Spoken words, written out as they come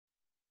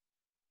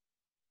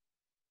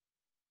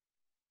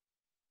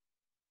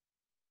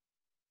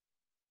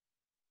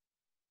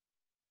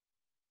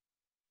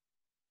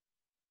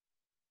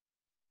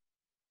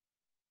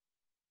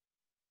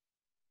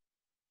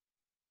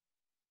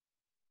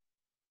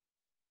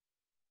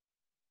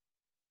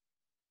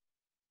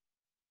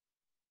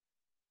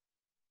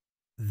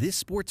This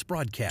sports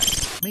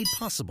broadcast made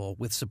possible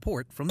with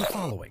support from the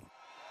following.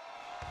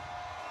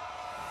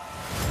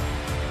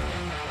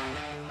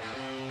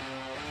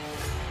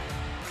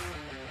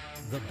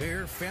 The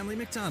Bear Family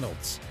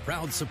McDonald's,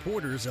 proud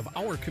supporters of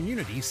our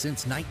community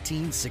since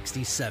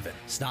 1967.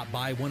 Stop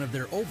by one of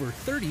their over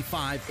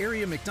 35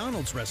 area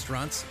McDonald's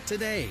restaurants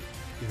today.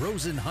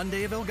 Rosen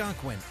Hyundai of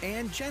Algonquin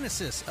and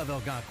Genesis of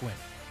Algonquin.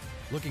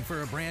 Looking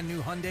for a brand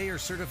new Hyundai or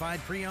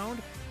certified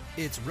pre-owned?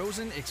 It's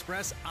Rosen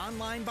Express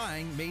online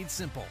buying made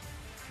simple.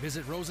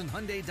 Visit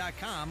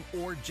rosenhyundai.com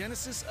or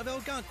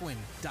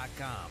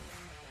genesisofalgonquin.com.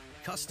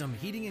 Custom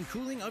Heating and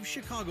Cooling of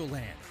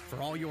Chicagoland. For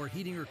all your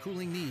heating or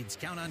cooling needs,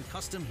 count on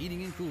Custom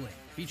Heating and Cooling.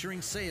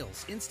 Featuring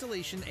sales,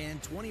 installation,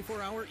 and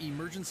 24-hour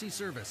emergency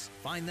service.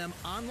 Find them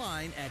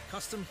online at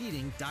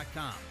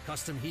customheating.com.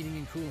 Custom Heating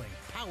and Cooling,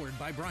 powered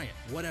by Bryant,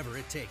 whatever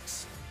it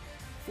takes.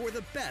 For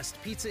the best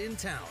pizza in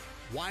town,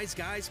 Wise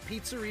Guys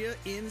Pizzeria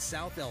in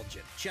South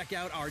Elgin. Check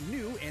out our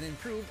new and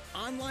improved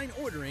online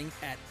ordering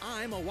at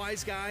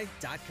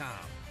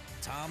I'mAWiseGuy.com.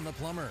 Tom the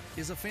Plumber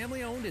is a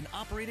family-owned and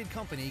operated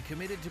company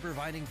committed to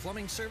providing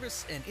plumbing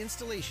service and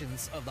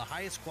installations of the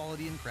highest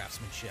quality and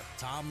craftsmanship.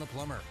 Tom the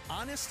Plumber,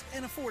 honest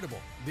and affordable.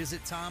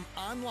 Visit Tom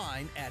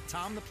online at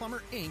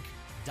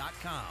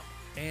TomThePlumberInc.com.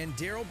 And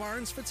Daryl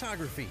Barnes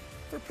Photography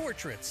for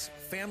portraits,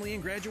 family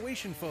and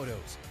graduation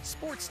photos,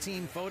 sports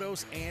team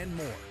photos, and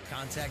more.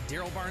 Contact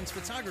Daryl Barnes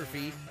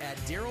Photography at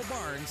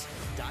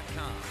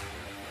DarylBarnes.com.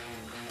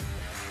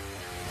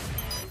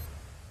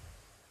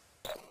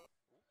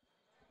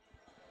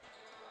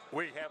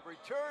 We have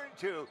returned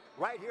to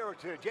right here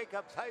to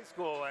Jacobs High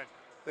School and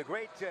the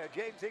great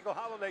James Hinkle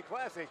Holiday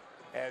Classic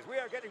as we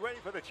are getting ready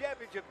for the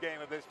championship game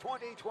of this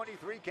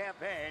 2023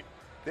 campaign.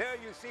 There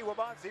you see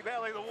Waubonsie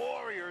Valley, the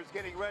Warriors,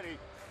 getting ready.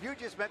 You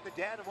just met the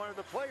dad of one of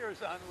the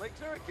players on Lake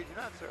Zurich, did you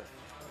not, sir?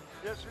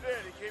 Yes, we did.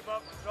 He came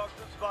up and talked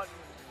to us about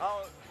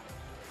how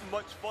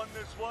much fun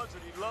this was, and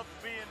he loved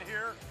being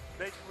here.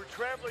 They were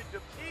traveling to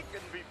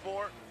Pekin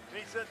before, and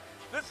he said,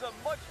 this is a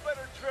much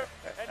better trip,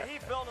 and he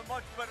felt a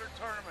much better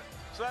tournament.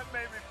 So that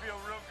made me feel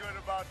real good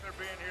about their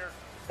being here.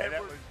 And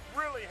we're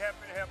really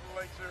happy to have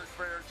the Lake Zurich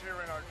Bears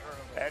here in our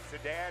tournament. That's the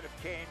dad of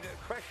Kane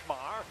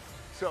Kretschmar.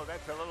 So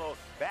that's a little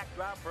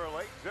backdrop for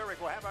Lake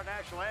Zurich. We'll have our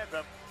national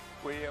anthem.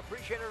 We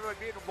appreciate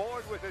everybody being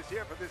aboard with us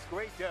here for this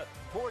great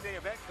four-day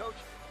event, Coach.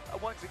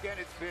 Once again,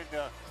 it's been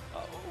a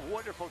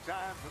wonderful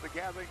time for the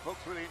gathering.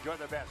 Folks really enjoy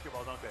their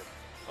basketball, don't they?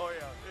 Oh,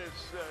 yeah.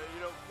 It's,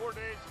 4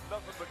 days of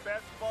nothing but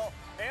basketball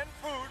and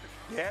food.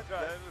 Yeah, that's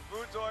right. The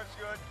food's always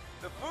good.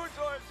 The food's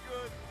always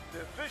good.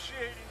 The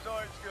officiating's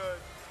always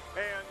good.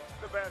 And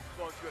the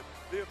basketball's good.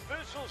 The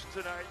officials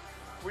tonight,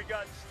 we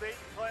got state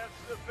class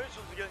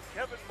officials again.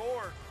 Kevin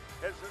Moore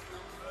has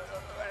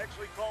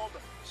actually called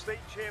state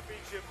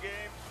championship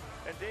games.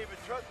 And David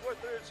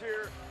Truckworther is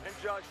here and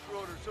Josh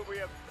Schroeder. So we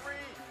have 3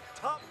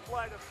 top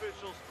flight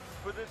officials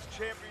for this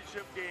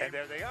championship game. And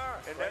there they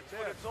are. And that's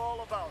what it's all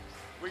about.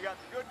 We got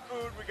the good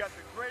food, we got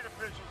the great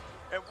officials,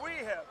 and we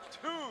have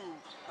 2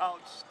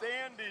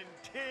 outstanding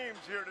teams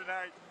here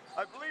tonight.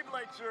 I believe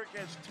Lake Zurich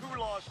has 2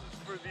 losses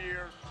for the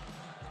year.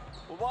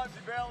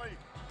 Waubonsie Valley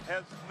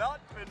has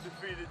not been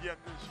defeated yet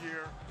this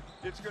year.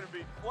 It's going to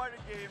be quite a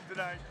game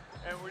tonight,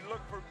 and we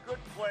look for good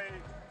play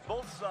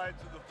both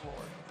sides of the floor.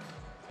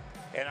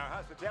 And our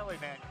hospitality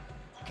man,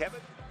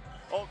 Kevin.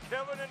 Oh,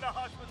 Kevin in the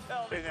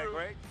hospitality Isn't that group.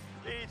 great?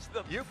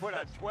 You put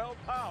on 12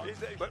 pounds,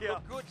 but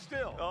look good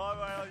still. Oh,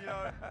 well,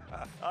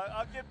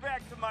 I'll get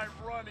back to my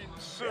running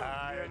soon.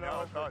 I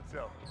thought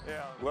so.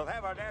 Yeah. We'll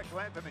have our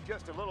national anthem in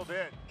just a little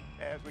bit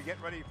as we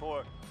get ready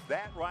for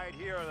that right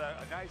here.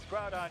 A nice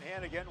crowd on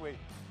hand. Again, we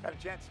had a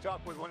chance to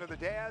talk with one of the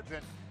dads,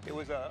 and it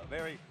was a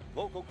very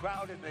local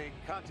crowd in the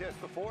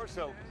contest before,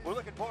 so we're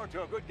looking forward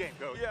to a good game,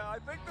 Coach. Yeah, I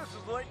think this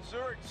is Lake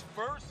Zurich's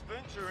first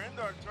venture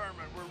into our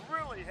tournament. We're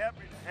really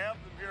happy to have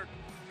them here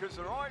because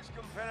they're always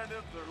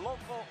competitive, they're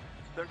local,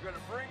 they're going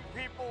to bring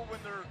people when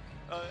they're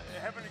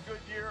having a good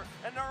year,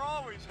 and they're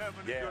always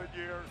having a good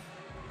year.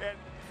 And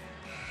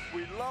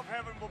we love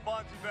having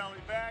Waubonsie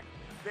Valley back.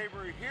 They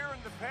were here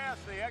in the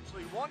past. They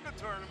actually won the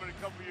tournament a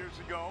couple years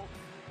ago.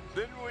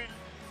 Then we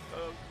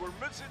were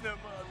missing them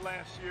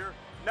last year.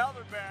 Now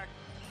they're back,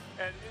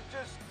 and it's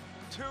just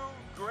 2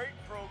 great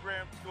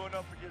programs going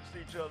up against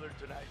each other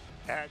tonight.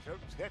 And so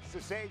that's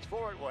the stage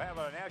for it. We'll have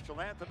a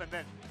national anthem and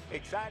then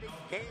exciting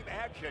game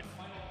action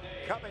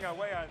coming our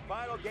way. Our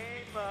final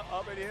game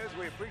of it is,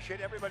 we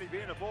appreciate everybody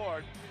being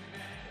aboard.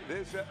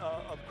 This,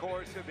 of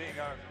course, being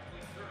our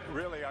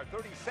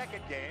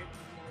 32nd game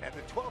and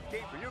the 12th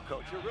game for you,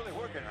 Coach. You're really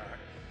working hard.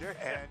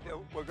 And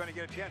we're going to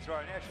get a chance for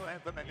our national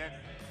anthem and then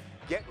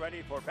get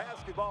ready for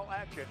basketball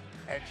action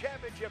and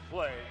championship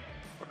play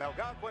from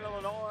Algonquin,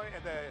 Illinois,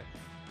 and the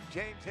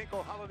James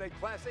Hinkle Holiday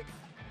Classic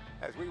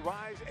as we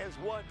rise as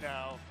one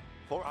now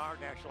for our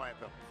national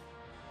anthem.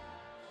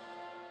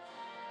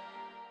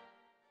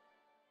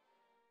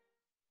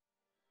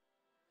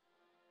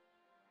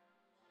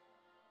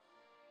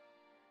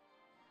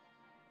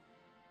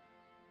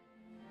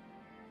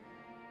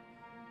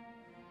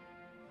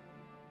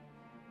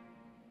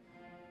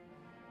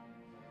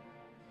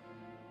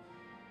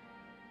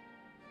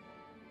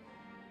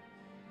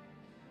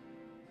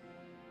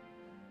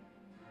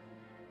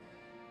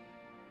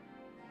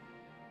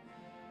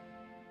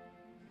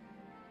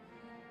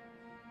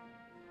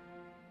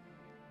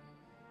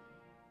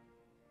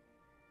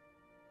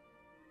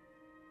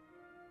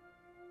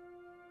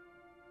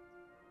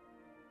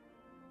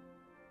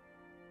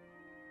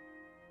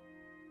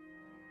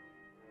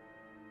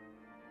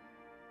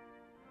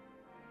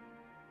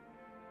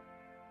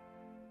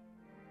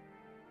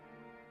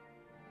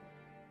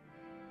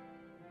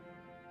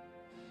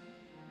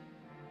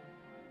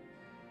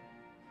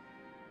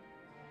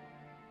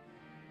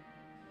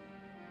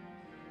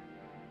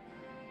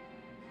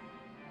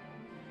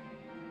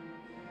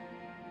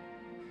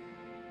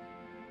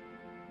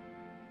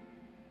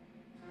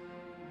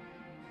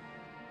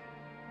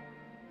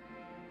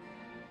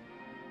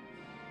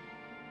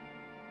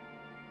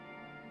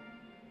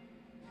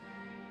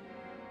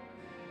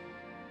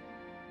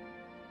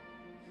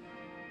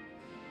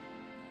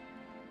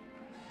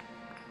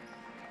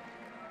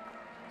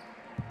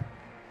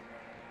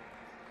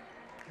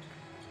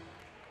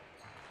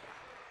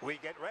 we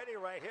get ready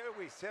right here.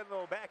 We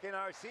settle back in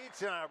our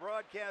seats in our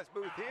broadcast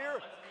booth here.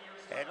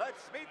 And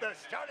let's meet the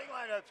starting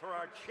lineups for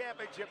our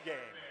championship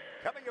game.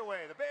 Coming your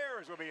way, the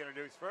Bears will be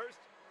introduced first.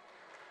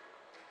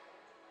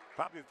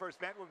 Probably the first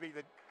man will be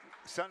the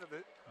son of the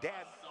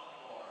dad.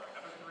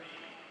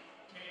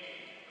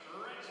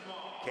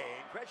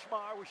 Kane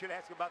Kretschmar. We should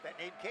ask about that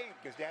name, Kane,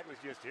 because Dad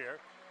was just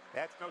here.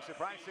 That's no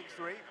surprise,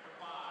 6'3".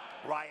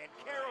 Ryan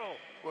Carroll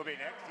will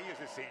be next. He is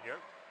a senior.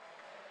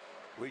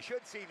 We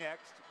should see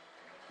next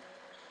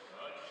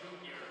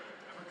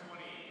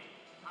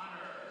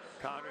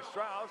Connor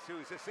Strauss,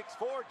 who's a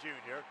 6'4"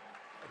 junior.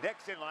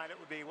 Next in line, it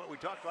would be what we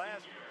talked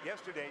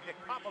yesterday, Nick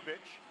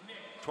Popovich,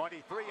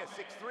 23, a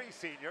 6'3"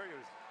 senior.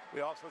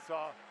 We also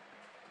saw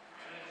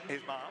his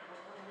mom,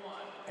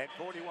 and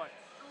 41.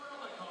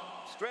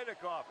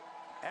 Stredikoff,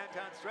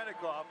 Anton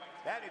Stredikoff.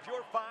 That is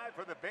your 5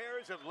 for the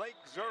Bears of Lake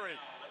Zurich.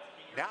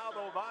 Now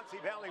the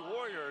Waubonsie Valley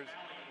Warriors,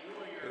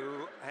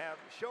 who have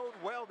shown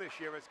well this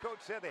year. As Coach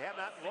said, they have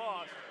not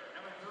lost.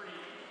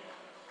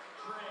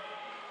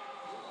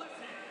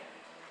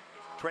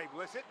 Trey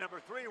Blissett, number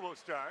 3, will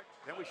start.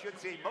 Then we should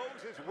see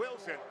Moses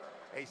Wilson,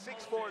 a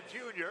 6'4"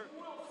 junior.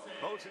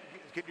 Moses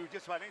can do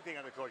just about anything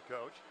on the court,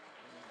 Coach.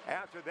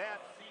 After that,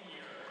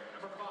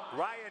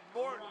 Ryan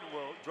Morton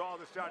will draw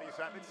the starting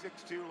assignment,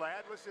 6'2"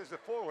 lad. Listed as a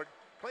forward,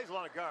 plays a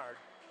lot of guard.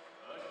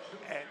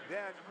 And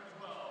then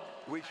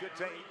we should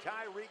say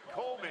Tyreek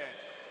Coleman.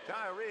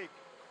 Tyreek,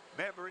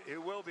 member,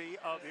 it will be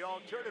of the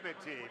all-tournament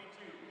team.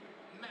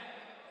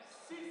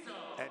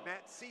 And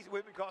Matt Seasom,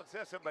 we've been called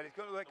Sessom, but it's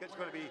going to look like it's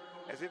going to be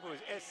as if it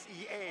was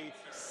S-E-A.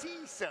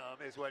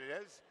 Seasom is what it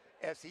is.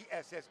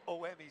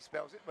 S-E-S-S-O-M, he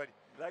spells it, but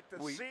like to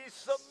see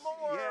some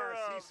more.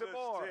 Yeah, see some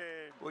more.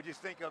 Team. We'll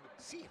just think of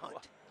Sea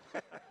Hunt.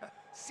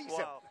 Seasom.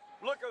 Wow.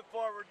 Looking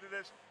forward to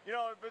this. You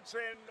know, I've been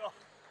saying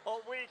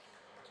all week,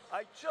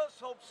 I just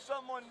hope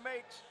someone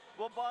makes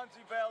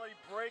Waubonsie Valley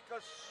break a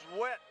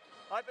sweat.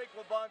 I think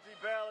Waubonsie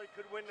Valley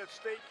could win the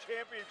state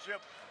championship,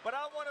 but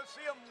I want to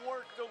see them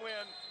work to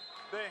win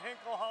the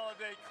Hinkle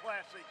Holiday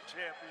Classic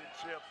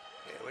Championship.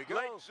 Here we go.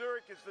 Lake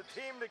Zurich is the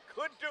team that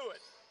could do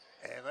it.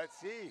 And let's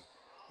see.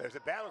 There's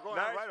a battle going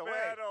on right away.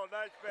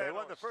 Nice battle. They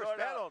won the first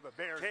battle, the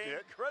Bears Kane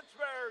did.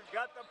 Kretschmar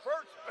got the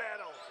first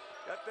battle.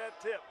 Got that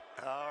tip.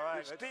 All right.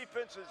 His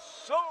defense is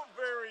so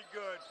very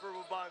good for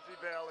Waubonsie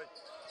Valley.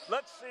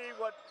 Let's see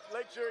what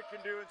Lake Zurich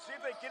can do and see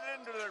if they get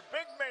into their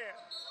big man.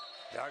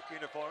 Dark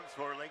uniforms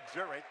for Lake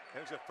Zurich.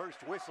 There's the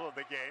first whistle of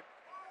the game.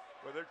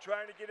 Well, they're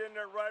trying to get in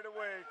there right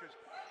away because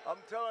I'm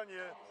telling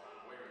you,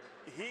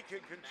 he can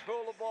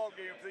control the ball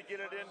game if they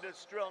get it into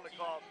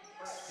Strelnikov.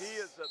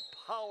 He is a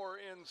power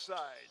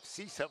inside.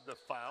 Seasom the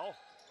foul.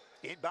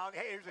 Inbound.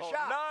 Hey, here's a Oh,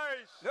 shot.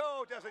 nice.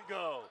 No, it doesn't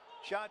go.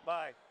 Shot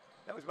by,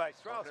 that was by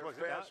Strauss, was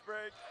it not? Fast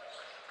break.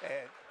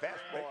 And fast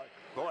break.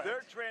 Boy,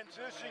 their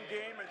transition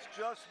game is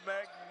just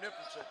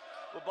magnificent.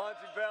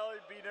 Waubonsie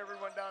Valley beat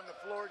everyone down the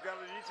floor, got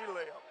an easy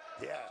layup.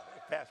 Yeah,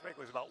 fast break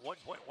was about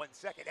 1.1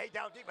 second. Hey,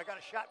 down deep, I got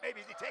a shot.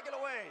 Maybe they take it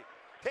away.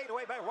 Taken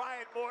away by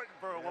Ryan Morton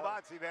for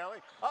Waubonsie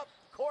Valley. Up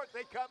court,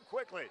 they come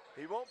quickly.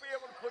 He won't be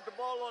able to put the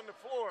ball on the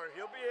floor.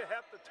 He'll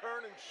have to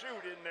turn and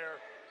shoot in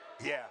there.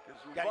 Yeah,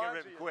 got to get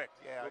rid of it quick.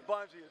 Yeah,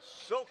 Waubonsie is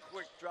so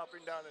quick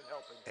dropping down and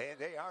helping. And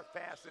they are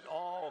fast in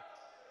all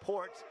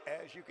ports,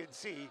 as you can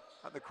see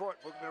on the court.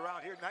 Moving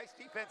around here. Nice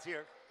defense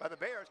here by the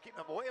Bears, keeping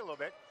them away a little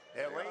bit.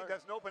 Their lane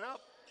doesn't open up.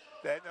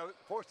 Then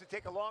forced to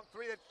take a long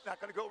 3 that's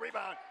not going to go.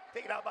 Rebound.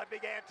 Taken out by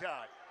Big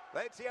Anton.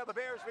 Let's see how the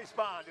Bears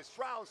respond. To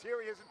Strauss,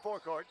 here he is in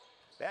forecourt.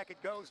 Back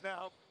it goes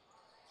now.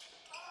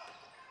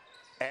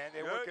 And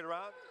they work it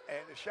around. And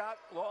the shot,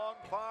 long,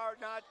 far,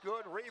 not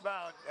good.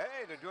 Rebound.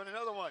 Hey, they're doing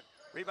another one.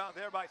 Rebound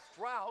there by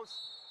Strauss.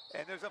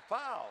 And there's a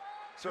foul.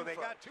 So they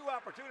got 2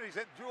 opportunities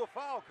and drew a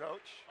foul,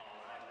 Coach.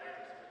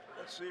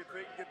 Let's see if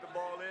they can get the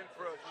ball in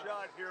for a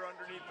shot here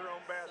underneath their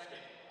own basket.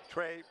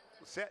 Trey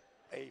set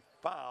a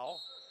foul.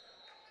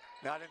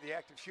 Not in the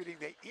act of shooting.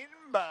 They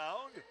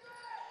inbound.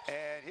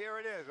 And here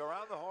it is,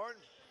 around the horn.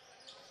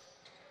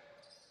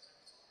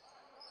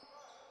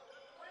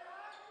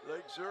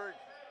 Lake Zurich,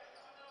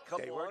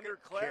 couple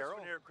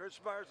underclassmen here.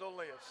 Kretschmar's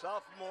only a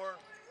sophomore.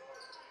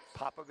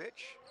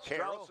 Popovich,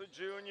 Carroll, Strauss a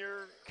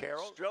junior.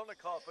 Carroll,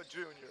 Strelnikov a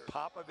junior.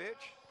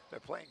 Popovich,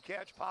 they're playing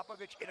catch.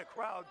 Popovich in a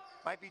crowd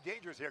might be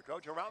dangerous here,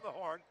 Coach. Around the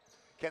horn,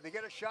 can they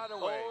get a shot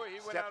away? Oh, he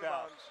went out of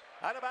bounds.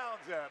 Out of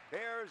bounds.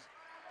 Bears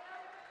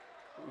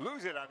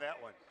lose it on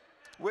that one.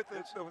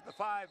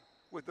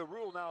 With the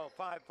rule now of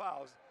 5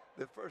 fouls,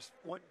 the first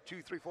 1,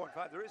 2, 3, 4, and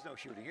 5, there is no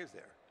shooting, is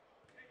there?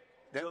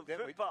 Until the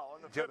fifth foul.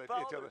 On the fifth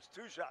foul, there's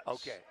 2 shots.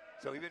 Okay,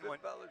 so even when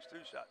foul, there's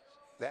 2 shots.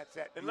 That's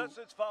that. Unless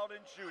it's fouled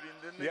in shooting,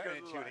 then they go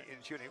to the line.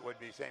 In shooting it would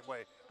be the same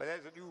way. But that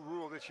is a new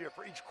rule this year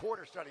for each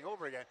quarter starting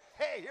over again.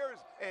 Hey, here's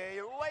a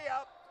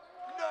layup.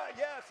 No,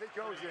 yes, it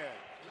goes in.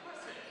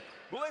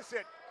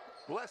 Blissett.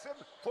 Bless him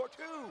for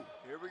 2.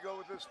 Here we go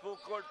with this full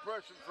court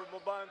pressure from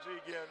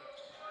Waubonsie again.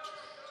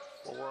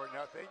 4-0.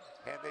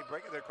 And they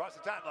break it. They're across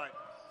the timeline.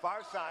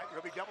 Far side.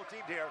 He'll be double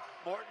teamed here.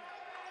 Morton.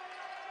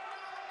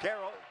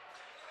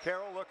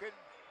 Carroll looking.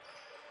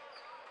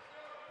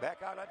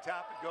 Back out on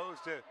top. It goes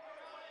to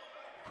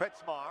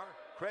Kretzmar,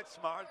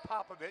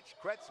 Popovich,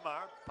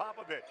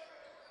 Popovich.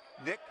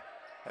 Nick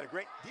had a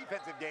great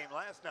defensive game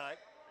last night.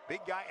 Big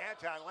guy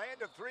Anton,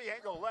 land of three,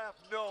 angle left,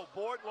 no,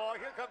 board long.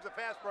 Here comes a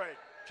fast break.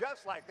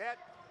 Just like that,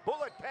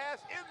 bullet pass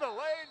in the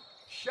lane,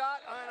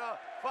 shot on a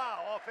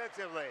foul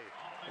offensively.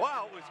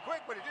 Wow, it was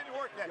quick, but it didn't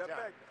work that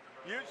time.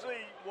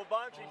 Usually,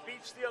 Waubonsie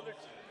beats the other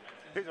team.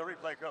 Here's a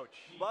replay coach.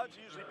 Waubonsie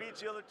usually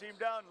beats the other team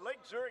down. Lake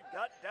Zurich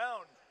got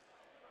down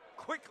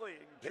quickly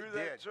and drew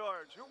that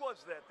charge. Who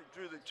was that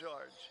drew the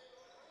charge?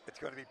 It's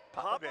going to be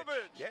Popovich.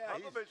 Yeah,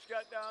 Popovich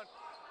got down.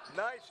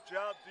 Nice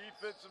job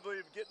defensively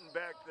of getting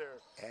back there.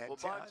 And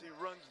Waubonsie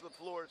runs the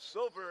floor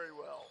so very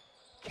well.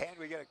 Can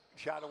we get a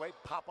shot away?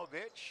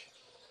 Popovich,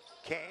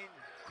 Kane,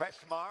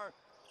 Kretzmar,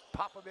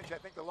 Popovich, I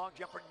think the long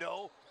jumper,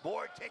 no.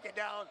 Board taken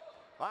down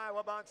by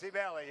Waubonsie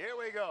Valley. Here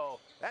we go.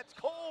 That's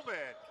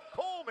Coleman.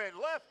 Coleman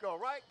left, go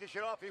right, dish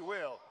it off, he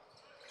will.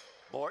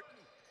 Morton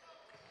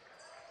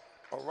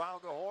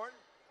around the horn.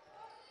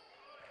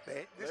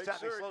 This time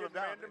they slowed him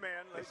down.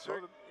 Man-to-man.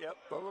 Yep,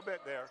 a little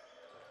bit there.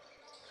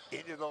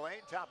 Into the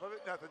lane, top of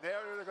it, nothing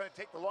there. They're going to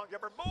take the long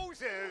jumper.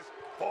 Moses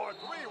for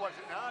three, was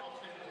it not?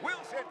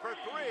 Wilson for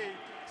three,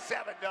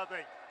 7-0.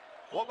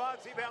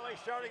 Waubonsie Valley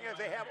starting as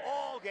they have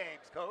all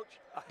games, Coach.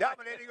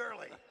 Dominating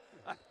early.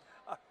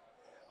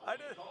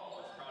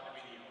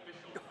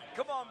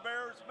 Come on,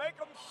 Bears, make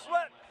them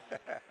sweat.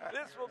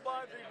 This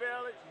Waubonsie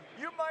Valley,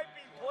 you might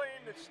be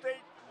playing the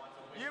state.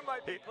 You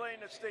might be playing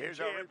the state champions,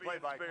 champions, replay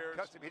by Bears.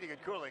 Custom Heating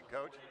and Cooling,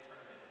 Coach.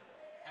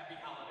 Happy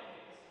holidays.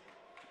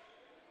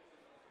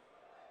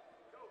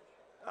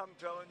 I'm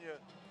telling you,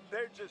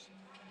 they're just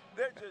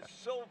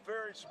so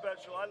very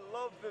special. I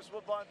love this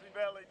Waubonsie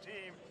Valley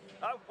team.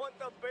 I want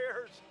the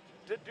Bears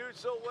to do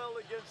so well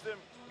against them,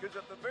 because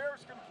if the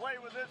Bears can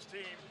play with this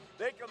team,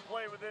 they can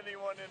play with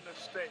anyone in the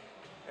state.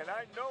 And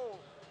I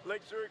know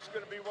Lake Zurich's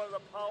going to be one of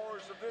the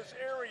powers of this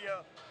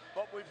area,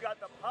 but we've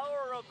got the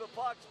power of the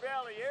Fox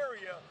Valley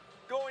area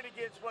going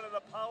against one of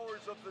the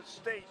powers of the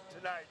state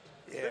tonight.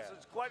 Yeah. This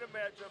is quite a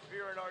matchup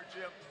here in our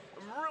gym.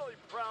 I'm really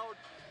proud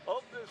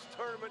of this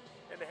tournament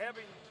and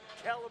having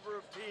caliber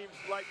of teams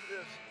like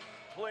this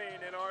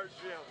playing in our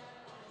gym.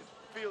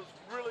 It feels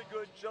really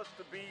good just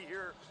to be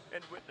here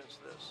and witness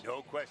this.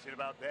 No question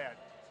about that.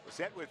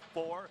 Set with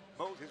 4,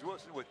 Moses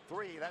Wilson with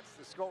 3. That's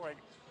the scoring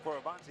for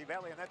Waubonsie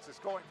Valley, and that's the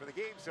scoring for the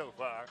game so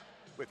far,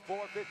 with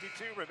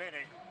 4:52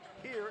 remaining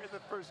here in the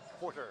first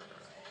quarter.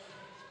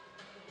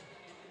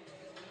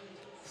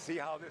 See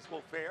how this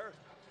will fare.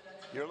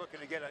 You're looking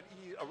to get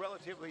a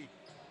relatively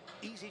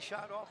easy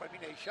shot off. I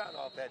mean, a shot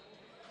off that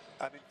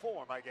I'm in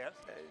form, I guess.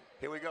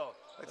 Here we go.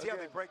 Let's see how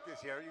they break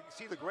this here. You can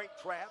see the great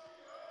trap.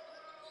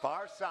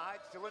 Far side,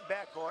 still in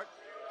backcourt.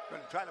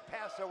 Going to try to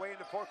pass their way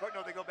into forecourt.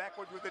 No, they go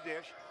backwards with the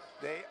dish.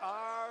 They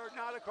are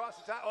not across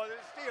the top. Oh,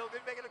 there's a steal.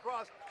 Didn't make it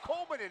across.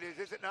 Coleman it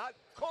is it not?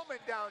 Coleman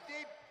down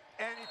deep,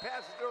 and he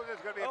passes through, and there's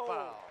going to be a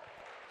foul.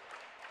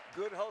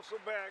 Good hustle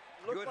back.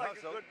 Looked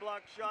like hustle. a good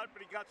block shot,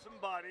 but he got some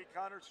body.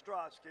 Connor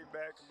Strauss came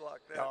back and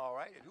blocked that. All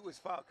right, and who was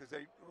fouled? Because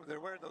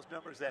they're wearing those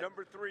numbers. That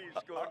Number 3 is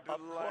going to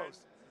the line.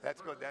 Close. That's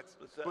good. That's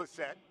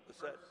Lissette.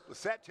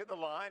 Lissette to the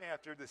line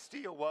after the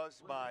steal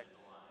was by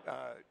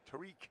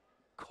Tariq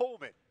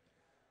Coleman.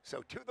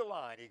 So to the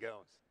line he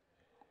goes.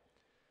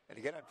 And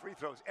again, on free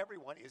throws,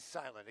 everyone is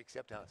silent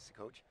except us,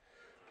 Coach.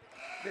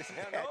 Missed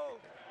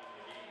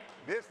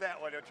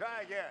that one. He'll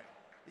try again.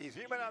 He's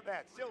human on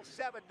that. Still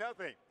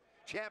 7-0.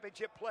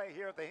 Championship play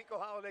here at the Hinkle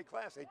Holiday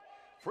Classic.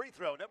 Free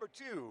throw number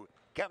 2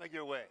 coming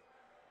your way.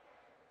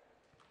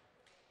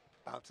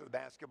 Bounce of the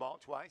basketball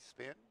twice.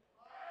 Spin.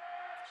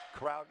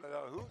 Crowd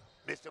hoop.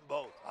 Missed them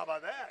both. How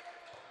about that?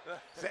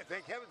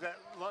 Thank heavens that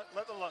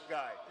leather lung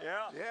guy.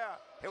 Yeah.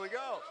 Here we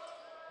go.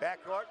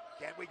 Backcourt.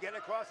 Can we get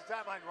across the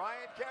timeline?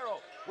 Ryan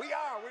Carroll. We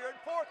are. We're in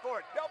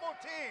forecourt. Double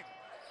team.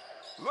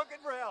 Looking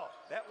for help.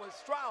 That was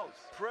Strauss.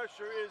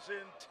 Pressure is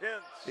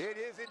intense. It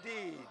is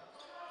indeed.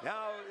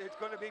 Now it's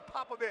going to be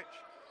Popovich.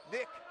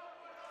 Nick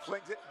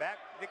flings it back.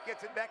 Nick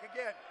gets it back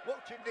again.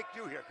 What should Nick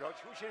do here, Coach?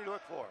 Who should he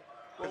look for?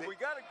 Well, we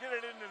got to get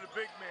it into the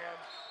big man,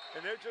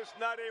 and they're just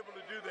not able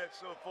to do that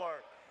so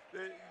far.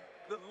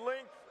 The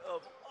length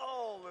of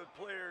all the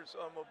players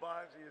on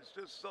Waubonsie is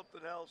just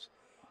something else.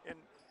 And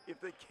if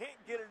they can't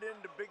get it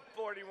into Big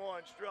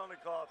 41,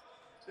 Strelnikov,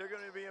 they're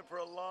going to be in for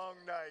a long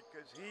night,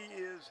 because he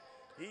is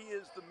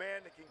the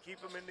man that can keep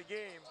them in the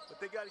game, but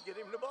they got to get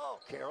him the ball.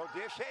 Carroll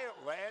dish,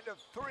 land of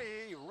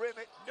 3, rim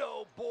it,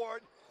 no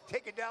board,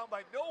 taken down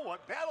by no one.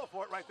 Battle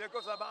for it right there.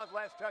 Goes on bounds.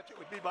 Last touch, it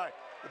would be by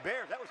the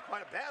Bears. That was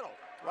quite a battle.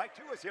 Right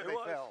to us here, they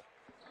fell.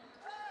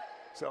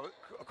 So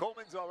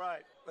Coleman's all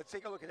right. Let's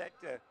take a look at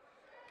that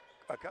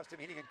custom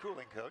heating and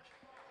cooling, Coach.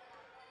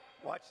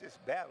 Watch this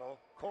battle.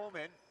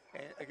 Coleman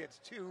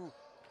against 2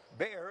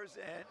 Bears,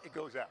 and it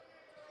goes out.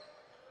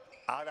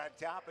 Out on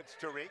top, it's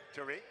Tariq.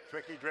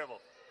 Tricky dribble.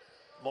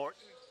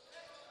 Morton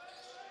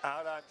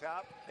out on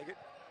top. Take it.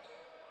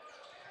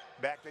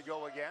 Back they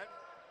go again.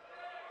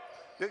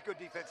 There's good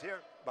defense here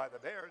by the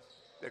Bears.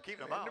 They're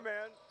keeping them out.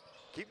 Man.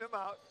 Keeping them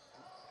out.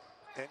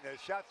 And the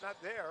shot's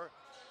not there.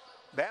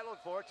 Battled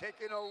for,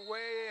 taking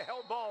away a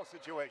held ball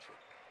situation.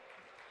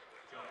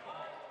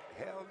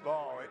 Held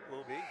ball it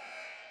will be.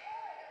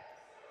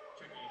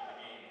 Checking into the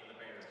game for the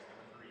Bears,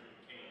 number 3,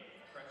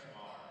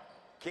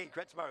 Cade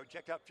Kretzmar, who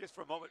checked out just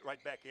for a moment,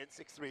 right back in,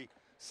 6'3"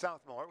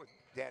 sophomore with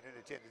Dan in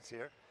attendance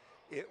here.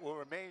 It will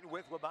remain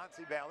with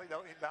Waubonsie Valley.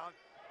 They'll inbound.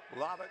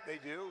 Lob it, they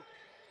do.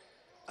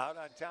 Out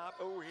on top.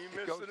 Oh, he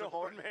missed an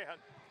open man.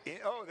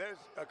 Oh, there's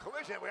a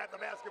collision. We got the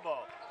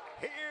basketball.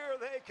 Here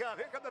they come.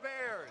 Here come the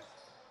Bears.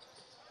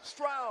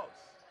 Strauss.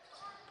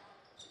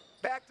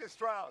 Back to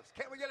Strauss.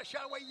 Can we get a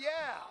shot away?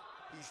 Yeah.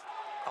 He's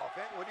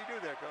offense. What do you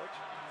do there, Coach?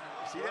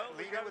 You see that?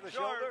 Lean in with the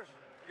shoulder.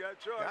 Got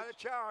a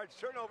charge.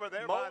 Turnover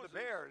there by the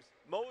Bears.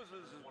 Moses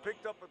has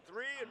picked up a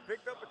 3 and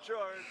picked up a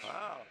charge.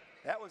 Wow.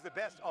 That was the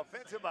best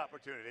offensive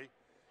opportunity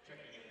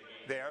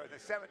there. The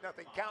 7-0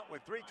 count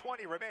with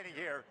 3:20 remaining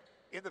here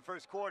in the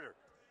first quarter.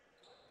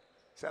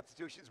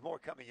 Substitutions more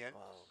coming in.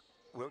 Wow.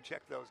 We'll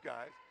check those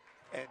guys.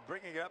 And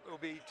bringing it up will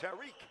be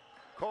Tariq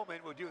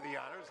Coleman will do the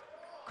honors.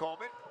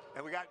 Coleman.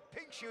 And we got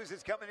Pink Shoes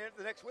is coming in at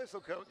the next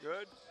whistle, Coach.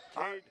 Good.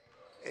 Cade.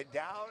 And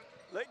down.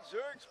 Lake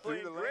Zurich's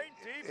playing great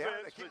defense.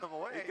 Yeah, they keep them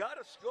away. They got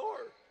to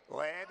score.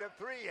 Land of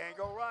 3,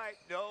 angle right.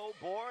 No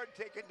board,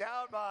 taken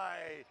down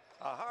by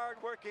a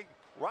hard-working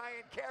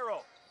Ryan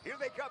Carroll. Here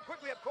they come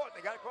quickly up court.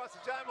 They got across the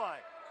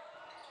timeline.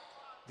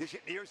 Dish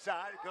it near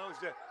side. It goes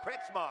to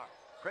Kretzmar.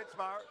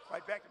 Kretzmar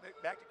right back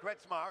to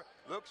Kretzmar.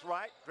 Looks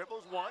right,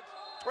 dribbles once,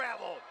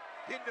 traveled.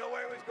 Didn't know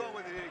where he was going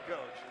with it, did he,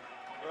 Coach?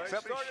 Well,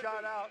 Somebody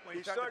shot out when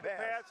he started to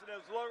pass. And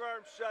his long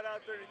arm shot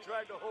out there and he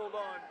tried to hold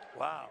on.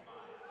 Wow.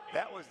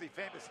 That was the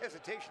famous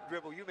hesitation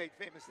dribble you made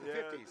famous in the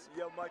 50s.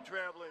 Yeah, my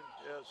traveling,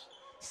 yes.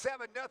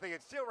 7-0,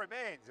 it still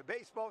remains a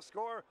baseball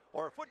score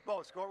or a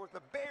football score with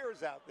the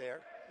Bears out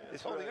there.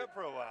 It's holding up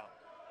for a while.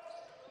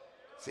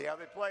 See how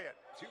they play it.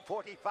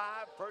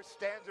 2:45, first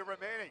stanza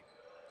remaining.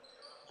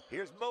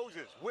 Here's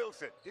Moses,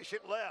 Wilson, dish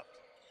it left.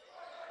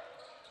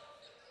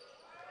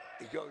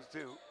 It goes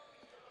to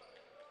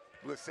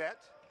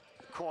Lissette,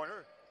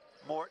 corner,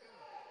 Morton.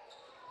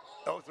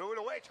 Oh, threw it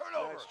away,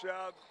 turnover. Nice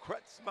job.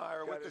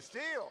 Kretzmar with the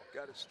steal.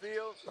 Got a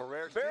steal. A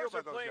rare Bears steal by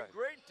those are playing guys.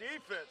 great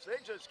defense. They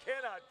just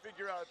cannot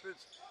figure out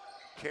this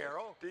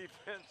Carroll.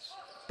 defense.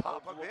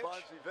 Popovich.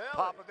 Waubonsie Valley.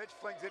 Popovich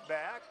flings it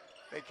back.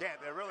 They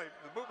can't. They're really,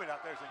 the movement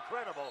out there is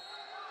incredible.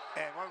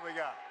 And what do we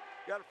got?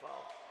 Got a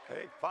foul.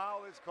 A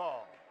foul is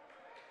called.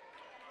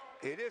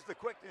 It is the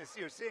quickness.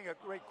 You're seeing a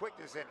great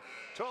quickness in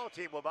tall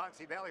team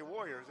Waubonsie Valley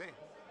Warriors.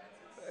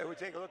 We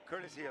take a look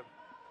courtesy of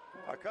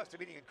our custom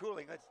heating and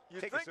cooling. Let's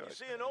take a think you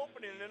see an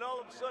opening, and then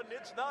all of a sudden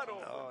it's not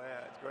open. Oh,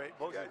 yeah, it's great.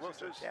 Moses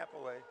Wilson tap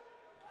away.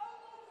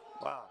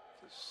 Wow.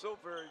 It's so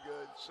very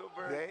good. So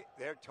very.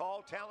 They're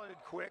tall, talented,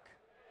 quick.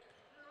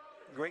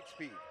 Great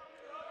speed.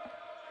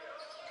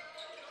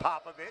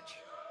 Popovich.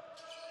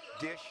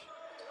 Dish.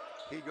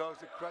 He goes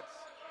to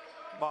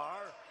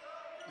Kretzmar.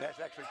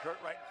 That's actually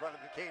Kurt right in front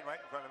of the Kane right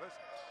in front of us.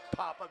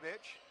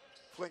 Popovich.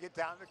 Fling it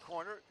down the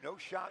corner. No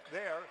shot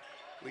there.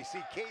 We see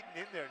Caden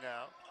in there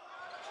now.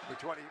 For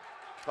 25.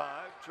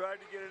 Tried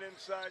to get it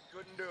inside,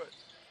 couldn't do it.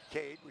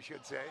 Cade, we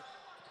should say.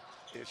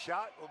 His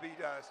shot will be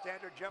a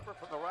standard jumper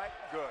from the right.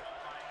 Good.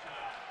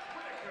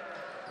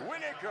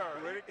 Whitaker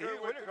with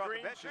the on the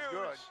green bench shoes. is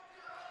good.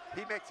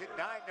 He makes it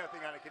 9-0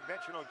 on a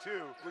conventional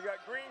 2. We got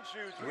green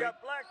shoes. We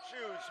got black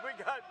shoes. We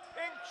got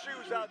pink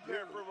shoes out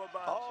there for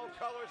Waubonsie. All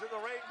colors of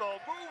the rainbow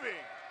moving.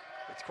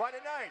 It's quite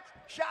a night.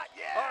 Shot,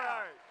 yeah.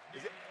 All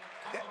right.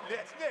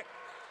 That's Nick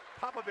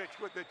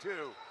Popovich with the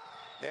 2.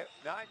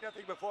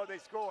 9-0 before they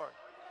score.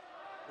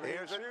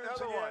 Here's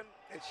another one.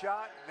 It's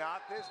shot,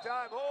 not this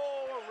time.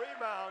 Oh, a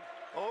rebound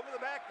over the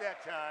back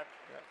that time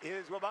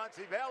is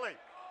Waubonsie Valley.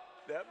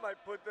 That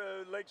might put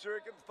the Lake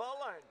Zurich at the foul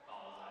line.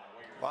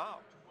 Wow.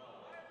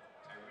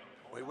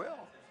 We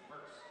will.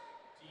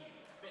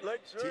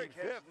 Lake Zurich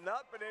has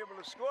not been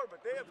able to score,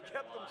 but they have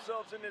kept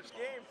themselves in this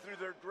game through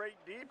their great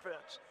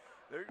defense.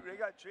 They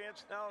got a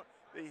chance now.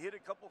 They hit a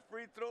couple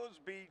free throws,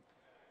 be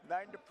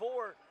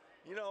 9-4,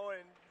 you know,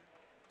 and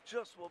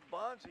just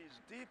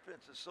Waubonsie's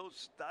defense is so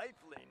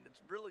stifling. It's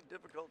really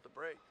difficult to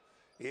break.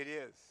 It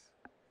is.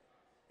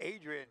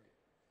 Adrian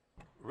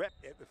Rep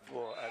at the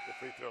floor at the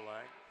free throw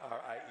line.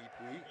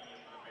 RIEP.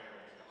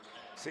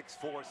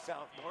 6'4"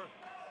 sophomore.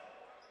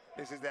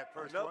 This is that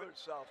first one. Another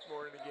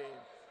sophomore in the game.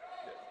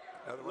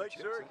 Another Lake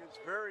Zurich is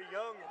very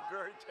young and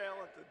very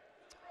talented.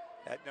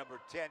 At number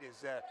 10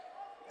 is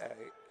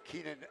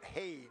Keenan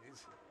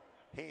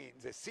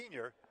Haynes, a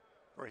senior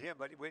for him,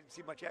 but we didn't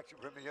see much action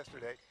from him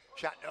yesterday.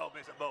 Shot, no,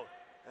 miss them both.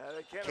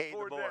 They can't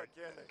afford that,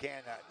 can they?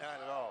 Cannot,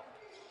 not at all.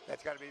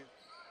 That's got to be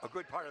a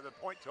good part of the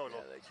point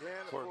total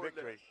for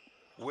victory.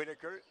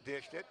 Whitaker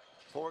dished it,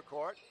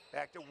 forecourt,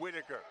 back to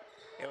Whitaker.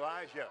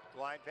 Elijah,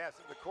 line pass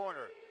in the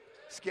corner.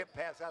 Skip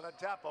pass out on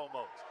top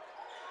almost.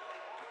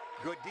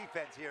 Good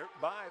defense here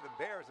by the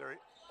Bears. They're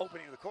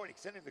opening the court,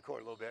 extending the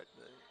court a little bit.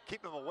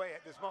 Keep them away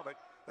at this moment.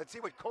 Let's see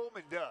what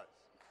Coleman does.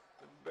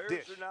 The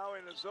Bears are now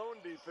in a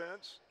zone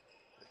defense.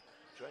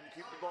 Trying to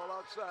keep the ball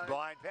outside.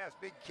 Blind pass,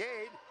 big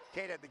Cade.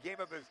 Cade had the game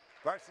of his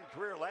varsity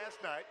career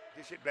last night.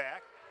 Dish it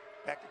back.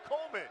 Back to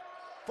Coleman.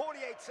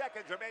 48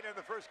 seconds remain in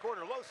the first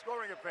quarter. Low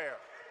scoring affair.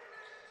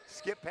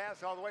 Skip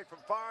pass all the way from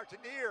far to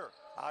near.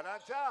 Out on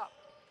top.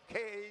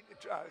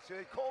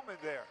 Coleman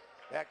there.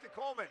 Back to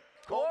Coleman.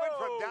 Coleman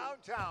from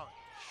downtown.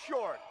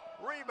 Short.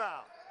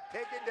 Rebound.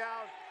 Taken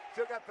down.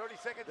 Still got 30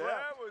 seconds left.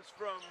 That was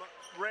from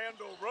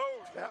Randall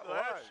Rose. That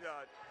last was.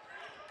 shot.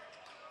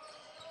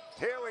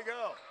 Here we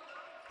go.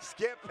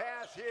 Skip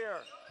pass here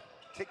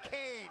to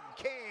Kane.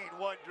 Kane,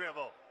 one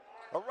dribble.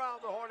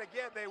 Around the horn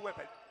again, they whip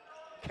it.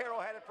 Carroll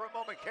had it for a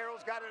moment.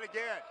 Carroll's got it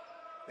again.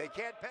 They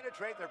can't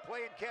penetrate. They're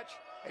playing catch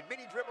and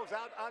mini dribbles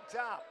out on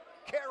top.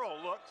 Carroll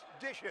looks,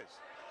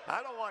 dishes.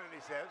 I don't want it,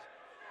 he says.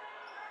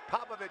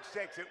 Popovich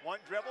takes it, one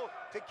dribble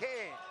to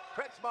Kane.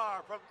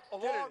 Kretzmar from a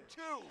long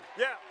two.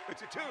 Yeah.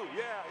 It's a two.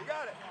 Yeah, you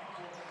got it.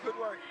 Good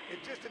work.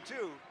 It's just a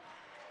two.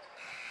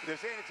 They're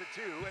saying it's a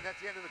two, and that's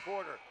the end of the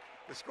quarter.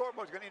 The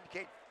scoreboard's going to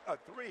indicate a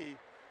three,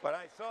 but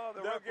I saw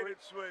the They'll referee. get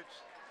it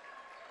switched.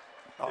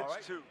 All it's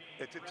right. two.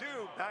 It's a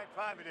two.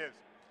 9-5 it is.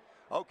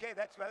 Okay,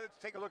 let's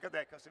take a look at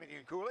that custom heating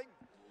and cooling.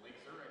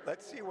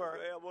 Let's see where.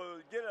 Yeah,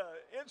 we'll get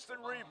an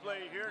instant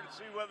replay here to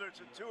see whether it's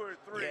a two or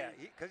three. Yeah,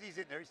 because he's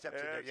in there. He steps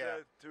in there. It's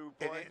Yeah. a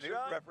 2-point And the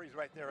shot. referee's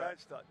right there.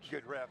 Nice touch.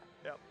 Good ref.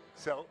 Yep.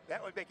 So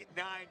that would make it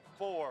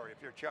 9-4 if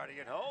you're charting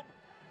at home.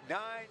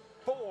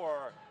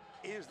 9-4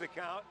 is the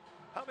count.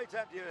 How many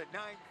times do you have a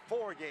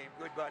 9-4 game,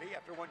 good buddy,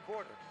 after one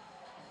quarter?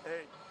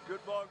 Hey,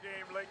 good ball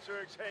game. Lake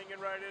Zurich's hanging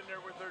right in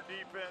there with their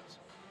defense.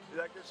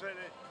 Like I said,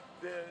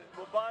 the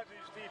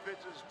Waubonsie's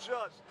defense is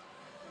just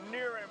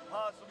near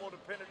impossible to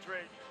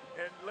penetrate,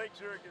 and Lake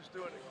Zurich is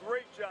doing a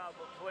great job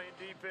of playing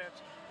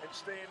defense and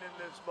staying in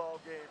this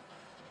ball game.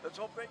 Let's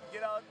hope they can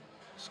get out,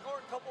 score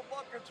a couple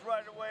buckets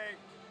right away,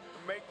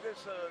 and make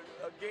this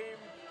a game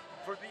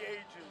for the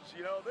ages.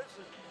 You know, this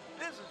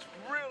is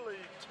really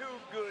two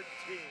good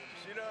teams.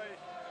 You know,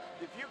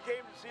 if you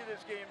came to see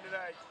this game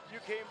tonight,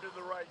 you came to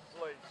the right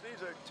place.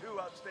 These are two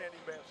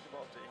outstanding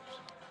basketball teams.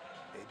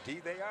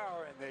 Indeed they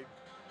are, and they've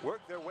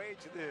worked their way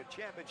to the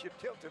championship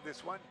tilt of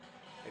this one,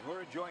 and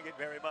we're enjoying it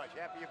very much.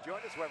 Happy you've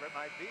joined us, wherever it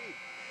might be.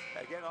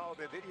 Again, all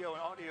the video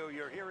and audio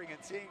you're hearing and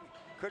seeing,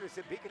 courtesy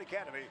of Beacon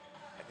Academy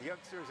and the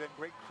youngsters and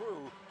great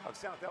crew of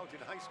South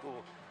Elgin High School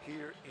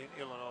here in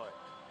Illinois.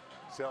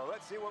 So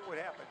let's see what would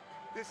happen.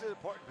 This is an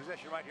important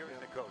possession right here,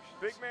 isn't it, Coach?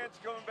 Big man's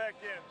coming back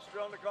in,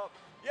 strong the call.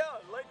 Yeah,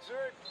 Lake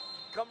Zurich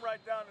come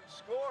right down and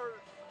score,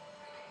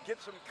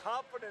 get some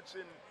confidence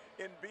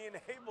in being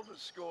able to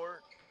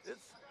score.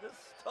 This is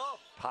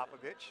tough.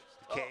 Popovich,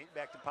 Kane,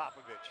 back to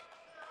Popovich.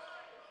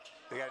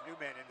 They got a new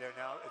man in there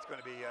now. It's going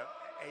to be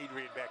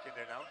Adrian back in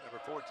there now, number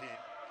 14.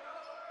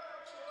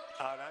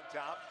 Out on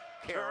top,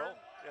 Carroll.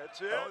 That's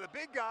it. Oh, the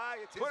big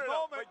guy. It's his Put it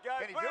up, moment. big guy,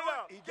 Can he put do it it?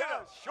 up. He Get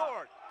does. up.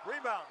 Short.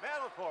 Rebound.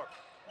 Mandelkorp.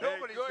 Hey,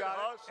 Nobody's good got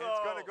it. And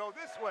it's going to hustle. go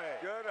this way.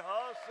 Good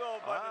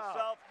hustle by the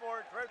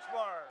sophomore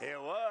Kretzmar. It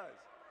was.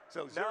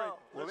 So Zurich Now,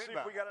 will let's see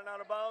if inbound. we got an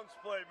out-of-bounds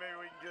play. Maybe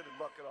we can get a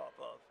bucket off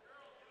of.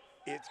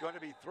 It's going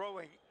to be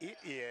throwing it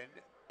in.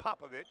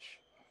 Popovich.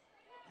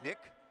 Nick,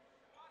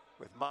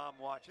 with mom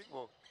watching,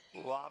 will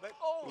lob it.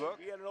 Oh, look.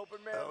 he had an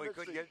open man. Oh, he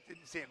couldn't get it.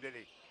 Didn't see him, did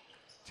he?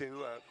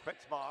 To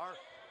Kretzmar.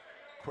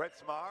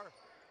 Kretzmar.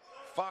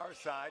 Far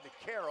side to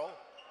Carroll.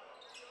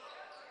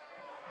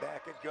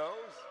 Back it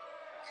goes.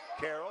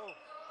 Carroll.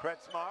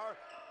 Kretzmar.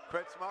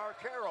 Kretzmar.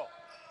 Carroll.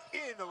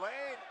 In the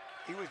lane.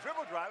 He was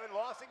dribble driving,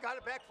 lost it, got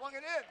it back, flung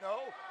it in. No.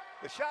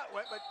 The shot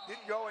went, but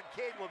didn't go, and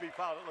Cade will be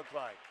fouled, it looks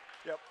like.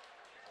 Yep.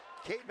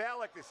 Cade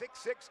Ballack, the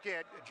 6'6"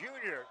 kid, a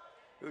junior,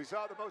 who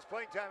saw the most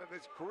playing time of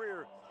his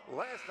career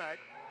last night,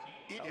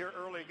 in here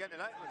early again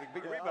tonight with a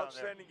big rebound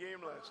there. Outstanding game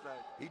last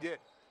night. He did.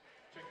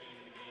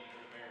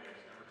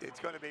 It's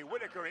going to be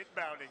Whitaker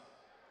inbounding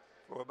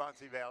for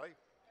Waubonsie Valley.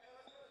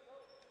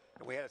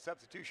 And we had a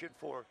substitution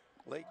for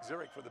Lake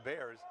Zurich for the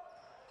Bears.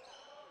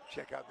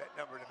 Check out that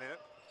number in a minute.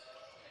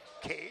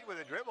 Cade with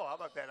a dribble. How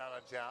about that out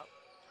on top?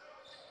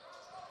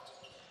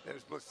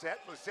 There's Blissett.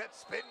 Blissett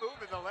spin move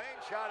in the lane.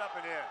 Shot up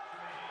and in.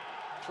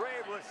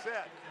 Trey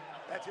Blissett.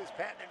 That's his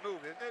patented move,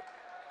 isn't it?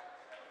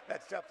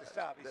 That's tough to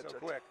stop. He's so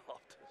quick.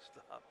 Tough to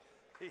stop.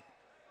 He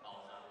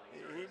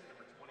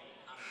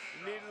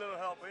needs a little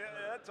help.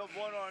 That's a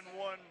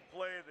one-on-one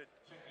play that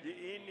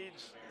he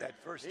needs. That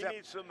first He step.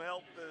 needs some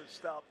help to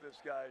stop this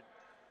guy.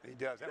 He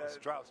does. That was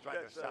Strauss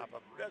trying to stop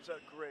him. That's a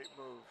great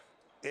move.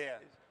 Yeah.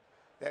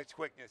 That's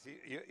quickness.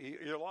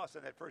 You're lost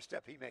on that first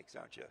step he makes,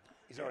 aren't you?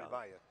 He's already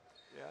by you.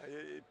 Yeah,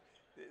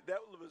 that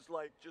was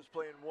like just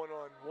playing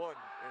one-on-one,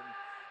 and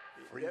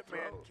Free that throw.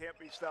 man can't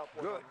be stopped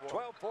Good.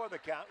 one-on-one. 12-4 the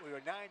count. We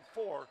were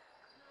 9-4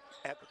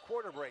 at the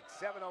quarter break.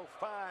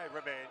 7:05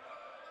 remain.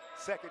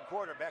 Second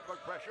quarter. Backcourt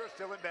pressure.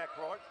 Still in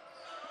backcourt.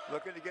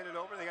 Looking to get it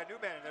over. They got a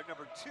new man in there.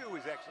 Number 2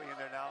 is actually in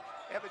there now.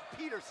 Evan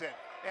Peterson.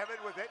 Evan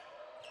with it.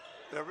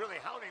 They're really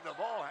hounding the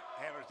ball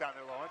hammers down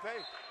there low, aren't they?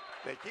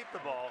 They keep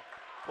the ball.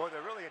 Boy,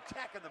 they're really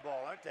attacking the ball,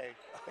 aren't they?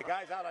 The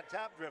guys out on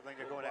top dribbling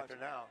they're going after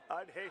now.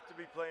 I'd hate to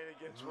be playing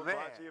against Man.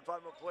 Waubonsie if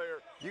I'm a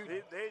player.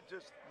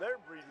 They're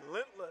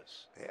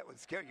relentless. Yeah, it would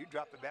scare you. You'd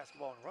drop the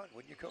basketball and run,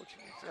 wouldn't you, Coach?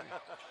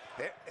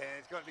 And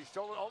it's going to be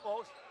stolen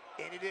almost.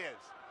 And it is.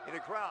 In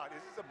the crowd.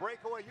 Is this a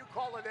breakaway? You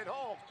call it at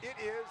home. It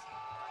is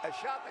a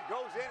shot that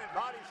goes in and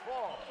bodies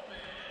fall.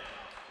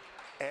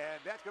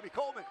 And that's going to be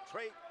Coleman.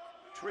 Trey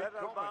That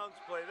Coleman. out-of-bounds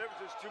play, there was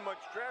just too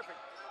much traffic.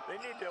 They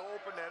need to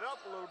open that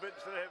up a little bit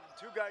instead of having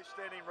two guys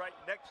standing right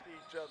next to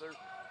each other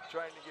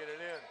trying to get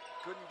it in.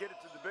 Couldn't get it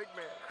to the big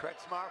man.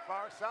 Kretzmar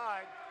far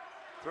side.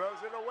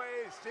 Throws it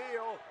away.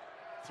 Steele.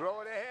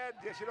 Throw it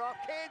ahead. Dish it off.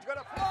 Cade's going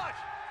to flush.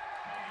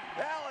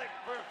 Valek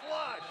for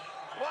flush.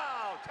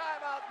 Wow.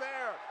 Timeout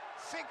there.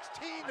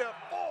 16-4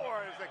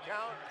 is the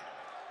count.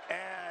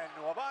 And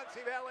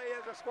Waubonsie Valley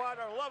as a squad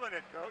are loving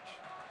it, Coach.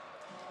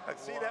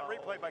 Let's see that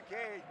replay by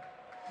Cade.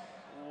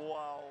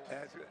 Wow.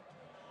 That's good.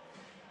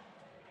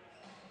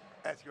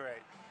 That's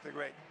great. It's a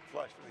great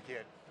flush for the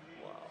kid.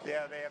 Wow.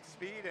 Yeah, they have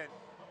speed and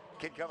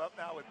can come up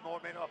now with more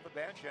men off the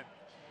bench.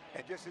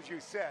 And just as you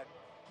said,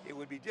 it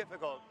would be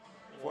difficult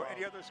for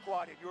any other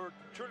squad in your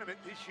tournament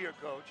this year,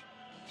 Coach,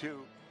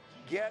 to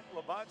get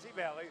Waubonsie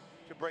Valley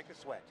to break a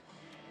sweat.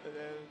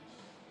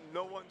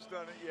 No one's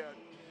done it yet.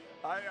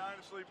 I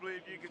honestly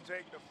believe you can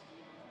take the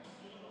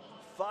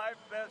 5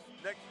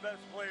 next best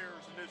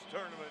players in this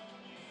tournament,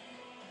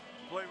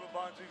 play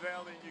Waubonsie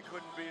Valley, and you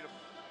couldn't beat them.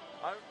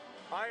 I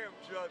am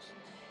just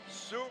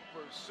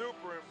super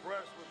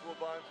impressed with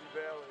Waubonsie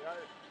Valley.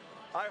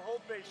 I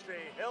hope they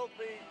stay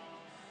healthy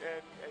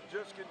and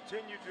just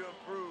continue to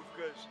improve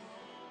because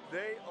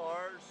they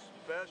are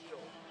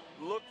special.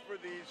 Look for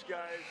these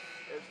guys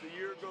as the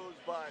year goes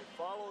by.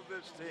 Follow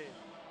this team.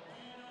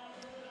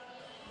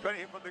 Going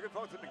to hear from the good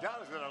folks at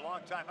McDonald's that are a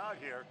long time out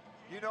here.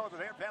 You know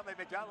the Van Family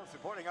McDonald's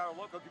supporting our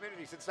local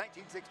community since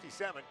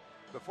 1967.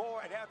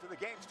 Before and after the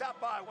game, stop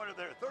by one of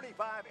their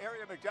 35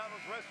 area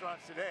McDonald's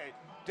restaurants today.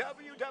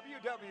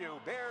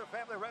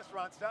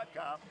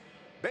 www.bearfamilyrestaurants.com.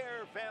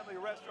 Bear Family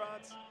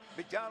Restaurants,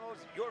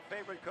 McDonald's, your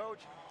favorite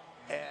coach.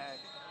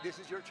 And this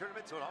is your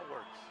tournament, so it all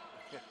works.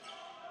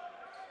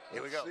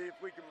 Here we go. See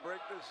if we can break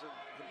this, and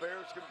the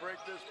Bears can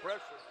break this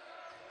pressure.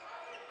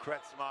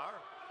 Kretzmar.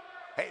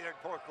 Hey, they're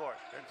in forecourt.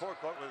 They're in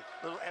forecourt with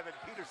little Evan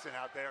Peterson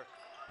out there.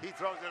 He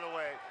throws it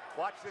away.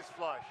 Watch this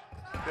flush.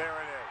 There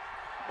it is.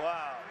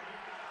 Wow.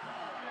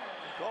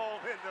 Goal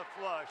in the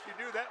flush. You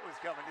knew that was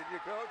coming, didn't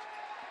you, Coach?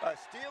 A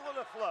steal and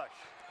a flush.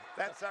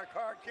 That's our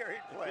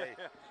card-carrying play.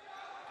 Yeah.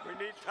 We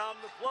need Tom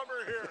the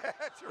plumber here.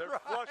 That's They're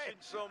right. flushing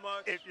so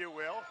much. If you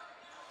will.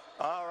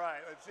 All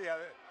right, let's see how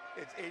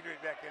it's Adrian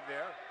back in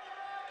there.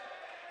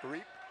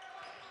 Reap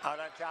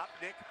out on top.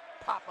 Nick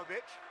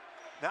Popovich.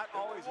 Not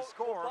always a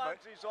scorer, but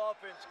Waubonsie's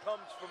offense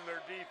comes from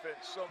their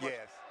defense so much.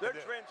 Yes. Their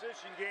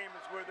transition game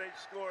is where they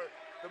score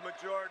the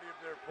majority of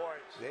their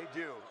points. they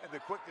do. And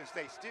the quickness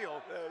they steal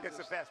gets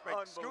the fast break.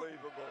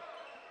 Unbelievable.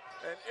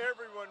 And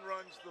everyone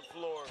runs the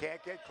floor.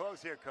 Can't get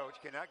close here, Coach.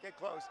 Cannot get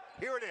close.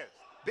 Here it is.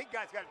 Big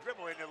guy's got to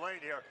dribble in the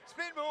lane here.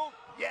 Spin move.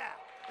 Yeah,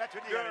 that's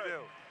what you got to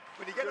do.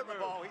 When you get him the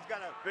ball, he's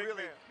got to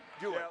really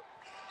do it.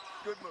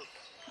 Good move.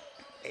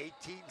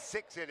 18-6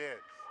 it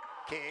is.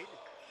 Cade,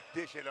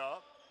 dish it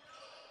off.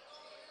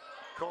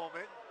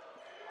 Coleman,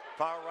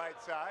 far right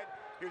side.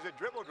 Here's a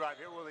dribble drive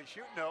here. Will he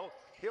shoot? No.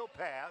 He'll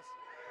pass.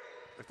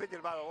 They're thinking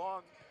about a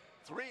long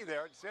 3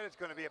 there. Instead, it's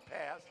going to be a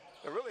pass.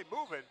 They're really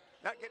moving.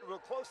 Not getting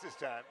real close this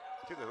time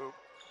to the hoop.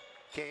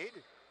 Cade,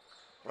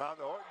 around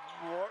the horn.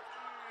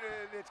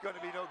 Morton, it's going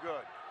to be no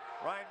good.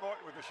 Ryan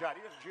Morton with the shot.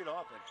 He doesn't shoot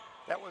often.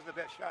 That wasn't the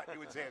best shot you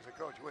would say as a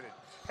coach, would it?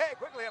 Hey,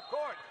 quickly up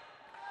court.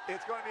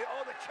 It's going to be,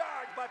 the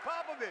charge by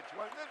Popovich,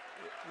 wasn't it?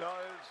 No,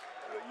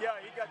 yeah,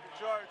 he got the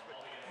charge, but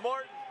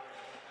Martin,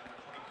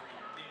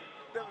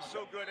 that was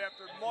so good.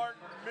 After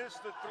Martin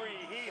missed the 3,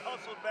 he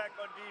hustled back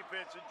on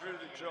defense and drew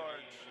the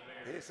charge.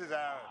 This is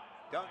our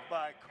dunk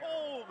by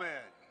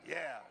Coleman.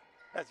 Yeah,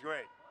 that's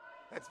great.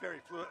 That's very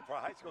fluent. For a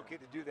high school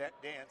kid to do that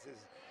dance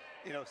is,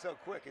 so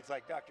quick. It's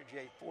like Dr.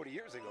 J 40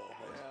 years ago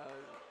almost. Yeah,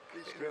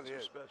 these It kids really are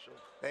is. special.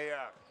 They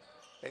are.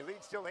 They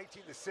lead still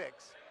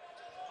 18-6.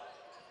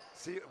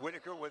 See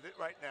Whitaker with it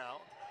right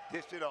now.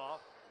 Dished it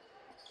off.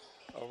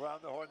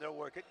 Around the horn, they'll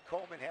work it.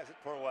 Coleman has it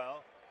for a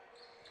while.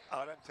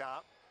 Out on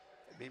top.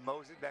 It'd be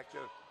Mosen back to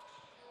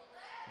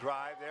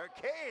drive there.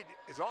 Cade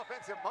is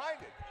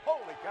offensive-minded.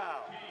 Holy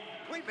cow.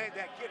 We made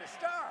that kid a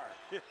star.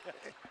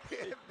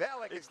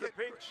 Valek It's is the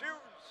pink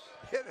shoes.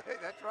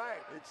 That's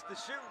right. It's the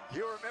shoes.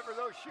 You'll remember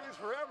those shoes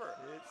forever.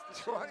 It's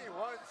the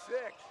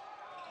 21-6.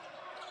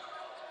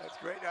 That's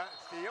great.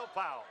 Steal,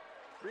 foul.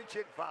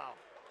 Reach-in foul.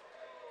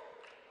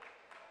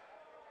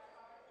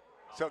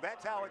 So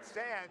that's how it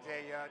stands.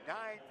 A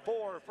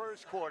 9-4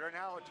 first quarter.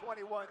 Now a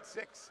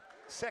 21-6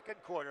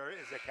 second quarter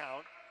is the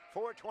count.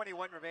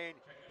 4:21 remain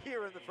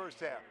here in the first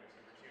half.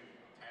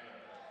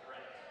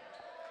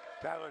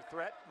 Tyler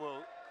Threat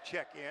will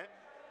check in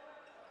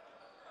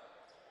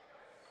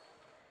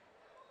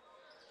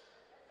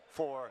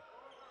for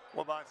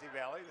Waubonsie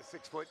Valley, the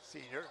 6-foot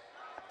senior.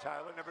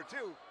 Tyler, number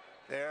 2.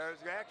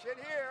 There's action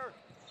here.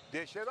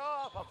 Dish it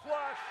off. A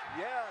flush.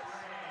 Yes.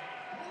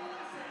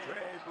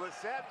 Trey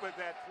Blissett with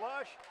that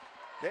flush.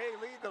 They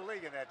lead the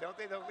league in that, don't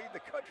they? They'll lead the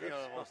country on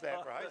almost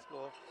that for high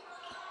school.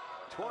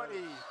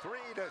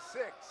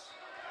 23-6.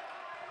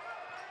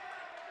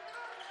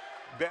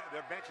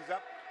 Their bench is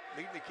up,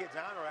 leading the kids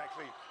on, or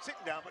actually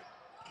sitting down, but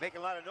making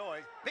a lot of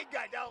noise. Big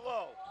guy down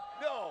low.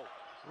 No.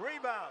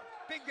 Rebound.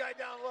 Big guy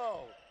down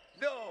low.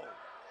 No.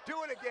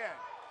 Do it again.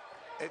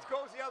 It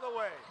goes the other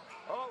way.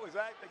 Oh, it was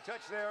that big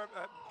touch there.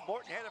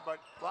 Morton had it, but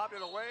lobbed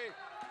it away.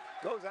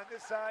 Goes on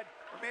this side.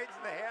 Remains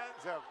in the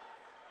hands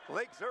of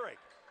Lake Zurich.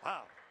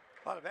 Wow.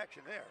 A lot of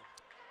action there.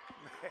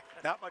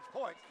 Not much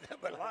points,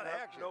 but a lot of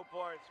action. No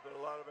points, but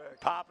a lot of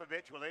action.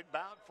 Popovich will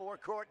inbound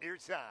forecourt near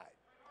side.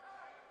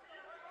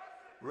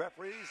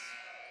 Referees,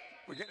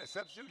 we're getting a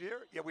substitute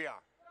here? Yeah, we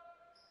are.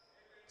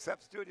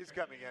 Substitute is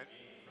coming in.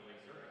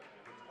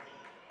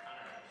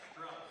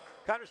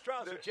 Connor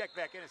Strauss will check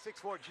back in, a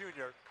 6'4"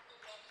 junior,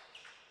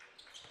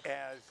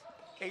 as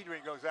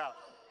Adrian goes out.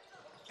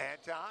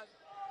 Anton,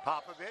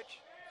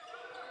 Popovich,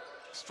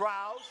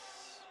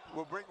 Strauss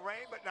will bring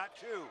rain, but not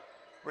two.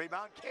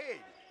 Rebound, Cade.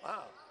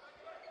 Wow.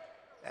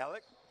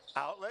 Alec,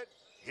 outlet,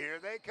 here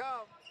they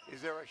come.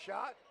 Is there a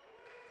shot?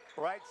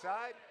 Right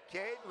side,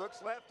 Cade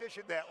looks left, dish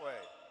it that way.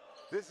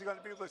 This is going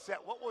to be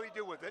Lissette. What will he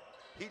do with it?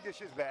 He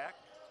dishes back.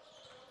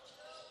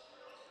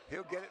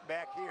 He'll get it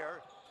back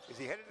here. Is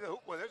he headed to the hoop?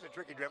 Well, there's a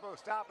tricky dribble.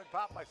 Stop and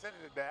pop by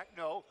sending it back.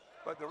 No,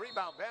 but the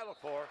rebound battle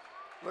for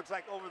looks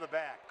like over the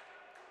back.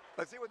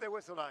 Let's see what they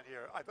whistled on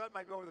here. I thought it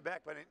might be over the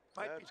back, but it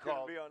might be called. It's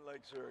going to be on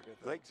Lake Zurich.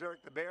 Lake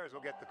Zurich, the Bears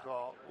will get the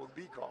call, will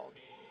be called.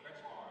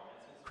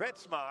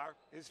 Kretzmar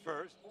is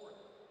first,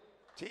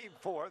 team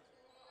fourth.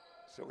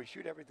 So we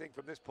shoot everything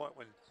from this point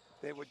when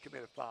they would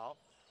commit a foul.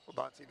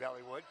 Waubonsie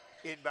Valley would.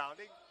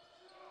 Inbounding.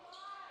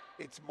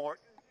 It's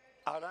Morton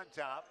out on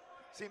top.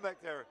 Seem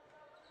like they're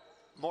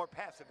more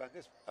passive on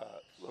this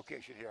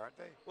location here, aren't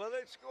they? Well,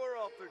 they score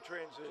off their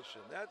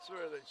transition. That's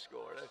where they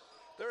score.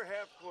 Their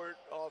half-court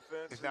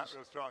offense is not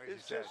real strong, as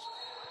you said.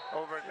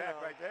 Over and back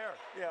right there.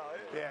 Yeah.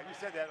 Yeah, you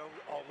said that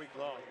all week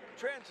long.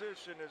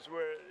 Transition is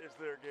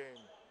their game.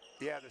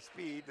 Yeah, the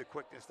speed, the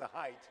quickness, the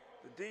height.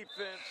 The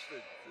defense,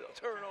 the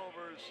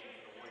turnovers,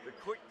 the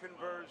quick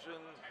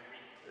conversion.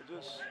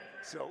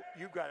 So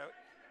you've got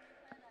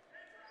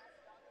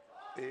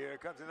to. Here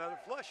comes another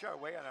flush our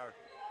way on our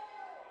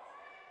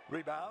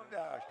rebound.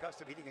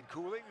 Custom heating and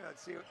cooling.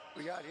 Let's see what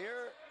we got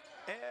here.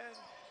 And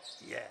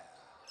yeah.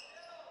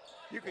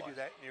 You could do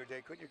that in your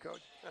day, couldn't you,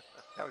 Coach?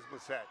 That was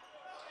Blissett.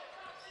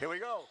 Here we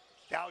go.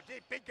 Down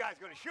deep. Big guy's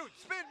going to shoot.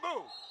 Spin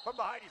move from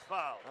behind. He's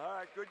fouled. All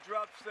right, good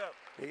drop step.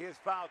 He is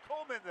fouled.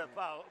 Coleman, the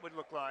foul would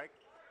look like.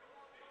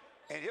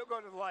 And he'll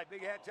go to the line.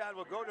 Big Anton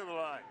will go to the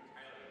line.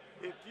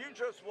 If you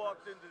just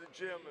walked into the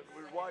gym and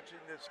we're watching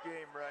this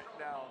game right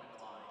now,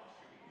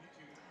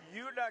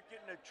 you're not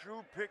getting a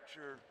true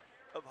picture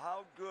of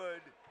how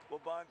good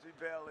Waubonsie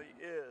Valley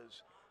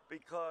is,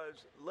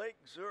 because Lake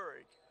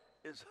Zurich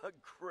is a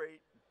great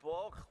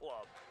ball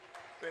club.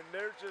 And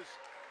they're just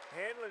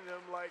handling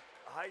them like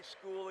high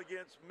school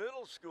against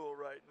middle school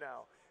right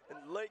now. And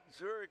Lake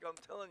Zurich, I'm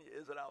telling you,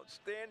 is an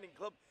outstanding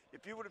club.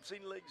 If you would have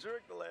seen Lake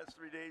Zurich the last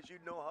 3 days,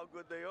 you'd know how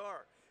good they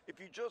are. If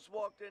you just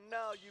walked in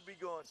now, you'd be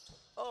going,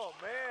 oh,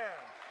 man,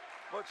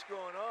 what's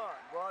going on?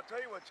 Well, I'll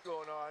tell you what's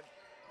going on.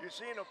 You're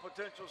seeing a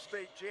potential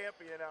state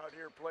champion out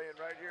here playing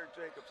right here at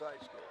Jacobs High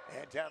School.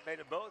 Anton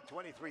made it both,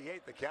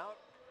 23-8 the count.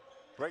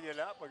 Bringing it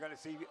up, we're going to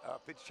see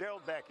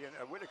Fitzgerald back in,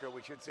 Whitaker,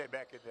 we should say,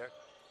 back in there.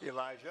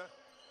 Elijah.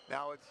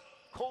 Now it's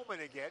Coleman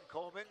again.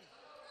 Coleman,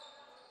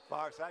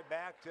 far side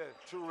back to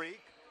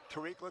Tariq.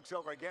 Tariq looks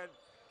over again.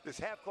 This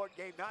half-court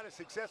game not as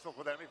successful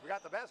for them. He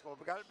forgot the basketball,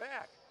 but got it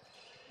back.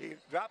 He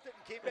dropped it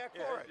and came back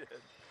for it.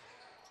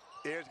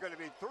 Here's going to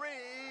be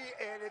three,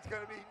 and it's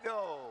going to be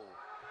no.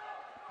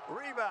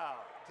 Rebound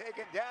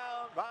taken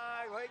down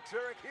by Lake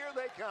Zurich. Here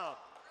they come.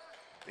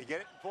 They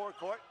get it in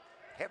forecourt.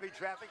 Heavy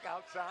traffic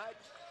outside.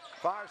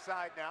 Far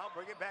side now.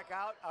 Bring it back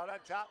out on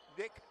top.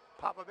 Nick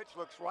Popovich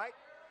looks right.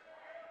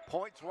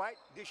 Points right.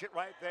 Dish it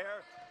right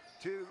there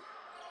to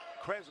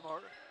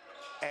Kretzmar.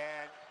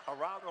 And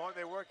around the horn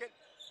they work it.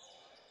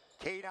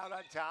 Cade out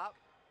on top.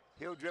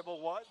 He'll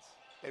dribble once.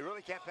 They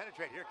really can't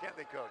penetrate here, can't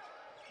they, Coach?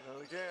 No,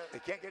 they can't.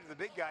 They can't get to the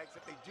big guy,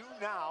 except they do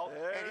now.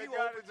 There and he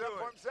opens up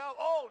for himself.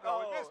 Oh,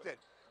 no, he missed it.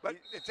 But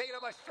it's taken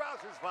up by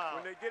Strauss's foul.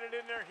 When they get it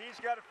in there, he's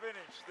got to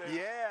finish.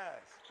 Yes.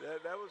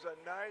 That was a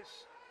nice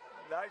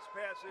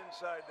pass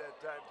inside that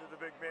time to the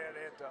big man,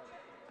 Anton.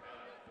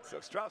 So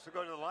Strauss will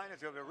go to the line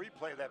and he'll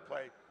replay that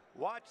play.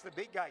 Watch the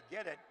big guy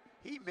get it.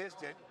 He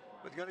missed it.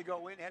 Was going to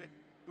go in, had it,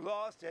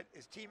 lost it.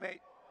 His teammate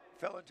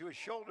fell into his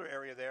shoulder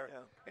area there,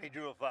 and he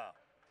drew a foul.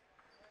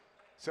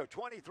 So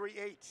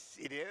 23-8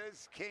 it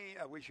is. Kane,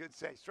 we should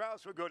say,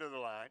 Strauss will go to the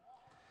line.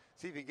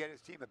 See if he can get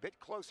his team a bit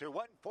closer.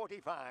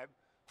 1:45,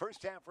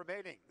 first half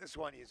remaining. This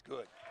one is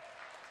good.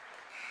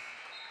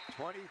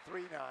 23-9.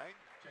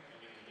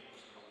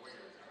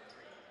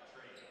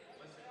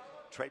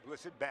 Trey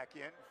Blissett back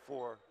in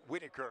for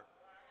Whitaker.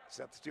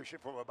 Substitution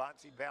for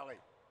Waubonsie Valley.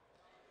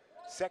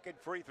 Second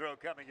free throw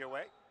coming your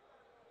way.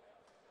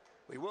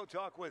 We will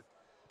talk with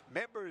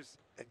members,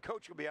 and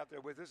Coach will be out there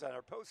with us on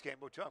our postgame.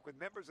 We'll talk with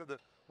members of the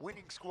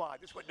winning squad.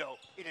 This one, no,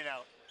 in and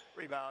out.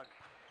 Rebound.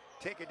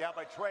 Taken down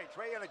by Trey.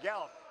 Trey on a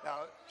gallop.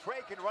 Now, Trey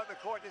can run the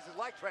court. This is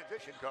like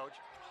transition, Coach.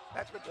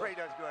 That's what Trey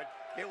does good.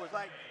 It was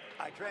like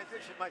I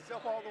transitioned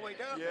myself all the way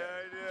down. Yeah,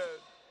 he did.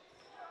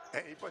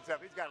 And he puts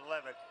up, he's got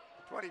 11,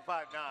 25-9.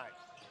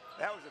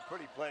 That was a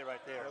pretty play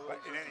right there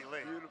in any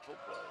league. Beautiful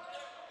play.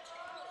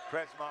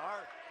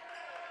 Kresmar,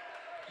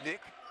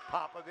 Nick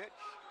Popovich,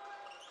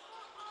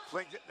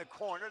 flings it in the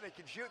corner. They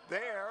can shoot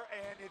there,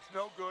 and it's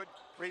no good.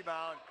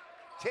 Rebound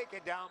taken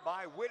down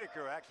by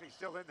Whitaker, actually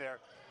still in there.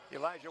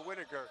 Elijah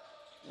Whitaker.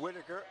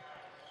 Whitaker,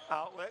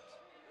 outlet,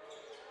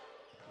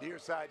 near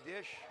side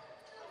dish.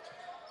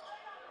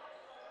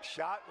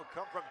 Shot will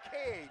come from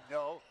Cade.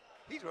 No,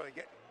 he's really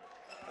getting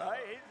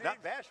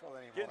not bashful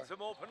anymore. Getting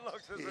some open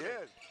looks, isn't he? He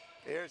is.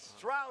 Here's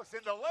Strauss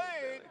in the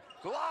lane,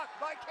 blocked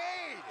by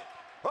Cade.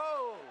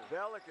 Oh,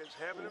 Bellick is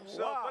having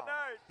himself a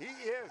night. He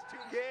is. 2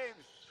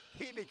 games.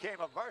 He became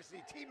a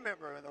varsity team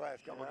member in the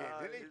last couple games,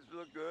 didn't he? He's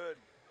looked good.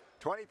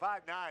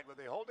 25-9. Will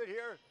they hold it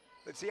here?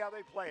 Let's see how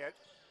they play it.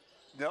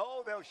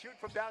 No, they'll shoot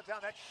from downtown.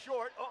 That's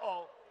short.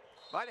 Uh-oh.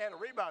 Might have had a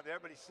rebound there,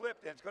 but he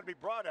slipped, and it's going to be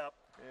brought up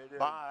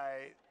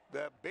by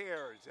the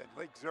Bears and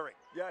Lake Zurich.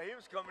 Yeah, he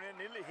was coming in.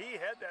 He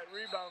had that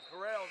rebound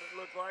corralled, it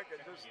looked like.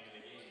 It just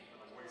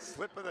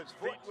slip of his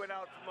feet went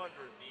out from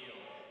under.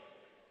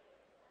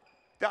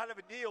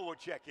 Donovan Neal will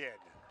check in.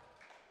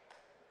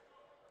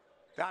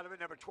 Donovan,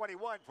 number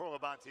 21 for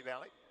Waubonsie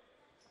Valley.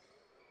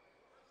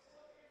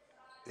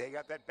 They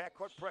got that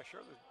backcourt pressure.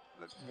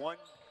 The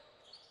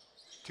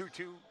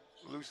 1-2-2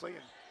 loosely,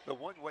 and the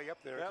one way up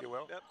there, if you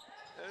will. Yep.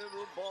 And a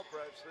little ball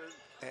press.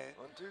 And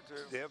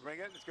 1-2-2. They'll bring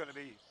it. It's going to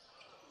be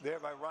there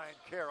by Ryan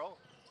Carroll.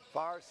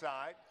 Far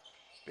side.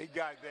 Big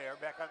guy there,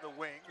 back on the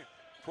wing.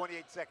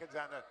 28 seconds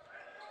on the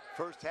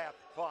first half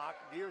clock.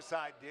 Near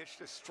side dish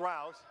to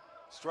Strauss.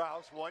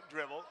 Strauss, one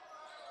dribble.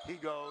 He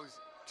goes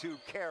to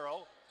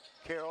Carroll.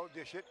 Carroll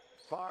dish it.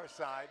 Far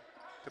side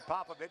to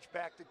Popovich.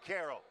 Back to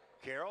Carroll.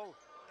 Carroll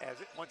has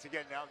it once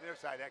again now. Their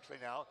side actually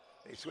now.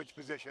 They switch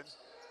positions.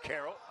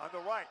 Carroll on the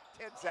right.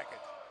 10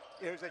 seconds.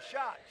 Here's a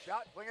shot.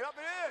 Shot, fling it up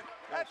and in.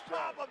 That's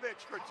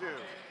Popovich for 2.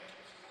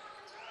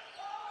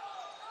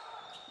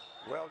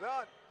 Well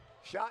done.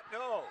 Shot,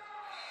 no.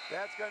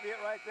 That's going to be it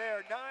right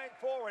there.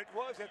 9-4 it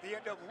was at the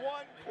end of 1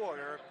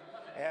 quarter.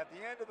 At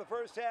the end of the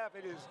first half,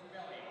 it is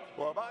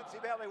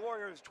Waubonsie Valley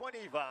Warriors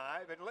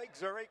 25 and Lake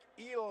Zurich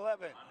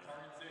 11.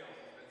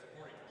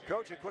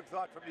 Coach, a quick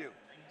thought from you.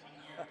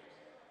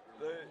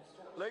 The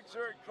Lake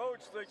Zurich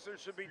coach thinks there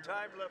should be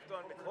time left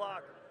on the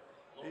clock.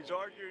 He's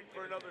arguing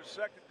for another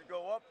second to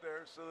go up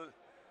there so that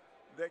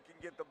they can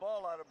get the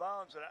ball out of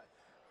bounds. And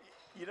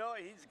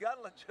he's got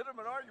a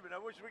legitimate argument. I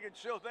wish we could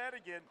show that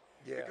again.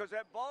 Yeah. Because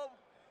that ball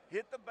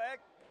hit the back,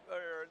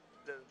 or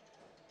the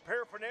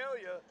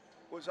paraphernalia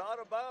was out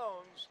of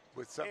bounds.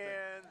 With something.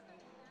 And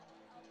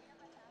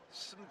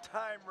some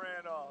time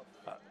ran off.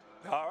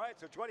 All right,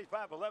 so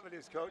 25-11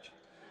 is coach.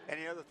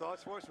 Any other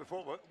thoughts for us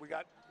before we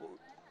got?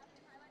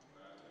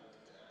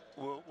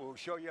 We'll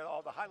show you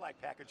all the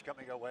highlight package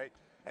coming our way,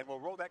 and we'll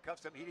roll that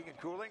custom heating and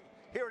cooling.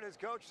 Here it is,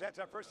 coach. That's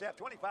our first half,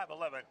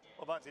 25-11,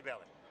 Waubonsie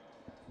Valley.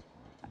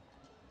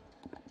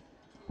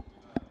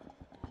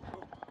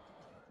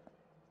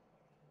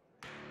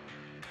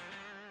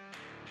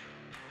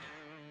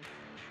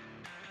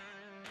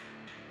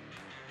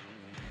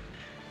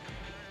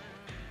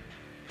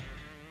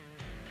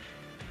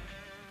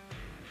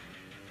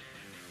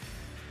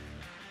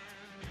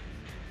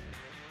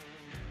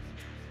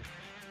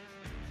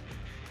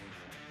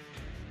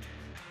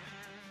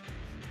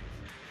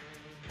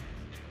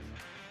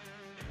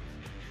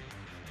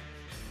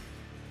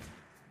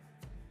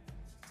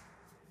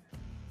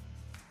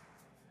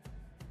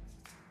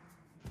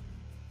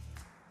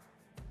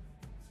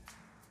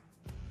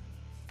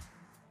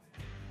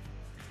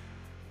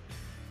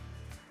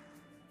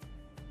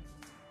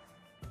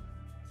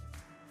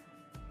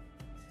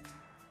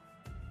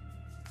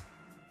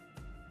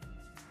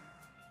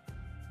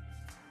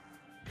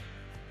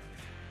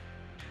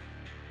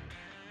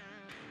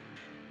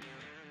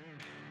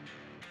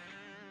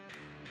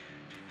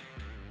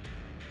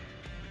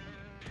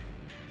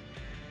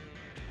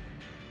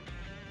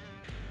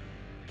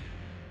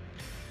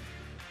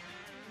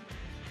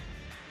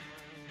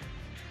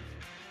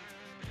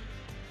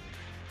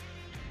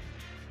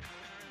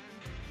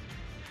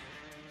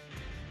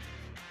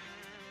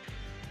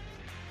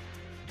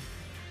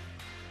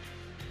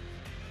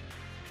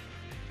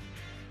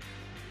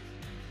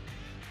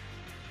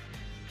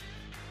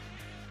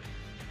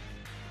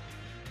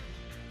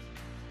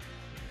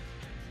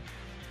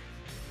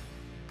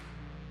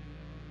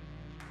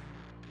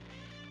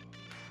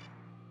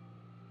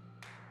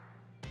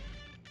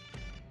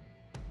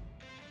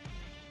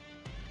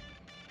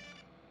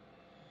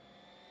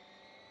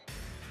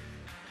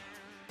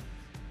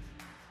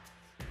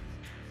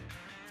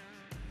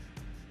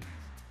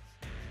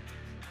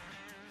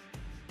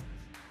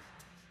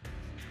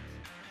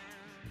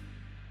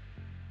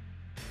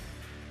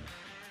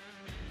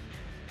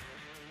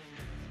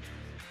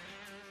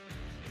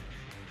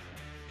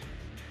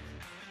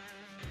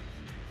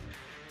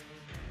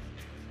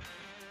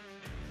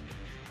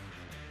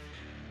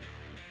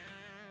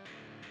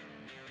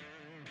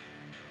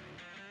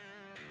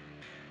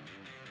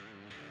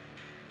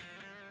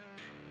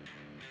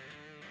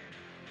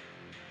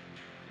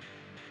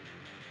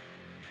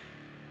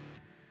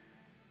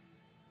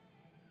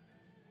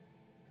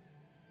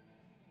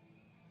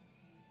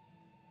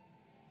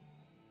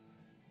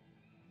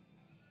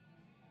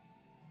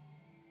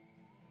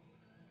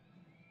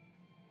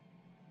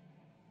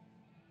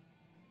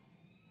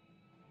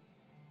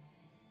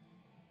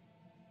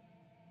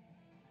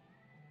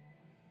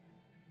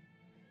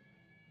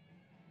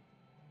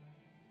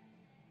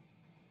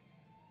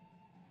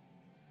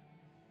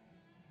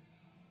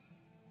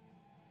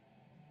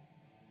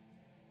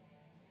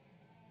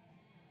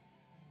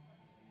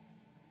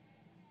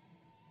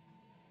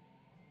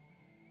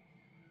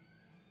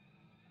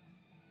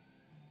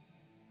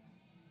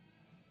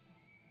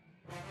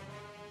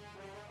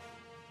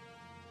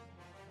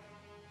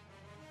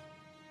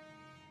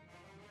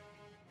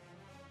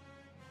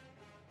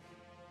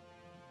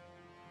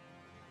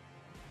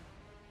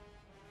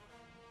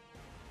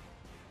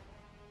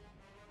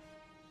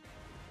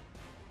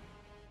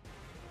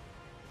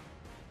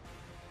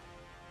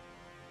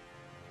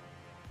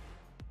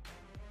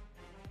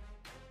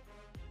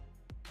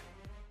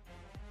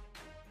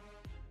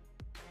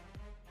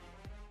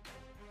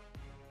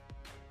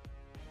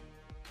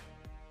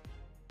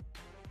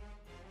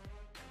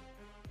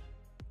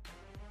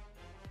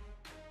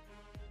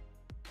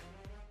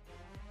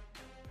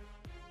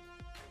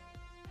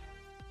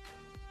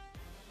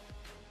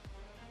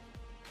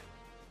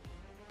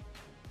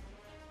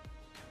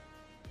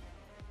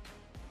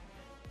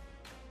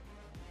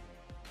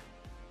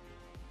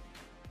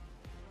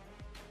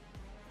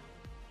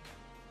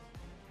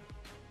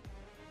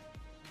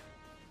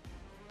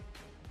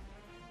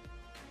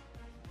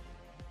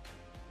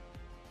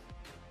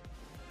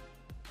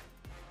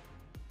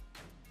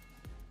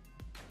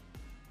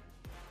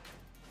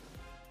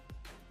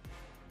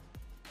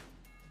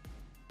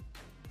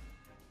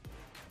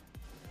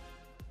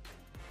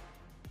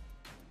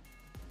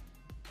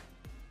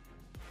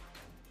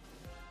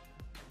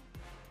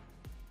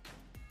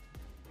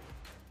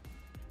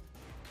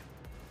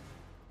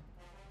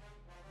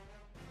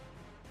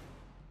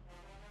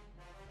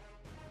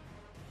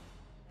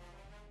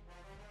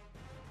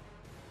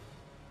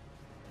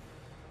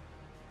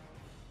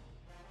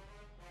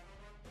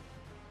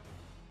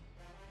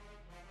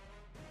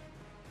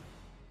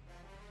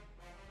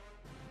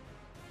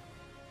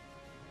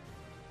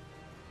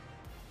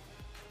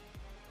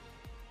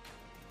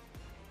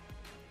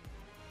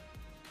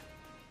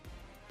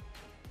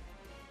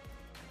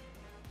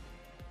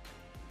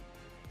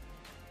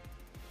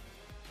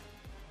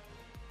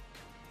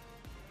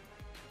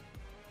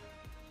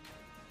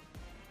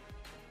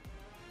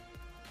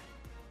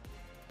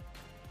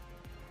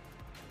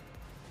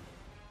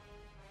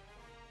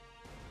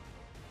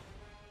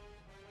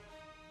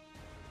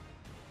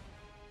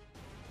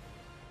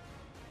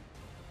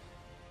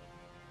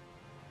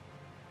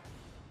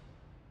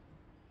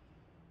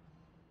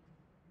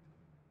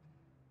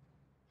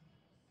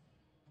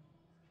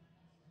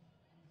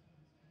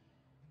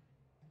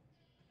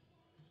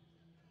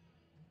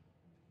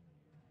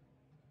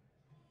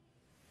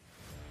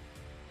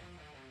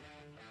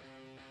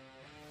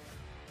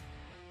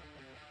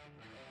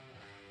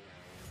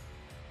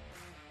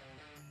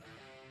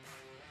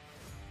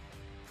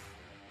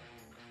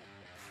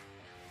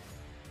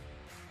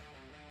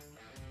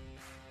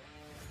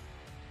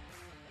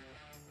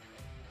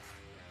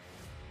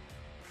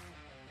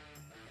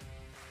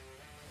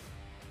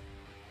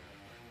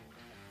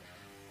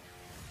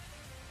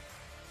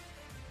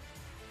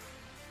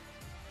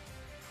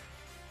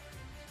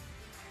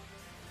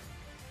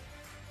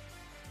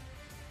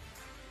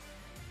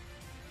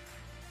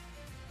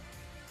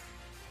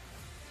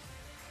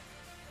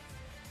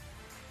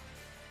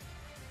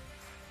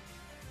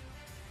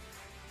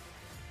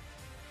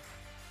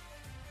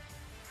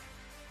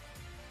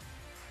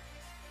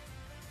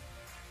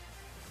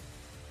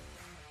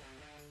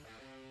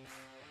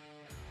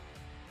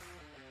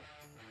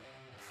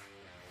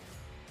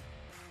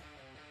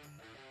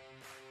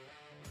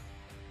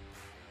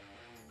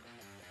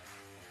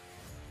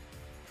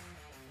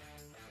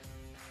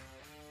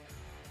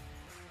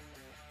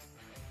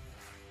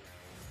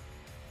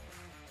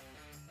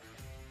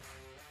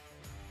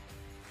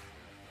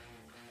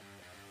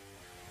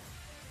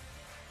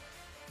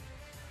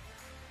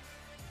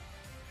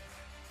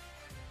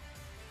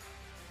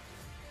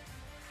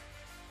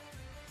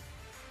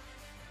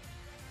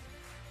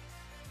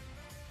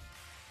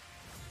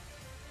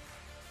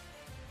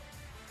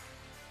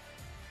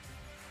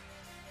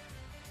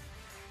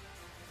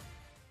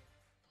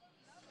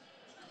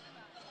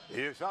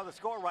 You saw the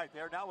score right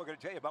there. Now we're going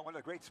to tell you about one of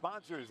the great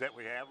sponsors that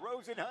we have,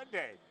 Rosen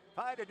Hyundai.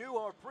 Find a new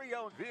or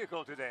pre-owned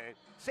vehicle today.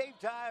 Save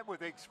time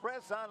with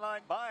express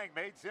online buying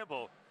made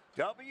simple.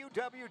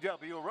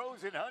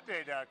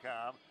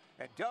 www.rosenhyundai.com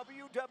and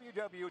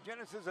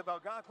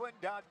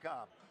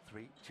www.genesisofalgonquin.com.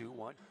 3, 2,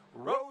 1.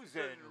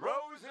 Rosen,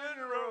 Rosen,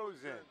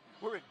 Rosen.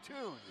 We're in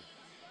tune.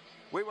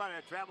 We want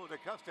to travel to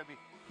Custom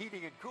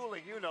Heating and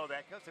Cooling. You know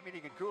that. Custom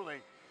Heating and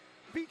Cooling.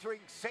 Featuring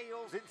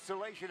sales,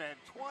 installation, and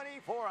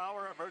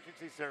 24-hour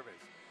emergency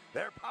service.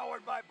 They're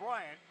powered by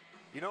Bryant.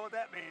 You know what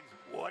that means?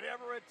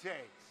 Whatever it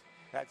takes.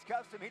 That's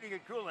Custom Heating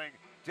and Cooling.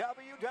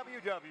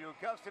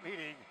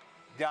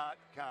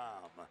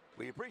 www.customheating.com.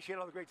 We appreciate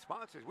all the great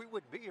sponsors. We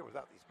wouldn't be here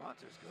without these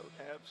sponsors, Coach.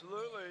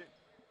 Absolutely.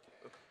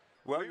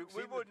 Well,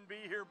 we wouldn't be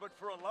here, but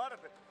for a lot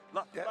of it.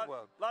 Lot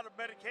of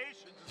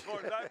medications, as far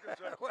as I'm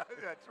concerned. Well,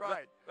 that's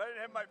right. If I didn't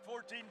have my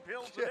 14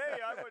 pills a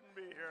day, I wouldn't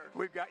be here.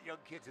 We've got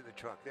young kids in the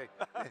truck. They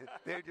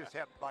just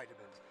have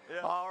vitamins. Yeah.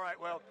 All right.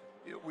 Well,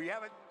 we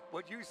haven't.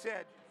 What you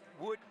said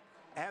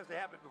has to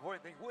happen before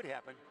anything would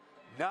happen.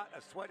 Not a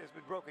sweat has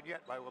been broken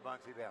yet by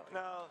Waubonsie Valley.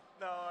 No.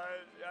 I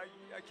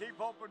keep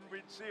hoping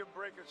we'd see them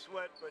break a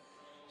sweat, but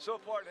so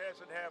far it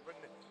hasn't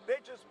happened. They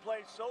just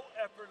play so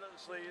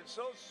effortlessly and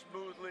so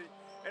smoothly,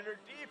 and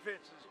their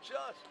defense is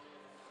just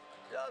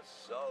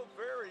so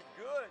very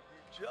good.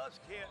 You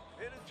just can't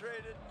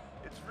penetrate it.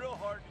 It's real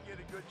hard to get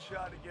a good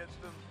shot against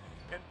them.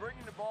 And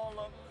bringing the ball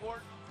up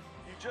court,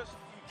 you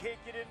can't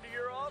get into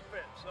your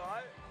offense. So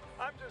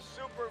I'm just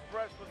super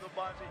impressed with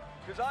Waubonsie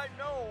because I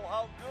know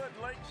how good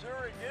Lake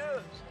Zurich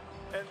is,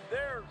 and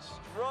they're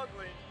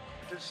struggling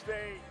to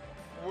stay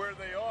where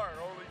they are,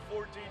 only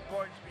 14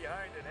 points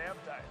behind at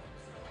halftime.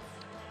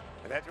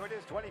 And that's what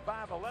it is,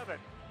 25-11.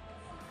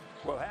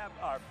 We'll have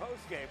our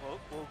post game.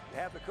 We'll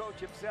have the coach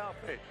himself,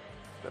 the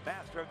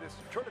master of this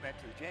tournament,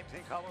 the James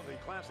Hinkle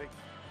Classic.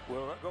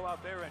 We'll go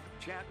out there and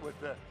chat with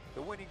the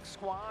winning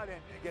squad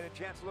and get a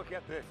chance to look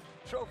at the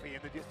trophy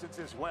in the distance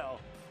as well.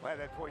 We'll have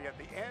that for you at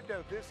the end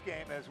of this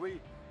game as we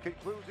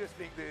conclude this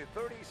being the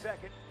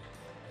 32nd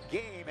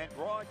game and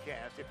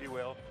broadcast, if you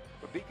will,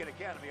 for Beacon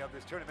Academy of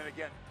this tournament.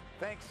 Again,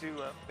 thanks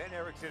to Ben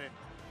Erickson and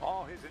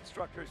all his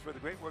instructors for the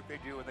great work they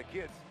do and the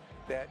kids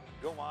that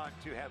go on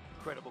to have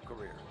incredible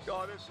careers.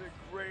 Oh, this is a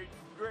great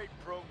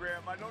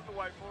program. I don't know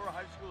why more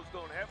high schools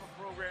don't have a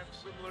program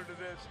similar to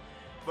this,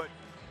 but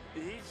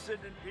he's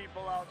sending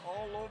people out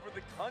all over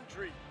the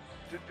country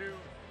to do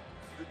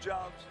the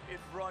jobs in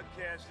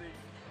broadcasting.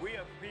 We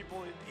have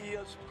people in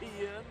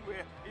ESPN. We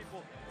have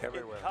people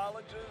everywhere. In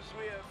colleges.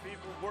 We have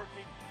people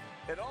working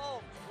at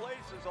all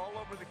places all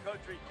over the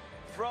country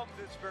from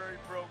this very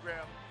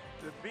program.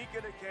 The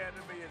Beacon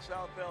Academy in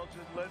South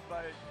Elgin, led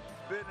by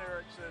Ben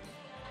Erickson.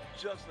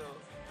 Just a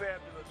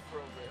fabulous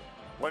program.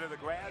 One of the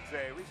grads,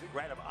 a recent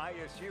grad of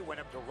ISU, went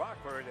up to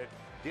Rockford and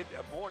did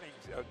the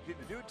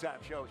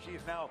noontime show. She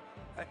is now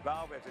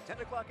involved as a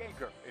 10 o'clock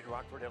anchor in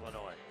Rockford,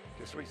 Illinois.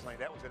 Just recently,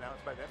 that was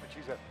announced by them, and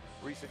she's a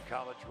recent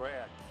college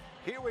grad.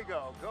 Here we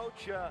go.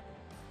 Coach,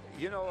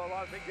 you know, a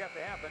lot of things have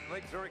to happen.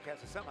 Lake Zurich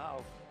has to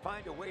somehow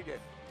find a way to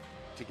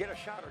get a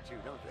shot or two,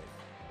 don't they?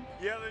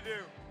 Yeah, they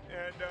do.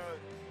 And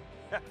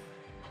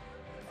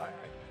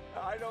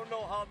I don't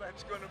know how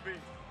that's going to be.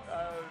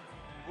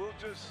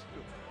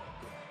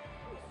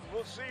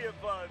 We'll see if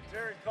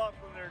Terry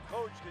Coughlin, their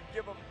coach, can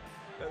give them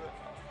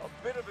a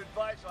bit of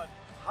advice on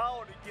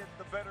how to get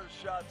the better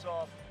shots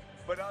off.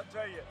 But I'll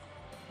tell you,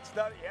 it's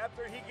not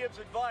after he gives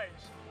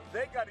advice,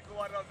 they got to go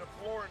out on the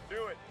floor and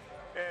do it.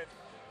 And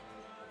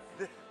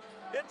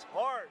it's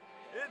hard.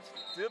 It's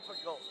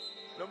difficult,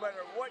 no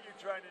matter what you're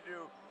trying to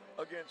do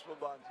against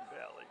Waubonsie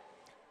Valley.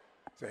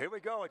 So here we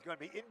go. It's going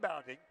to be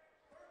inbounding.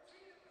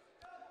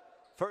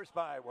 First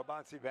by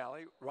Waubonsie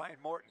Valley, Ryan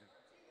Morton.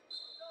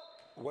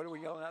 What are we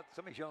yelling out?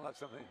 Somebody's yelling out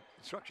something.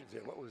 Instructions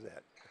here. What was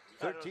that?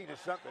 13 is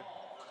something.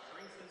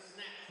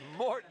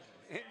 Morton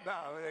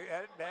inbound.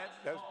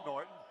 That's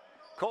Morton.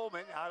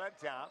 Coleman out on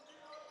top.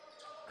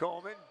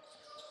 Coleman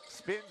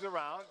spins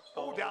around.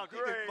 Oh, down.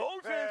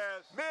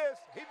 Moses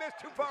missed. He missed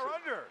too far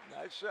under.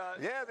 Nice shot.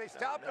 Yeah, they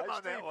stopped him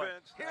on that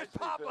one. Here's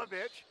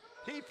Popovich.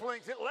 He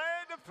flings it.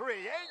 Land of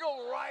three.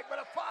 Angle right, but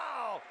a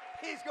foul.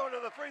 He's going to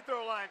the free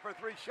throw line for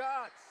 3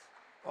 shots.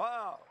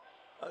 Wow.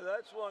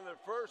 That's one of the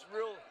first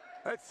real...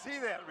 Let's see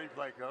that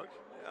replay, Coach.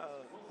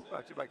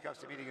 Brought to you by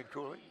Custom Heating and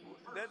Cooling.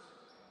 That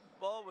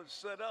ball was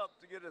set up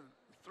to get a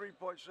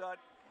 3-point shot,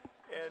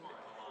 and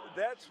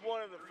that's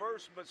one of the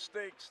first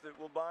mistakes that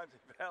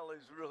Waubonsie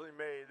Valley's really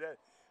made. That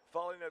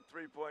fouling that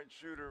 3-point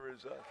shooter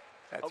is a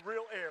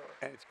real error.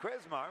 And it's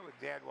Kresmar with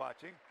Dad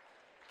watching.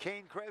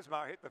 Kane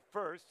Kresmar hit the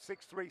first.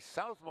 6'3"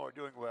 sophomore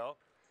doing well.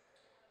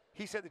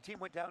 He said the team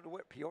went down to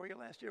what, Peoria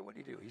last year? What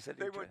did he do? He said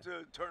they went to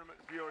a tournament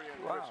in Peoria at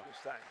Christmas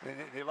time.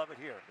 And they love it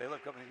here. They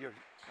love coming here.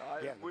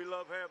 We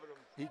love having them.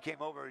 He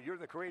came over. You're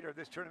the creator of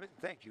this tournament.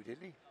 Thank you,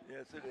 didn't he?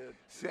 Yes, it did.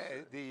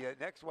 The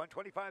next one,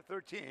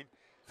 25-13.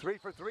 3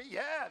 for 3.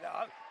 Yeah,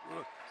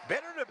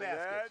 better than a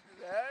basket.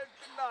 That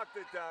knocked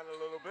it down a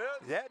little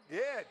bit. That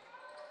did.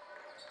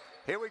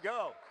 Here we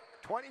go.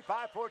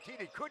 25-14.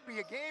 It could be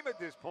a game at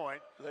this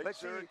point. Let's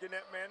see. In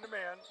that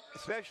man-to-man.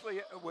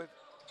 Especially with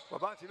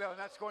Waubonsie Valley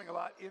not scoring a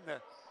lot in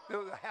the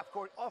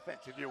half-court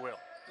offense, if you will.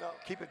 No.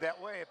 Keep it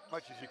that way as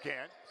much as you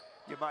can.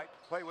 You might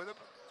play with them.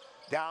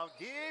 Down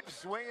deep,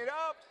 swing it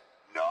up.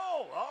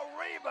 No, a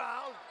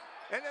rebound,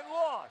 and then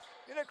lost.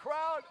 In a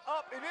crowd,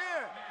 up and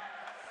in.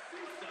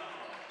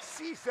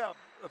 CSUM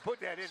put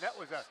that in. That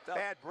was a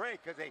bad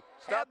break because they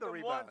had the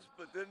rebound. Once,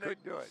 but then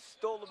couldn't do it.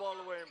 Stole the ball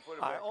away and put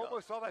it back I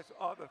almost up. saw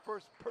that, the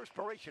first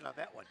perspiration on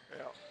that one.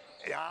 Yeah.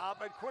 Yeah,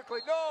 but quickly,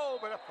 no,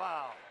 but a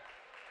foul.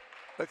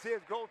 Let's see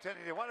if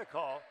goaltending they want to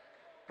call.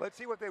 Let's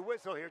see what they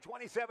whistle here.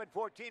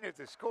 27-14 is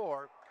the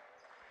score.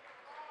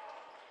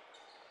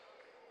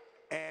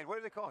 And what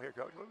do they call here,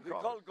 Coach? They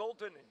call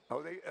goaltending.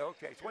 Oh,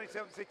 okay.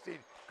 27-16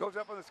 goes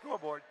up on the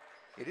scoreboard.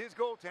 It is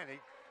goaltending,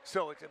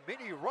 so it's a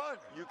mini run.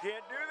 You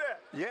can't do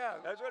that. Yeah.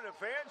 That's what the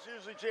fans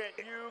usually chant.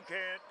 You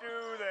can't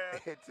do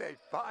that. It's a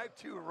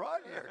 5-2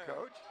 run here,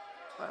 Coach.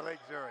 My Lake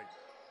Zurich.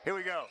 Here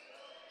we go.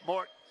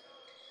 Morton.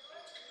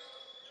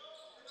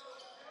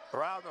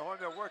 Around the horn,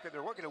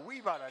 they're working a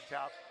weave out on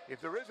top. If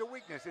there is a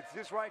weakness, it's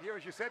this right here,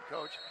 as you said,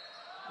 Coach.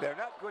 They're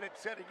not good at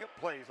setting up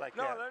plays like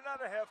that. No, they're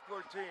not a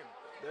half-court team.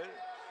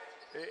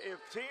 If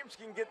teams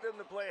can get them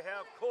to play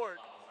half-court,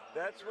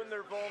 that's when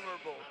they're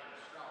vulnerable.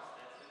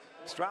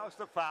 Strauss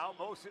the foul.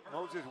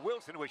 Moses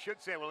Wilson, we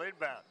should say, will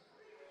inbound.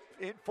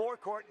 In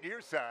forecourt, near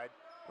side.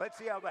 Let's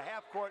see how the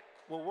half-court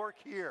will work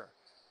here.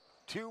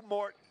 To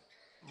Morton.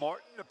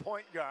 Morton, the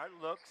point guard,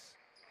 looks,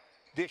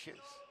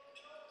 dishes.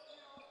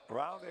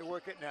 Around, they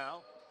work it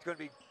now. It's going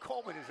to be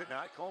Coleman, is it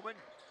not? Coleman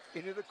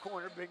into the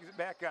corner, brings it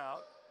back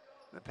out.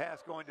 The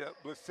pass going to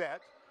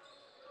Blissett.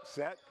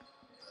 Set.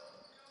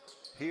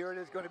 Here it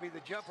is going to be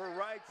the jumper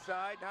right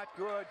side. Not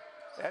good.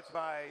 That's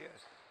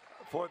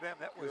for them,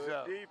 that was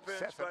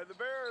defense by the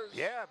Bears.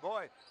 Yeah,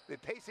 boy. The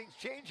pacings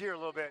change here a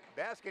little bit.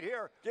 Basket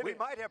here. We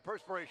might have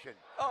perspiration.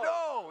 Oh.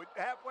 No,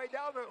 halfway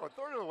down, or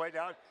third of the way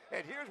down.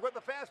 And here's what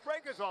the fast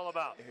break is all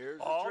about.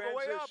 Here's all the the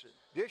way up.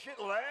 Dish it,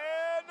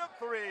 land of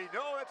three.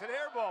 No, that's an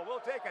air ball. We'll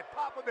take it.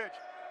 Popovich,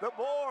 the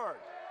board.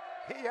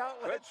 He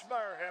outlets.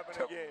 Kretschmar having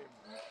a game.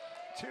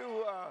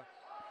 To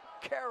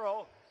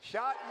Carroll.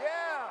 Shot,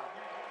 yeah.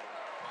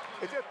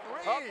 It's a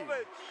three.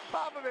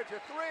 Popovich,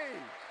 a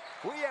three.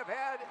 We have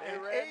had an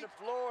 8-3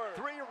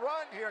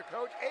 run here,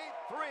 Coach.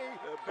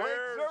 8-3. Lake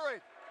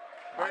Zurich.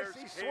 I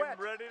see sweat.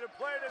 Ready to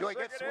play this. Do I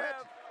get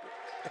sweat?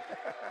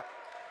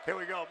 Here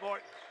we go,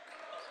 Morton.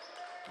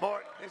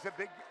 Morton is a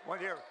big one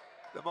here.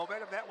 The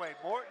momentum that way.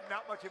 Morton,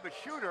 not much of a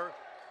shooter,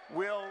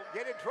 will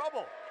get in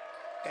trouble.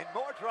 And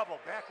more trouble.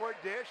 Backward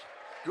dish.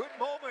 Good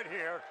moment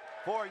here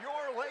for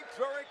your Lake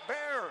Zurich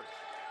Bears.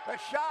 The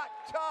shot,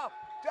 tough.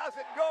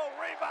 Doesn't go.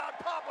 Rebound,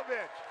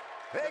 Popovich.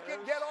 They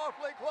can get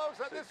awfully close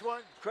on this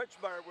one.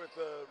 Kretschmar with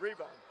the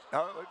rebound.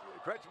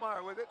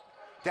 Kretschmar with it.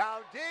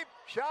 Down deep,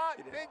 shot,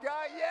 big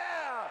guy,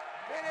 yeah!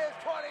 It is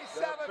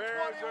 27-21. The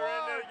Bears are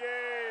in the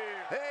game.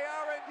 They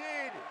are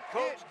indeed.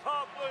 Coach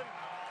Coughlin.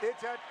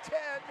 It's a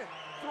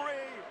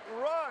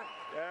 10-3 run.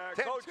 Yeah,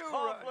 Coach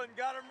Coughlin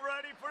got them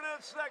ready for the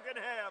second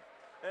half,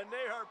 and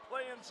they are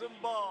playing some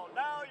ball.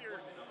 Now you're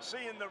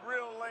seeing the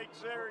real Lake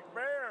Zurich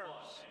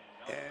Bears.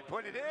 And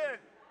put it in.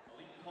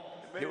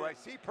 Do I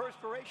see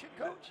perspiration,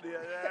 Coach?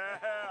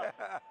 Yeah.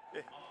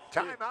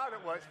 Timeout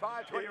it was,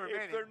 5:20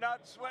 remaining. If they're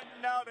not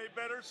sweating now, they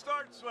better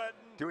start sweating.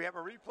 Do we have a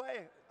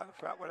replay? I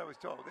forgot what I was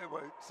told.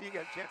 See, you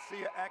got a chance to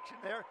see action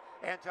there.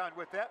 Anton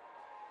with that.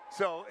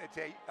 So it's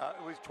it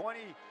was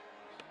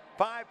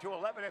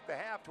 25-11 at the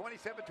half,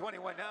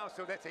 27-21 now.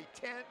 So that's a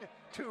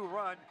 10-2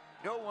 run.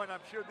 No one,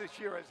 I'm sure, this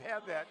year has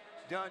had that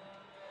done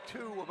to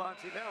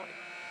Waubonsie Valley.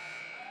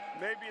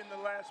 Maybe in the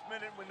last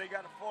minute when they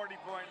got a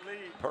 40-point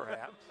lead.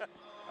 Perhaps.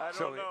 I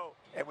don't know.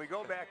 And we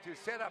go back to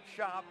set up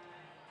shop,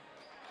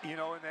 in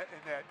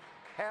that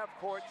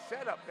half-court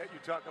setup that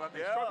you're talking about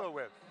they struggle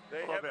with.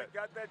 They haven't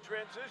got that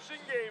transition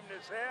game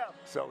this half.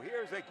 So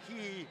here's a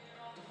key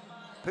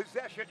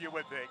possession, you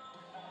would think,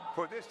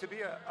 for this to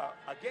be a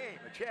game,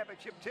 a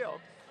championship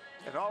tilt,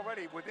 and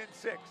already within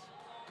 6.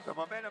 The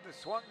momentum has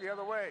swung the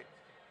other way.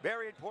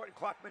 Very important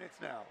clock minutes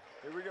now.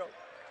 Here we go.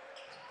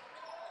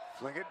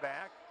 Fling it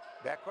back.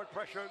 Backcourt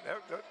pressure.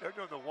 They're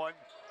doing the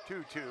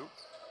 1-2-2.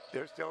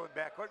 They're still in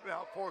backcourt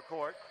now.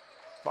 Forecourt.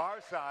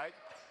 Far side.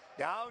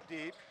 Down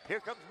deep. Here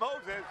comes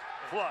Moses.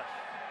 Flush.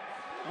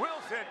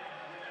 Wilson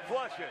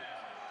flushes.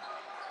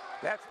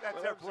 That's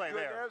their play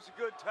there. That was a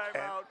good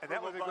timeout. And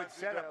that was a good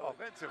setup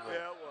offensively.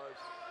 Yeah, it was.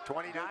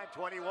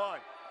 29-21.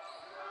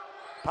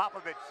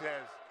 Popovich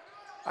says,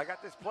 I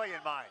got this play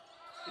in mind.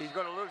 He's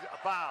going to lose a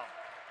foul.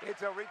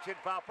 It's a reach-in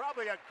foul,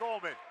 probably on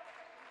Coleman.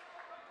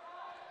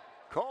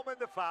 Coleman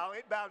the foul,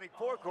 inbounding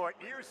forecourt,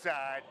 near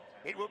side.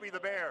 It will be the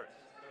Bears.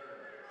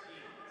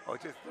 Oh,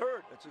 it's his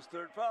third. That's his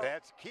third foul.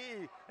 That's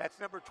key. That's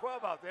number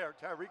 12 out there,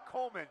 Tyreek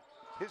Coleman,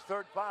 his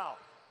third foul.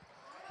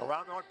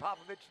 Around the horn,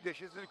 Popovich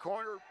dishes in the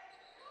corner.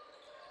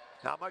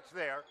 Not much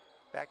there.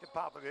 Back to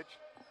Popovich.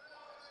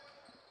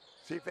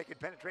 See if they can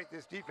penetrate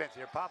this defense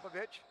here.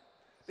 Popovich.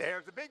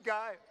 There's the big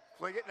guy.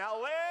 Fling it now.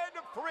 Land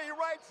of 3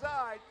 right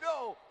side.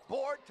 No.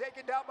 Board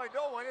taken down by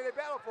no one, and they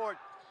battle for it.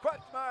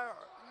 Kreutzmeyer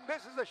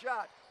misses the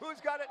shot. Who's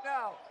got it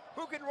now?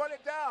 Who can run it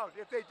down?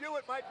 If they do,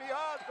 it might be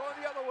Oz going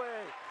the other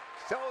way.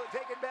 So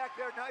taken back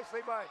there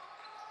nicely by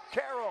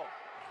Carroll,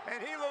 and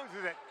he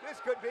loses it.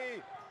 This could be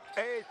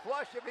a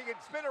flush if he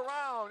can spin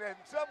around, and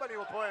somebody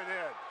will play it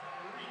in.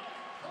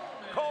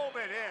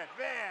 Coleman in,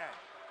 man.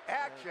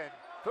 Action,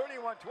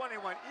 31-21.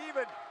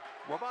 Even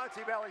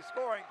Waubonsie Valley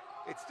scoring,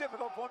 it's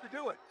difficult for him to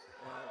do it.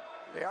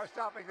 They are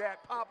stopping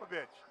that.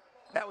 Popovich.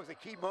 That was a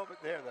key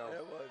moment there, though.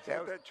 It was.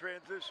 That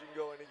transition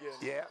going again.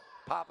 Yeah,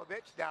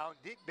 Popovich down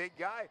deep, big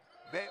guy.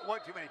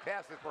 One too many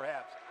passes,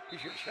 perhaps. He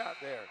should have shot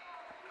there.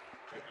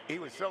 He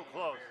was so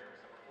close.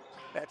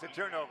 That's a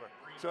turnover.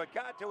 So it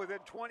got to within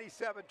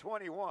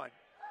 27-21,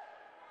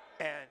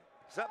 and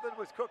something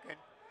was cooking.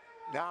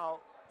 Now,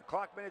 the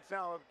clock minutes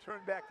now have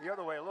turned back the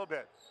other way a little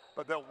bit,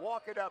 but they'll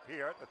walk it up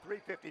here at the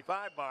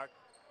 3:55 mark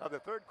of the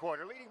third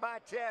quarter, leading by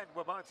 10.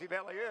 Waubonsie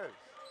Valley is.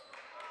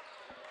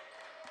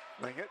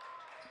 Linkett.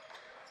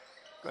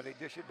 Going to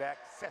dish it back.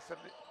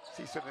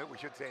 Sesame, we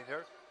should say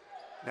there.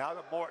 Now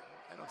to Morton.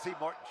 I don't see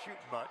Morton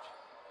shooting much.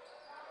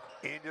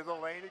 Into the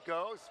lane it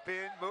goes.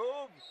 Spin,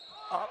 move.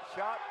 Up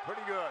shot.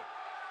 Pretty good.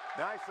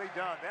 Nicely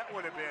done. That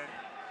would have been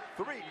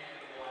 3.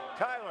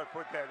 Tyler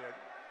put that in.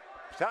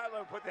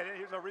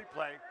 Here's a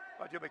replay.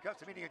 But you'll be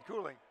custom heating and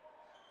cooling.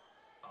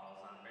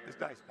 This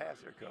nice pass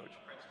there, Coach.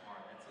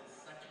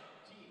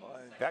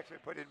 Actually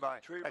put in by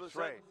Trey.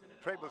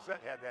 Trey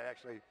Blissett had that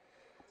actually.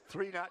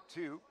 3, not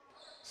 2.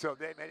 So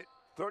they made it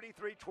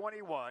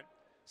 33-21.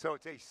 So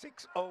it's a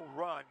 6-0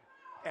 run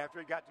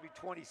after it got to be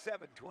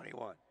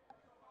 27-21.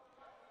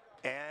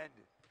 And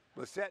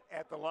Blissett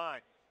at the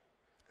line.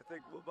 I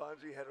think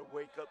Waubonsie had a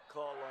wake-up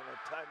call on a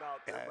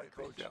timeout there by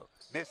Coach. So.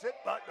 Miss it,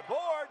 but the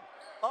board,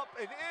 up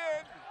and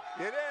in.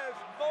 It is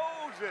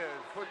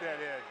Moses put that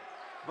in.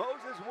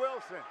 Moses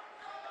Wilson.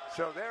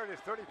 So there it is,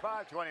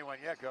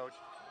 35-21. Yeah, Coach.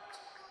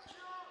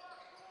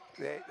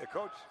 The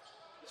coach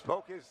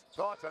spoke his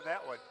thoughts on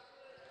that one.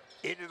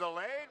 Into the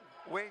lane,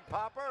 wing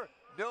popper.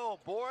 No,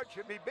 board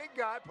should be big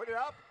guy, put it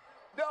up.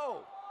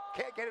 No,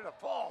 can't get it to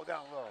fall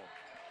down low.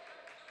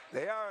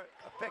 They are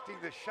affecting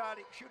the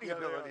shooting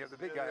ability of the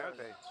big guy, aren't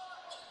they?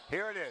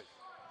 Here it is.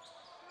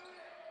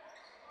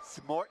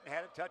 Morton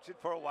had to touch it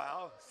for a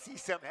while.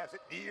 Sesame has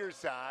it near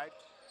side.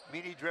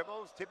 Meany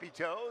dribbles, tippy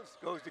toes,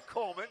 goes to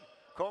Coleman.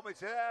 Coleman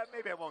said,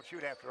 maybe I won't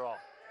shoot after all.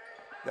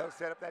 They'll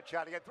set up that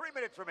shot again. 3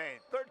 minutes remain,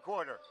 third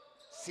quarter.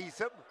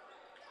 Sesame,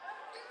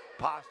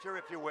 posture,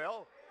 if you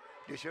will.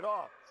 Dish it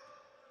off.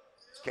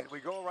 Can we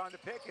go around the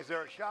pick? Is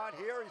there a shot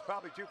here? He's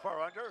probably too far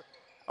under.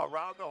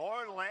 Around the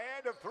horn,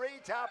 land of 3,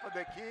 top of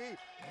the key.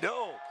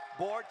 No.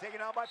 Board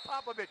taken out by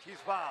Popovich. He's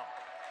fouled.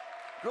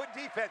 Good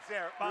defense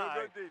there by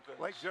good defense.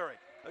 Lake Zurich.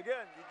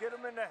 Again, you get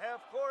them in the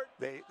half court.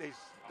 The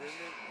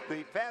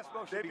fast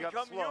motion they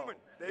become slow. human.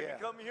 They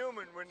become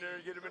human when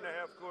they get them in the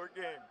half court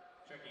game.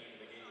 Checking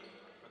the game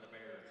for the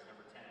Bears,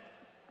 number 10,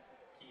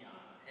 Keon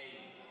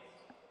Haynes.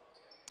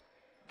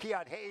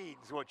 Keon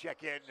Haynes will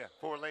check in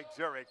for Lake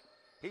Zurich.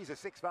 He's a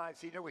 6'5"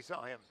 senior. We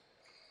saw him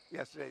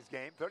yesterday's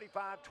game.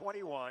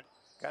 35-21.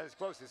 Got as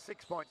close as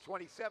 6 points,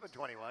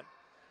 27-21.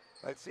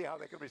 Let's see how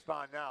they can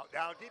respond now.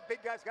 Down deep,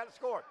 big guy's got to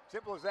score.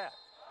 Simple as that.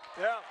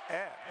 Yeah.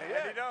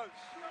 And he does.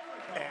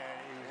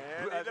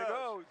 And he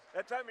goes.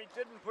 That time he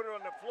didn't put it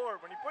on the floor.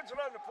 When he puts it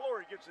on the floor,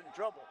 he gets in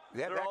trouble.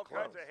 Yeah, there are all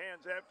kinds of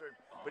hands after him.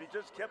 But he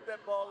just kept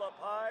that ball up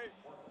high,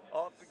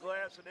 off the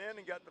glass and in,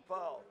 and got the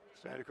foul.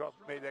 Santa Cruz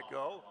made that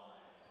go.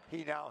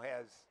 He now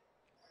has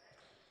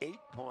 8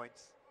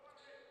 points.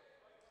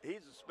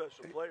 He's a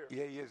special player.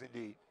 Yeah, he is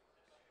indeed.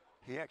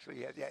 He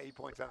actually has, 8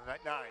 points on the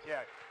night. 9,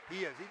 yeah,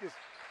 he is. He just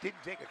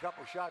didn't take a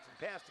couple shots and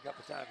passed a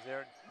couple times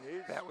there.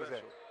 That was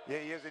it. Yeah,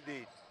 he is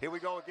indeed. Here we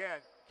go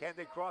again. Can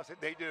they cross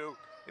it? They do.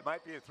 It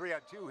might be a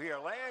 3-on-2 here.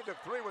 Land of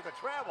 3 with a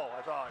travel,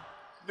 I thought.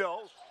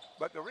 No,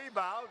 but the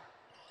rebound.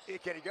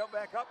 Can he go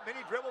back up?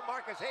 Mini dribble,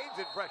 Marcus Haynes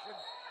impression.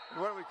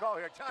 What do we call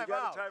here? Timeout. You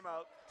got a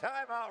timeout.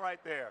 Timeout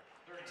right there.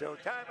 So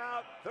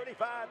timeout,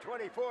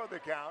 35-24 the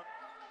count.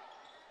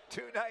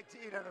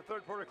 2:19 on the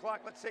third quarter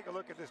clock. Let's take a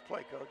look at this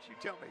play, Coach. You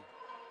tell me.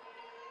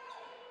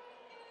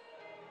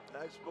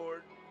 Nice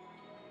board.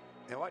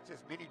 Now watch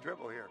this mini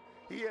dribble here.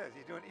 He's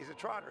a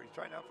trotter. He's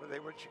trying out they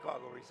were in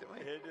Chicago recently.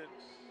 He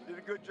did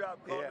a good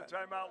job calling the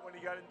timeout when he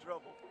got in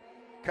trouble.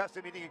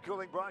 Custom Heating and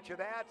Cooling brought you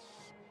that.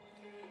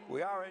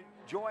 We are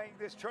enjoying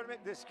this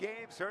tournament, this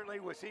game.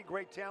 Certainly we're seeing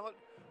great talent.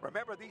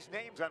 Remember these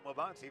names on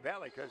Waubonsie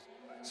Valley because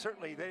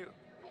certainly they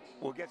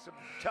will get some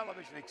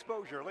television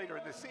exposure later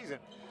in the season.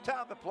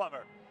 Tom the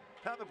Plumber.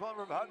 Tom the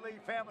Plumber of Hudley,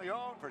 family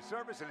owned for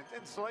service and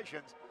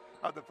installations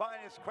of the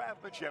finest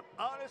craftsmanship,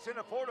 honest and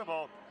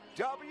affordable.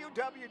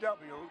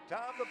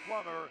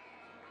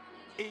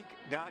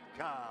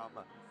 www.TomThePlumberInc.com.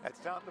 That's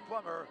Tom the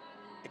Plumber,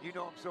 and you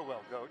know him so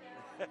well, Coach.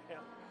 I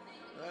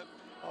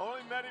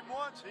only met him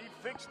once. He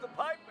fixed the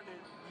pipe and he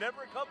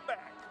never come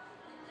back.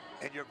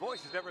 And your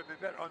voice has never been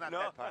better. Oh, not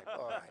that pipe.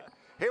 All right.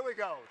 Here we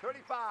go.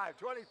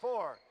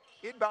 35-24.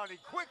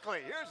 Inbounding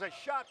quickly. Here's a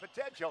shot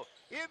potential.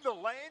 In the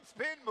lane.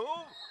 Spin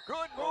move.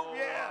 Good move.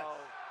 Yes. Wow.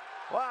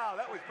 Wow,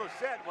 that was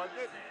Brissett, wasn't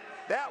it?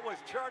 That was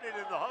charted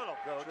in the huddle,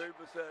 Coach.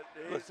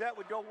 Brissett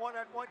would go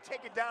one-on-one,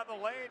 take it down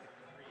the lane,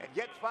 and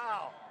get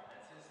fouled.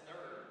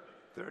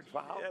 Third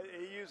foul. Yeah,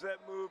 he used that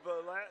move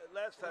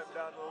last time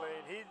down the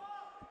lane. He's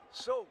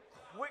so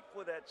quick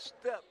with that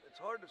step. It's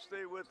hard to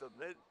stay with him.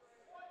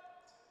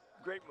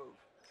 Great move.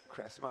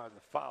 Cressmar,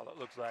 the foul, it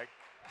looks like,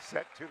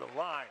 set to the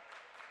line.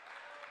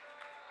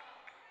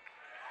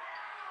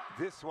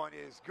 This one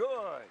is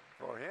good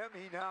for him.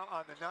 He now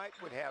on the night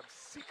would have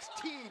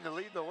 16 to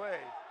lead the way.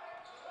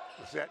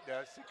 Brissett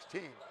does,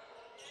 16.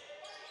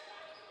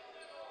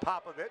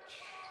 Popovich.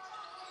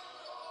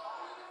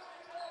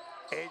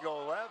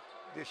 Ago left,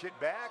 dish it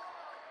back.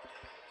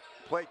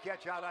 Play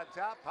catch out on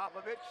top,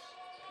 Popovich.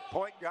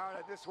 Point guard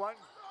on this one.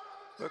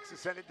 Looks to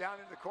send it down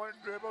in the corner,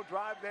 dribble,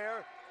 drive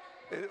there.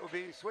 It will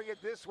be swing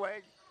it this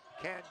way.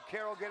 Can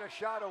Carroll get a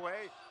shot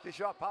away?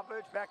 Dish off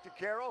Popovich, back to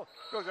Carroll.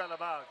 Goes out of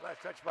bounds.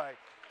 Last touch by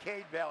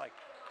Cade Valek.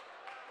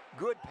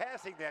 Good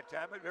passing that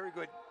time, but very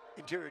good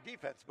interior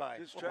defense by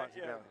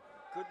Waubonsie Valley.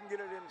 Couldn't get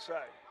it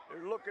inside.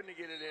 They're looking to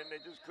get it in. They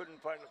just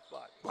couldn't find a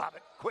spot. Lob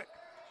it quick.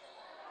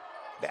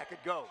 Back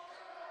it goes.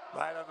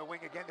 Right on the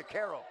wing again to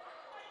Carroll.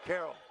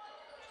 Carroll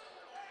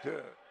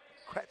to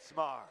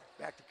Kretzmar.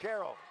 Back to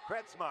Carroll.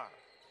 Kretzmar.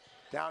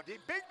 Down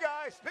deep. Big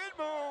guy. Spin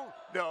move.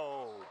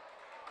 No.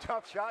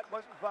 Tough shot.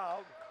 Wasn't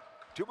fouled.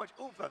 Too much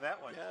oomph on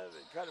that one. Yeah,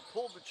 they kind of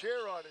pulled the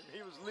chair on him.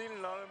 He was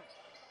leaning on him.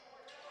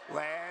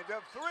 Land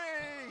of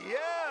three.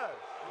 Yes.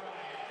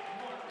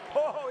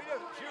 Oh, he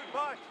doesn't shoot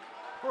much.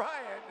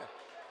 Brian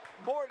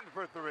Morton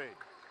for three.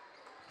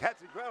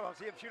 That's incredible. I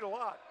see him shoot a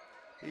lot.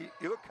 He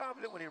looked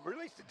confident when he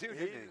released it too,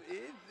 didn't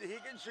he? He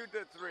can shoot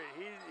that three.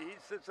 He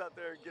sits out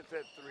there and gets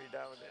that three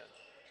down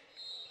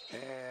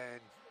and in.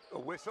 And a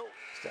whistle.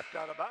 Stepped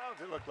out of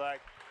bounds, it looked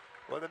like.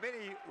 Well, the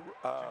mini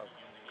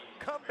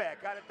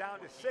comeback got it down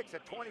to 6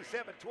 at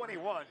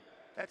 27-21.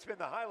 That's been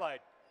the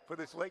highlight for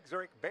this Lake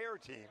Zurich Bear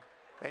team.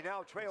 They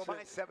now trail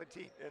by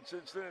 17. And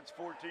since then, it's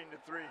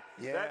 14-3.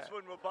 Yeah. That's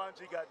when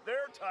Waubonsie got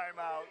their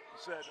timeout and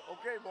said,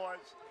 okay,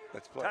 boys,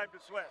 let's play. Time to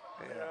sweat.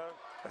 Yeah,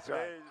 that's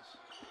right.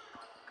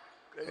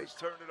 They just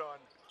turned it on.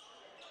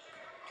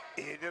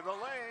 Into the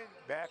lane,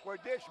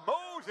 backward dish.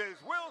 Moses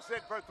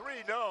Wilson for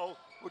three. No,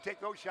 we'll take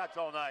those shots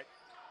all night.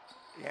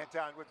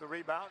 Anton with the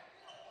rebound.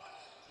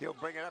 He'll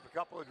bring it up a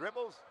couple of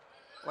dribbles.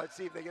 Let's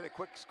see if they get a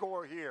quick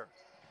score here.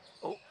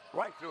 Oh,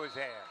 right through his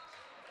hands.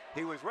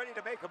 He was ready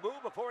to make a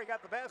move before he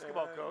got the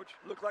basketball, Coach.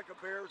 Looked like a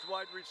Bears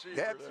wide receiver.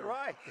 That's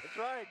right. That's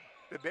right.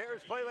 The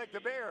Bears play like the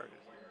Bears.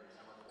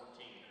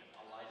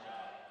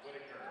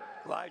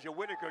 Elijah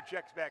Whitaker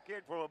checks back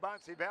in for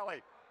Waubonsie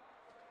Valley.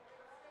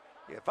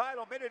 The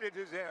final minute it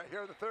is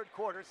here in the third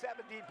quarter.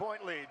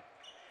 17-point lead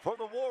for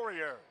the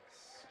Warriors.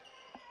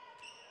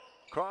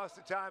 Cross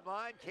the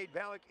timeline. Cade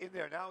Valek in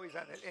there. Now he's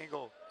on that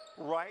angle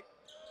right.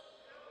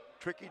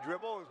 Tricky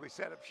dribble as we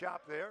set up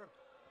shop there.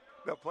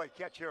 They'll play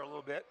catch here a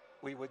little bit,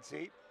 we would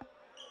see.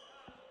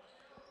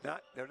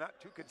 They're not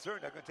too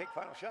concerned. They're going to take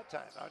final shot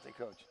time, aren't they,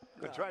 Coach?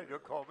 They're going to try to do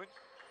it.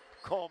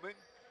 Coleman.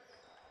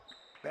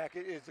 Back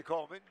it is to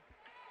Coleman.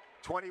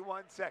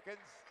 21 seconds.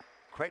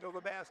 Cradle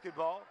the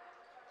basketball.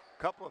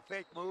 Couple of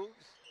fake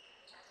moves.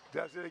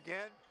 Does it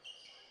again.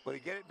 Will he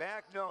get it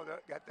back? No,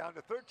 got down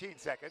to 13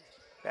 seconds.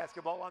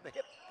 Basketball on the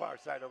hip, far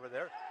side over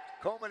there.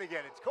 Coleman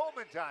again. It's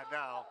Coleman time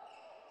now.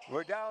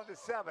 We're down to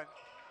 7.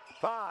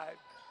 5.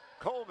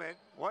 Coleman,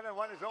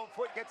 one-on-one, his own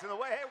foot gets in the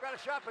way. Hey, we've got a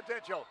shot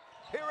potential.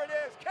 Here it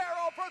is.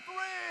 Carroll for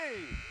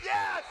three.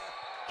 Yes!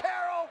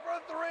 Carroll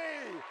for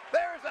three.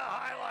 There's a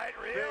highlight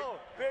reel.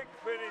 Big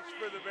finish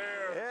for the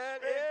Bears.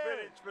 Big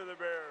finish for the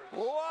Bears.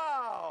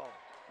 Wow.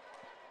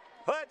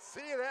 Let's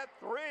see that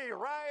three.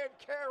 Ryan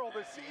Carroll,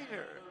 the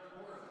senior,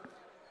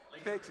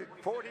 makes it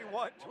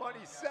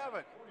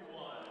 41-27.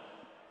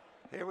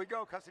 Here we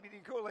go, custom heating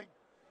and cooling.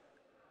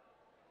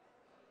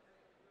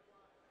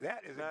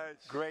 That is a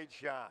great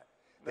shot.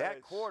 Nice.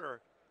 That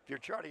quarter, if you're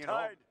charting it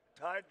home.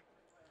 Tied.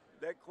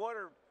 That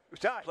quarter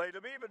tied. Played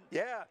them even.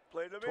 Yeah.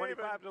 Played them even.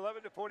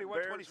 25-11 to 41-27.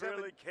 Bears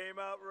really came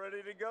out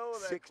ready to go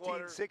that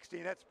quarter.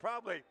 16-16. That's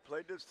probably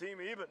played this team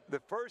even.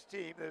 The first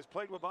team that has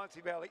played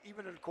Waubonsie Valley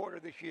even in a quarter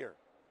this year.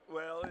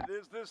 Well, it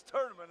is this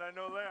tournament. I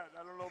know that.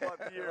 I don't know about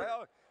the year.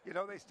 Well, you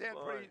know, they stand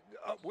pretty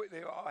up.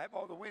 They all have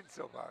all the wins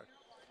so far.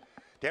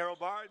 Daryl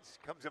Barnes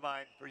comes to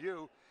mind for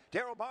you.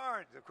 Daryl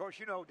Barnes, of course,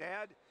 you know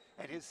Dad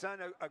and his son,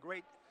 a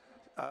great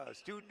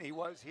student. He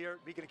was here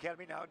at Beacon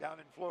Academy, now down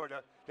in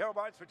Florida. Daryl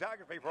Barnes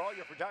Photography for all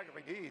your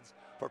photography needs.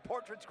 For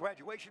portraits,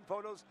 graduation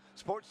photos,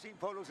 sports team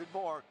photos, and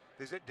more,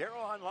 visit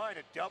Daryl online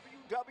at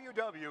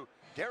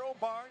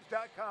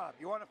www.darylbarnes.com.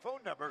 You want a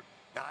phone number,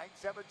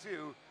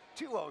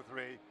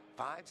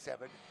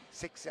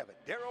 972-203-5767.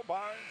 Daryl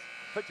Barnes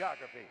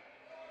Photography.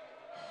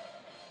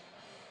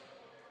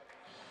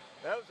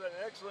 That was an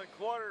excellent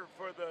quarter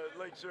for the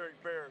Lake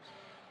Zurich Bears.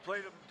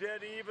 Played them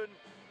dead even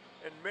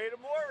and made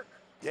them work.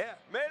 Yeah.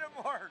 Made them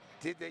work.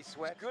 Did they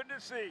sweat? It's good to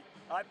see.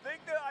 I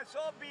think that I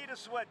saw a bead of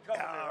sweat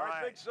coming in. Right.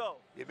 I think so.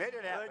 You made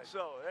it happen. I think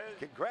so.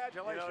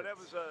 Congratulations. You know,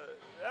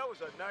 that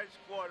was a nice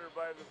quarter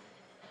by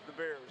the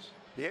Bears.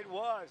 It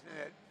was. And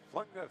at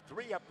flung a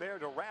three up there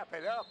to wrap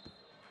it up.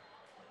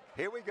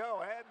 Here we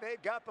go, and they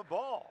got the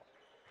ball.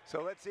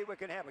 So let's see what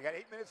can happen. We got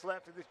 8 minutes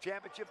left in this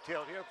championship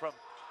tilt here from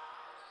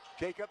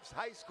Jacobs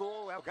High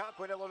School,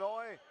 Algonquin,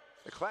 Illinois.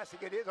 The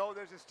classic it is. Oh,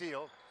 there's a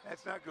steal.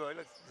 That's not good.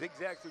 Let's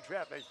zigzag through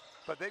traffic.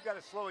 But they've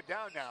got to slow it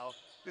down now.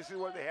 This is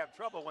where they have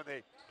trouble when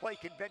they play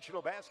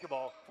conventional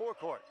basketball,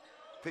 forecourt.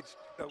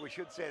 We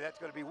should say that's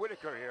going to be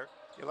Whitaker here.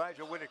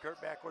 Elijah Whitaker,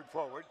 backward,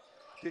 forward.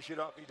 Dish it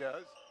off, he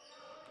does.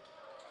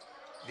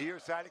 Near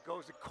side it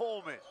goes to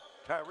Coleman.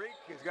 Tyreek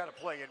has got a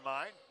play in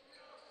mind.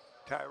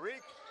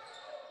 Tyreek,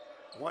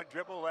 one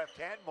dribble left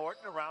hand.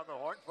 Morton around the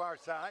horn, far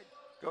side.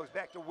 Goes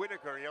back to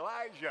Whitaker.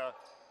 Elijah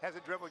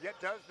hasn't dribbled yet,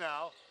 does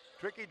now.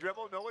 Tricky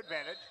dribble, no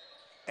advantage.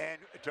 And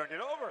turned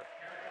it over.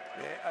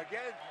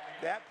 Again,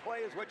 that play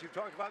is what you've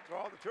talked about for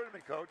all the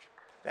tournament, Coach.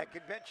 That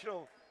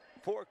conventional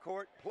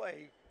forecourt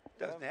play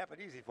doesn't happen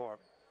easy for them.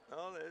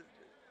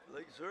 No,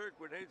 Lake Zurich,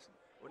 when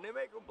they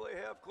make them play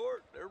half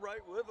court, they're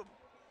right with them.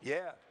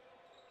 Yeah.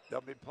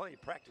 There'll be plenty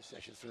of practice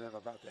sessions for them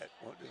about that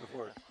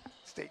before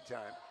state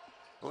time.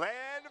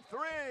 Land of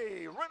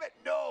three. Rim it.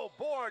 No.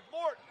 Board.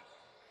 Morton.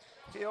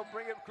 He'll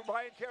bring it.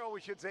 Brian Carroll,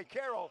 we should say.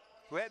 Carroll,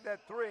 who had that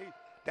three.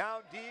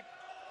 Down deep.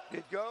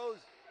 It goes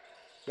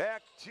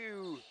back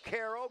to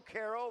Carroll.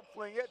 Carroll,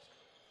 fling it.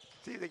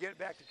 See if they get it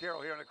back to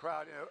Carroll here in the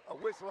crowd. A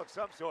whistle of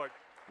some sort.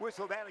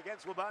 Whistle that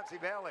against Waubonsie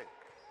Valley.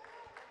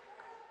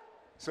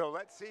 So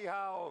let's see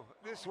how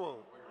this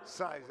will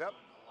size up.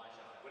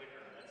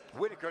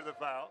 Whitaker the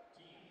foul.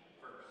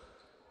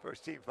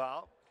 First team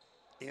foul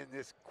in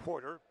this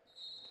quarter.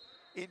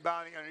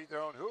 Inbounding underneath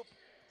their own hoop.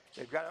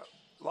 They've got to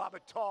lob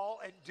it tall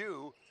and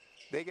do.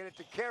 They get it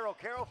to Carroll.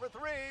 Carroll for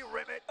three.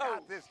 Rim it.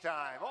 Not this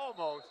time.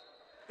 Almost.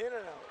 In and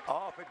out.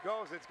 Off it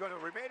goes. It's going to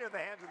remain in the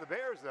hands of the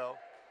Bears, though.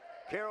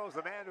 Carroll's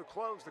the man who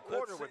closed the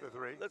quarter with the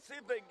three. Let's see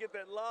if they can get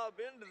that lob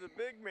into the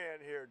big man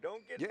here.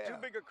 Don't get too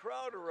big a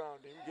crowd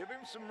around him. Give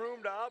him some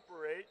room to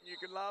operate, and you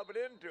can lob it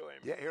into him.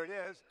 Yeah, here it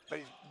is. But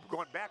he's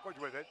going backwards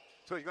with it.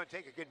 So he's going to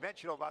take a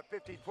conventional about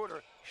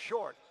 15-footer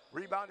short.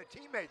 Rebound a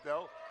teammate,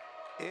 though.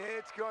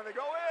 It's going to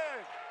go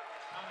in.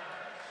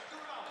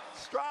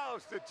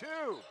 Strauss to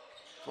two.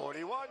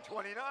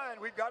 41-29.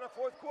 We've got a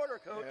fourth quarter,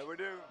 Coach. Yeah, we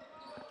do.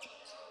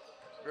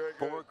 Very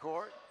good.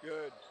 Forecourt.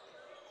 Good.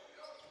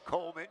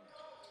 Coleman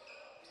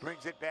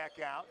brings it back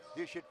out.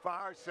 Dish it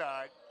far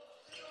side.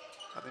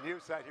 On the near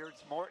side here,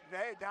 it's Morton.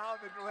 Hey, down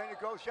the lane it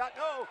goes. Shot.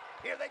 No.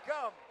 Here they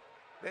come.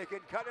 They can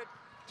cut it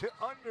to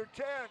under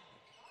 10.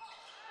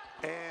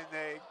 And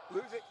they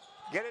lose it.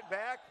 Get it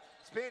back.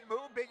 Spin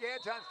move. Big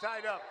Anton's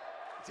tied up.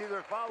 It's either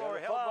a foul or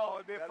a held ball.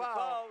 It'd be a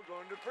foul.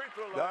 Going to free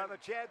throw line. They'll have a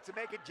chance to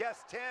make it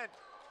just 10.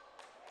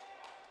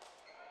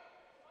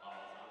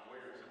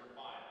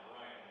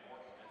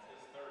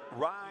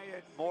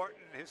 Ryan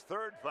Morton, his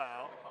third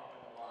foul.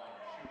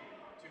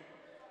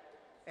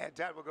 And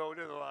that will go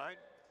to the line.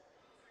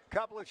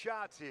 Couple of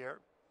shots here.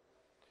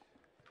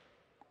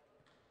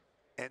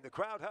 And the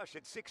crowd hush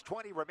at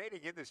 6:20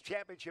 remaining in this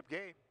championship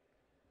game.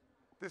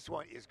 This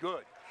one is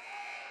good.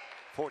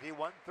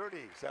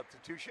 41-30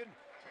 substitution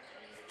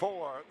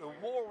for the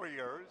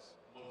Warriors.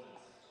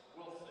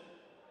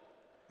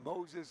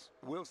 Moses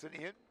Wilson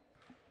in.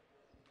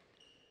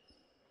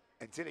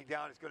 And sitting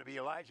down is going to be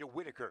Elijah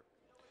Whitaker.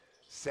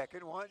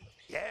 Second one,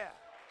 yeah.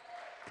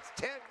 It's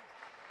 10,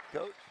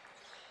 Coach.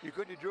 You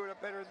couldn't have drew it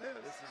up better than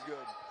this. This is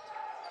good.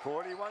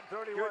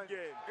 41-31. Good game,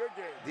 good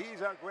game.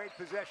 These are great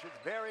possessions,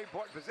 very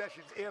important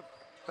possessions. If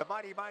the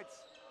Mighty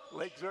Mites,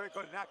 Lake Zurich,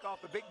 going to knock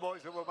off the big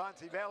boys of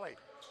Waubonsie Valley.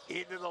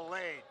 Into the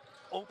lane,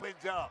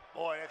 opens up.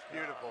 Boy, that's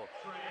beautiful.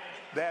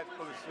 That's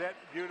for the set,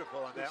 beautiful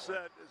on that one.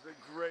 Set is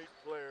a great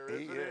player,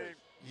 isn't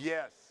he?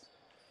 Yes.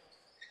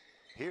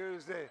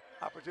 Here's the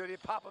opportunity.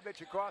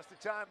 Popovich across the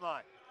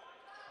timeline.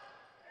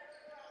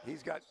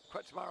 He's got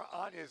Kretzmar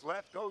on his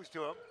left, goes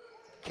to him.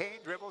 Kane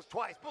dribbles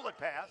twice, bullet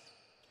pass.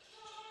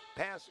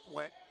 Pass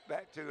went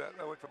back to,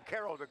 went from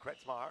Carroll to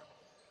Kretzmar.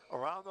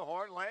 Around the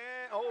horn, land,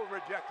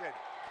 rejected.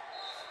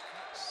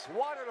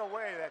 Swatted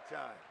away that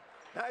time.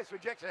 Nice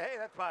rejection. Hey,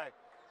 that's by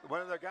one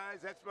of the guys,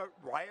 that's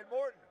Ryan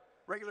Morton.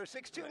 Regular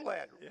 6'2"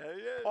 lad. Yeah, he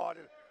is. Pawed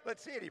it.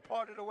 Let's see it, he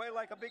pawed it away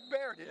like a big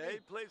bear, didn't he? He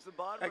plays the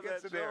bottom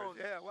against of that the Bears. zone.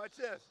 Yeah, watch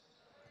this.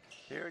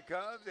 Here it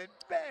comes, and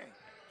bang.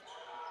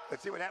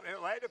 Let's see what happens.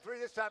 Land of three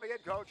this time again,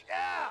 Coach.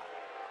 Yeah!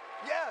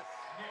 Yes!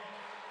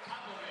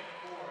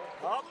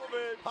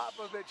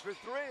 Popovich for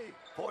three.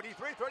 43-34,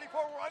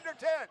 we're under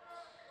 10.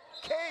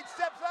 Cade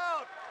steps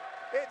out.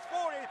 It's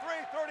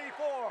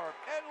 43-34,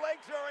 and Lake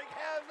Zurich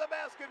has the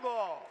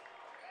basketball.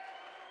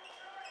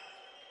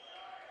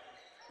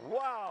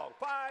 Wow,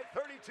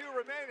 5:32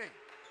 remaining.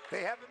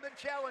 They haven't been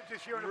challenged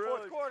this year in the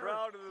fourth quarter. Really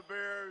proud of the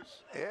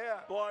Bears.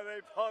 Yeah. Boy,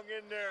 they've hung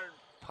in there.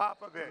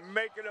 Popovich.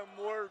 Making them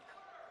work.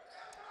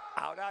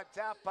 Out on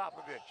top,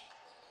 Popovich.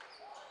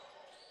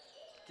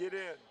 Get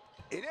in.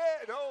 It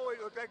is. Oh,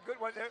 it looked like a good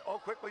one there. Oh,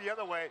 quickly the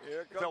other way.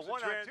 Here It's a comes the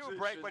 1-on-2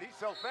 break, but he's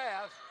so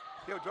fast,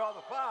 he'll draw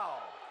the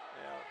foul.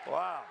 Yeah.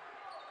 Wow.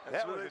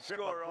 That's that where was they a trip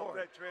score up off court.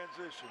 that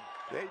transition.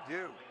 They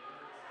do.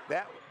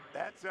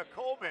 That's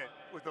Coleman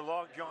with the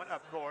long jaunt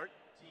up court.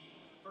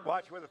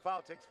 Watch where the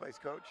foul takes place,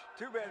 Coach.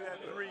 Too bad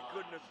that three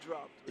couldn't have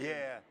dropped.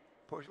 Yeah,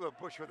 a little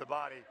push with the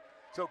body.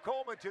 So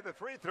Coleman to the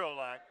free throw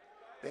line.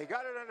 They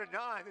got it under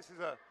 9. This is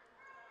a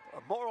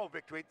moral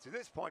victory to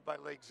this point by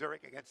Lake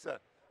Zurich against a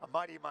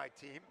mighty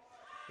team.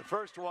 The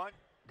first one,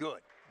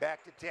 good.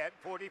 Back to 10,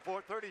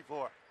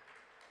 44-34.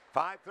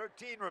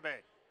 5:13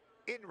 remain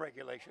in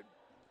regulation.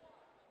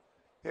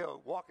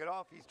 He'll walk it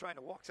off. He's trying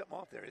to walk something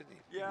off there, isn't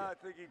he? Yeah, I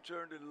think he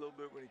turned it a little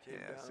bit when he came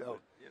down. So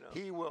but,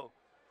 he will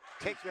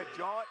take that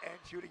jaunt and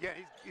shoot again.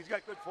 He's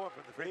got good form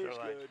from the free throw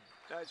line. He's good.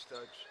 Nice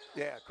touch.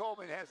 Yeah,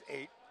 Coleman has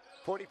 8.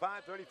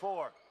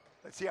 45-34.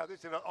 Let's see how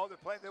this is. Oh, they're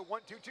playing the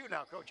 1-2-2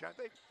 now, Coach, aren't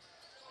they?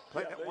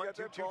 Playing that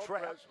 1-2-2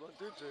 trap.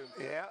 1-2-2.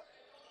 Yeah.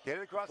 Get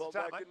it across ball the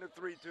timeline. Back into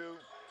 3-2.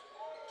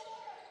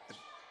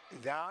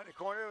 Down the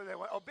corner. They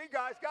went. Oh, big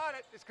guy's got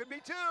it. This could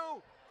be 2.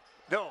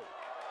 No.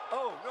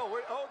 Oh, no.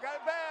 Got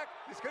it back.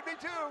 This could be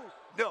 2.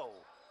 No.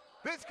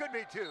 This could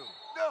be 2.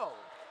 No.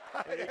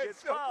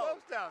 It's so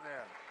close down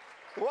there.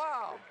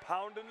 Wow. And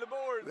pounding the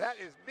boards. That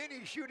is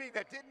mini shooting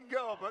that didn't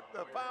go, but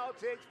the foul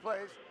takes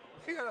place.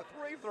 He got a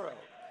free throw.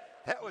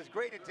 That was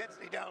great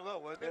intensity down low,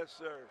 wasn't it? Yes,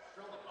 sir.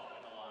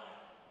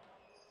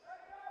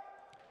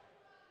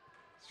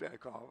 Straight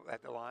call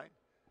at the line.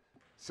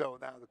 So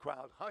now the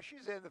crowd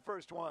hushes, and the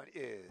first one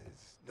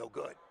is no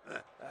good.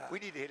 We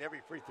need to hit every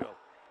free throw.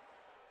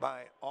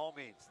 By all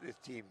means, this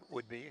team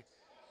would be.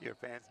 Your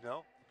fans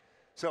know.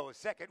 So a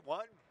second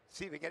one.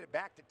 See if we get it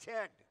back to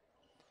 10.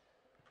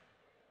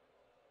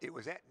 It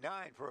was at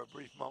 9 for a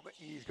brief moment.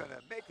 He's going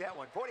to make that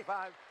one.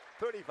 45-35.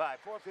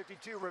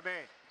 4:52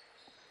 remain.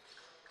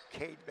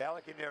 Cade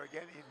Ballack in there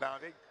again,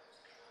 inbounding.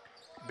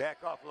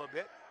 Back off a little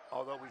bit,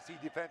 although we see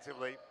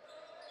defensively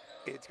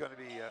it's going to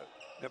be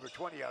number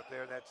 20 out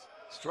there. That's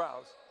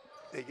Strauss.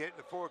 They get it in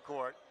the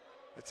forecourt.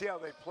 Let's see how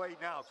they play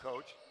now,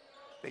 Coach.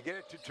 They get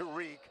it to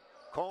Tariq.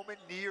 Coleman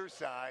near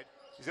side.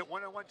 Is it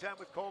one-on-one time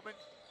with Coleman?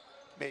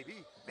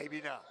 Maybe,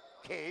 maybe not.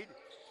 Cade,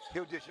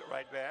 he'll dish it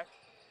right back.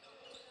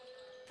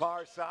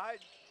 Far side,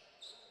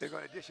 they're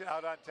going to dish it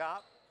out on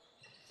top.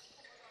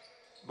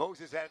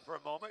 Moses had it for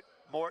a moment.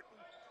 Morton,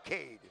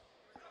 Cade.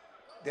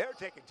 They're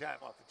taking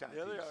time off the time.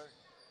 Yeah, they are.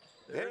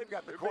 They've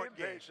got the court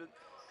game. Patient.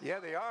 Yeah,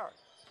 they are.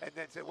 And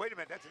then said, wait a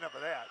minute, that's enough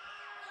of that.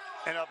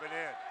 And up and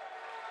in.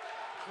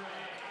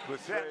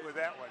 Brissett with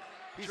that one.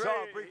 He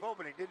saw a brief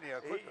opening, didn't he?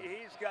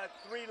 He's got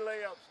 3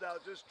 layups now,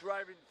 just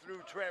driving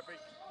through traffic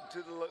to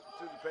the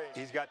paint.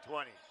 He's got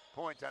 20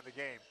 points on the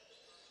game.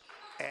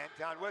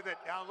 Anton with it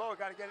down low.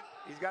 Got to get it.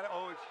 He's got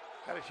to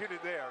shoot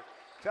it there.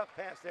 Tough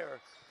pass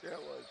there. Yeah, it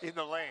was in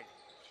the lane.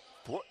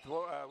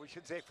 We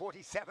should say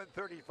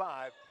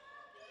 47-35.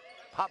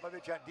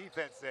 Popovich on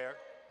defense there.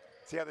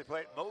 See how they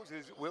play it.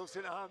 Moses,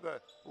 Wilson on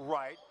the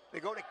right. They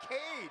go to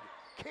Cade.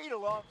 Cade a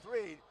long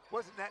 3.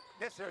 Wasn't that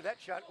necessary,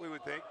 that shot, we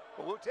would think,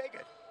 but we'll take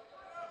it.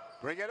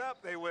 Bring it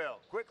up, they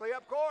will. Quickly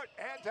up court.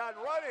 Anton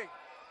running.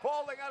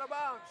 Falling out of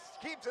bounds.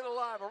 Keeps it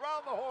alive.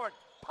 Around the horn.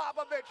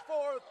 Popovich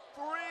for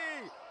 3.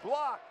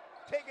 Block.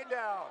 Taken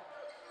down.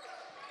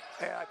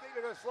 And I think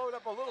they're going to slow it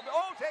up a little bit.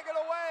 Oh, take it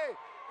away.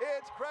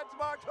 It's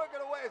Kretsmar took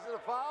it away. Is it a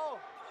foul?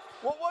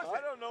 What was it?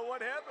 I don't know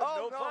what happened.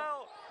 Oh, no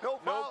foul. No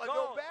foul and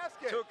no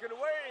basket. Took it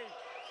away.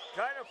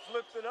 Kind of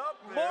flipped it up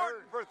there.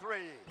 Morton for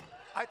 3.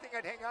 I think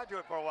I'd hang on to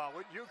it for a while.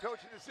 Wouldn't you,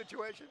 coach, in this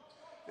situation?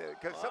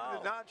 Because some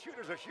of the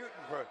non-shooters are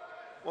shooting for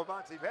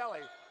Waubonsie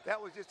Valley. That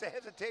was just a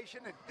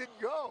hesitation and didn't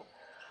go.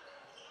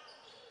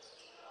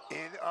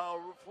 In a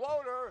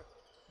floater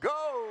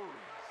goes.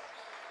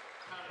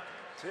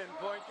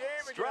 10-point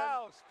game again.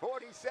 Strauss,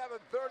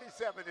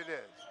 47-37 it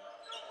is.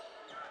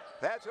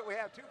 That's what we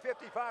have,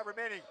 2:55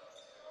 remaining.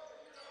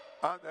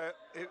 On the,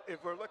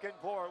 if we're looking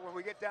for, when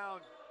we get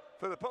down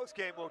for the post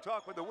game, we'll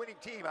talk with the winning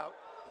team out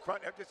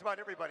front, just about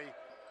everybody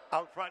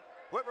out front.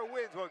 Whoever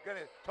wins, we're going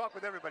to talk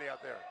with everybody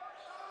out there.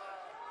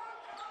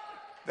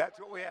 That's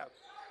what we have.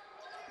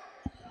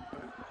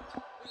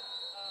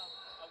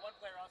 One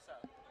player also.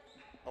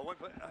 Oh, one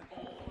player.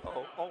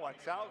 On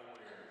South.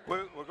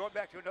 We're going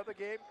back to another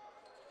game.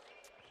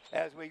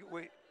 As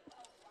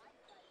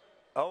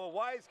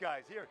Wise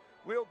guys here.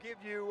 We'll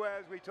give you,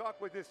 as we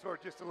talk with this for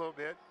just a little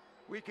bit,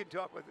 we can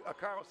talk with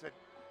Carlson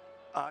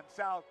on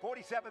South.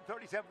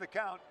 47-37 the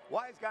count.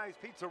 Wise Guys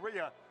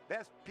Pizzeria,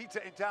 best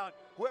pizza in town.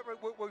 Whoever,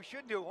 what we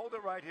should do, hold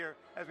it right here,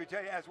 as we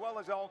tell you, as well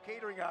as all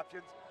catering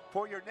options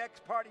for your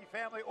next party,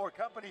 family, or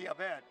company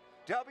event.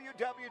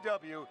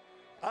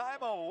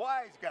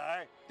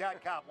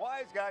 www.I'mAWiseGuy.com.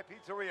 Wise Guy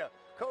Pizzeria.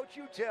 Coach,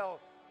 you tell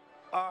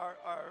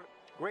our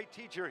great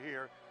teacher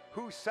here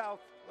who South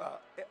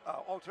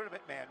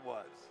All-Tournament man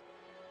was.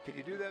 Can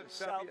you do that?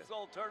 South's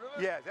Alternative?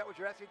 Yeah, is that what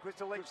you're asking?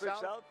 Crystal Lake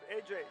South?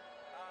 AJ.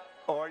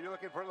 Or are you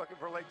looking for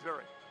Lake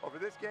Zurich? Over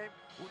this game,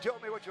 tell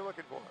me what you're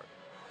looking for.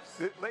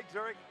 Lake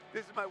Zurich,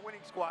 this is my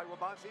winning squad,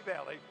 Waubonsie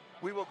Valley.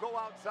 We will go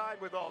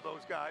outside with all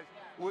those guys.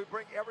 We'll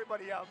bring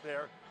everybody out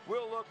there.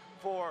 We'll look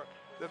for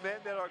the men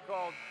that are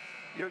called,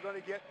 you're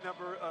going to get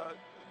number,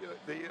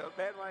 the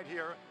man right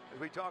here, as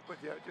we talk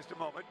with you in just a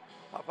moment.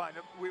 I'll find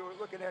him. We were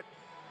looking at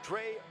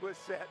Trey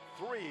Brissett,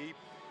 3,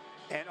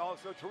 and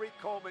also Tariq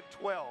Coleman,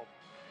 12.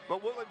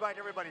 but we'll invite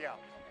everybody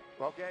out.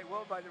 Okay,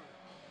 we'll invite them.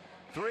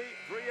 3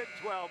 and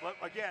 12. But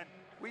again,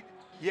 we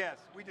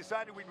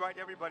decided we'd invite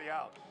everybody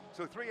out.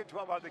 So 3 and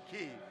 12 are the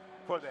key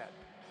for that.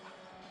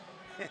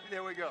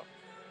 There we go.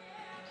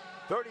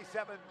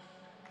 37-47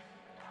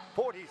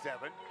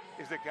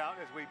 is the count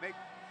as we make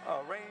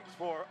arrange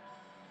for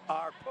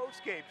our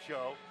post-game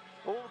show.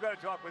 Well, we're going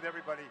to talk with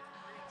everybody.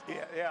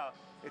 Yeah.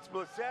 It's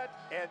Blissett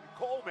and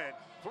Coleman.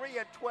 3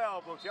 and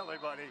 12, we'll tell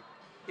everybody,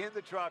 in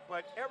the truck.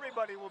 But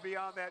everybody will be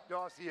on that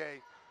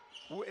dossier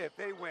if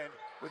they win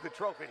with the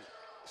trophy.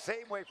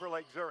 Same way for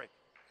Lake Zurich.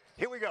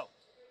 Here we go.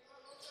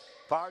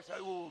 Far side,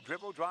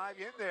 dribble drive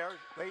in there.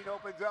 Lane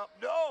opens up.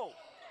 No!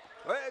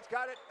 Well, it's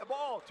got it. The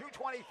ball.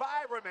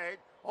 2:25 remain.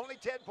 Only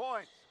 10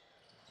 points.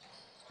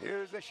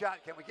 Here's the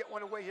shot. Can we get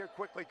one away here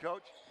quickly,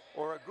 Coach?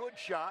 Or a good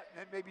shot, and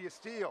then maybe a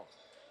steal.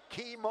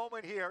 Key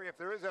moment here, if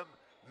there is a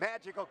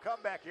magical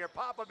comeback here.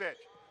 Popovich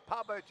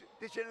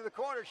dish into the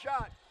corner.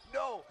 Shot.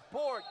 No.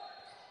 Board.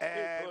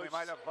 And we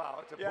might have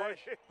fouled. It's a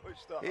push. He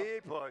pushed off.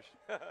 He pushed.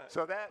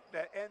 So that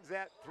ends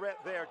that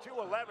threat there.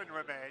 2:11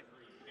 remain.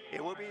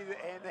 It will be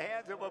in the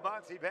hands of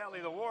Waubonsie Valley,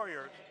 the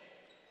Warriors.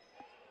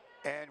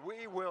 And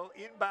we will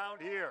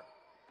inbound here.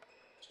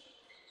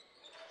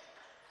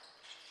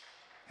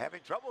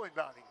 Having trouble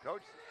inbounding,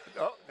 Coach.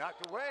 Oh,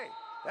 knocked away.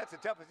 That's the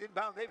toughest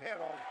inbound they've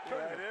had all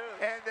tournament.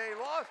 Yeah, and they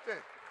lost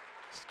it.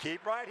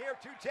 Keep right here.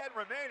 2:10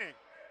 remaining.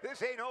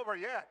 This ain't over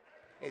yet.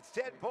 It's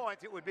 10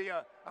 points. It would be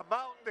a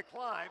mountain to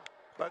climb.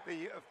 But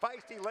the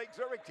feisty Lake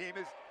Zurich team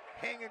is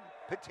hanging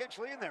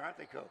potentially in there, aren't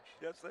they, Coach?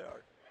 Yes, they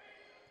are.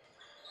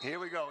 Here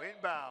we go,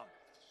 inbound.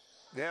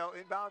 They'll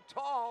inbound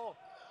tall.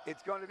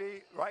 It's going to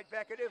be right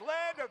back at his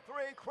land of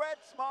three.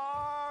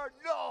 Kretzmar,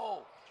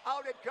 no!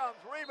 Out it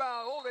comes,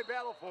 rebound. Oh, they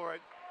battle for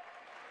it.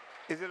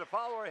 Is it a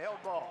foul or a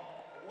held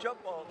ball?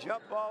 Jump ball.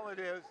 Jump ball it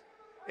is.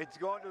 It's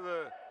going to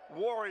the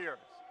Warriors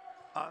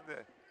on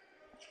the,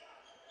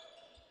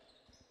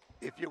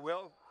 if you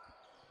will.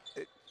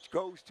 It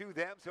goes to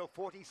them, so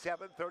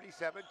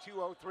 47-37,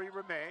 2:03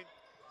 remain.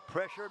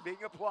 Pressure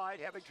being applied,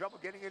 having trouble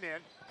getting it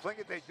in. Fling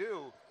it, they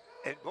do.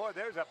 And boy,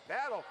 there's a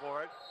battle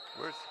for it.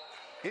 We're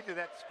into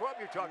that scrub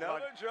you're talking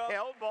Another about. jump.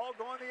 Held ball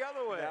going the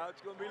other way. Now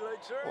it's going to be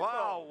Lake Zurich.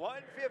 Wow,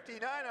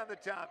 159 on the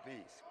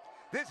timepiece.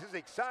 This is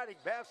exciting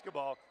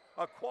basketball.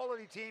 A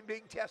quality team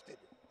being tested.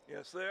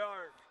 Yes, they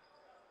are.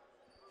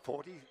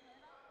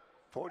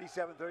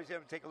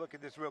 47-37. Take a look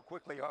at this real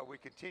quickly. We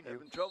continue.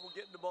 Having trouble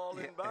getting the ball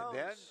inbounds. And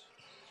then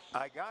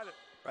I got it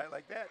right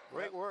like that.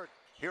 Great work.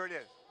 Here it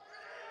is.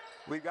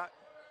 We've got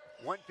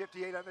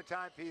 158 on the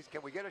timepiece.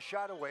 Can we get a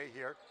shot away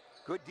here?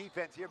 Good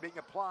defense here being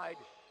applied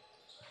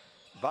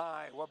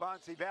by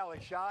Waubonsie Valley.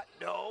 Shot.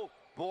 No.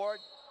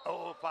 Board.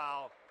 Oh,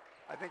 foul.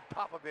 I think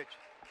Popovich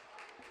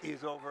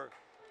is over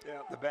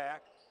the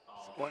back.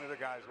 One of the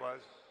guys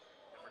was.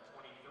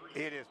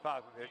 It is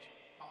Popovich.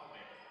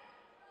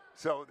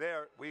 So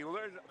there, we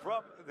learned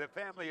from the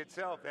family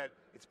itself that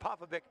it's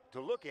Popovich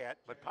to look at,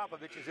 but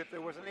Popovich is if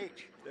there was an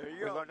H. There you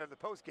we go. learned in the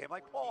postgame,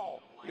 like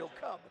Paul, you'll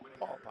come,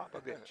 Paul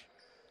Popovich.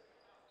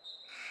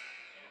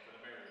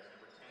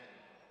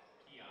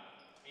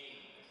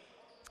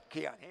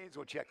 Keon Haynes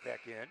will check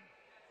back in.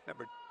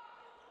 Number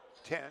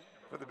 10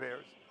 for the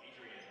Bears.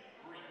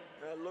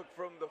 Look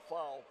from the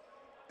foul.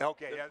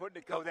 Okay, They're yeah. putting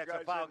a couple That's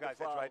guys a foul, in the guys.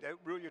 foul. That's right. That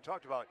rule you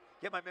talked about.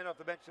 Get my men off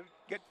the bench to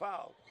get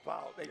fouled. They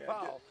foul Get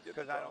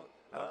because the I foul.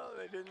 don't. No,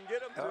 they didn't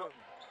get him to him.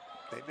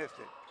 They missed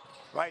it.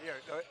 Right here.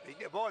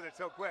 Boy, they're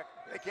so quick.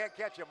 They can't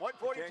catch him.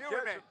 142 Can't catch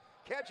remain. him.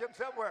 Catch him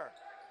somewhere.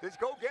 Just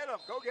go get him.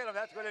 Go get him.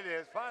 That's what it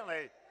is.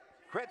 Finally,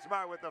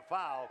 Kretzmar with the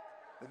foul.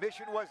 The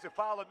mission was to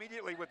foul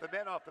immediately with the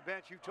men off the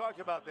bench. You talked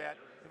about that.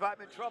 If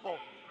I'm in trouble,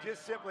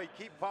 just simply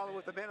keep fouling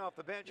with the men off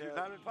the bench. You're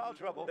not in foul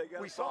trouble.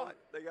 We saw it.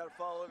 They got to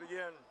foul it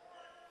again.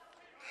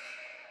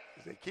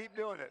 They keep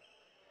doing it.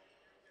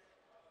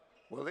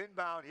 We'll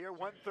inbound here,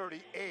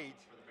 138.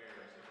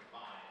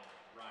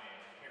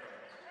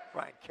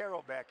 Ryan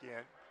Carroll back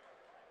in.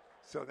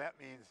 So that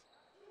means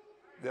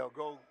they'll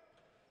go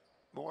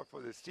more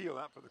for the steal,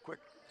 not for the quick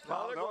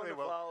foul. They're going to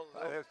foul.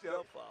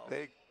 They'll foul.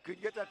 They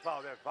could get that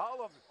foul there. Foul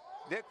them.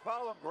 Nick,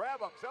 foul them. Grab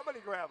them. Somebody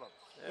grab them.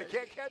 They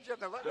can't catch them.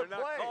 They're letting them play.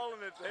 They're not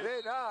calling it.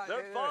 They're not.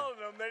 They're fouling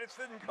them. They just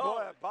didn't call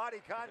Boy, it.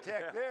 body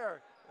contact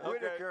there.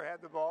 Whitaker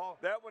had the ball.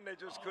 That one they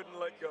just couldn't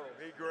let go.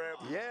 He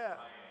grabbed it. Yeah.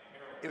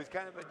 It was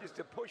kind of just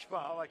a push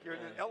foul, like you're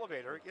in an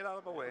elevator. Get out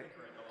of the way.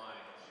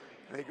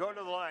 And they go to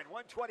the line.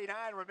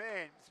 129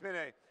 remains. It's been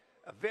a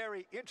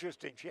very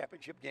interesting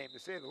championship game, to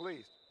say the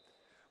least,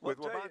 with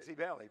Waubonsie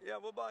Valley. Yeah,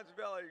 Waubonsie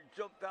Valley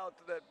jumped out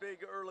to that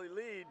big early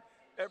lead.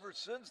 Ever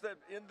since that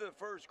in the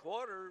first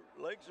quarter,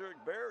 Lake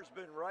Zurich Bears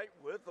been right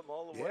with them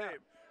all the way.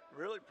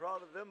 Really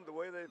proud of them, the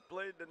way they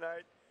played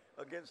tonight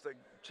against a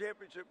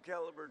championship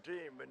caliber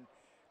team. And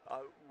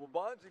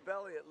Waubonsie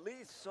Valley at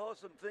least saw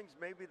some things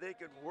maybe they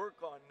could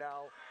work on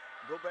now,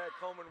 go back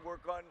home and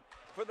work on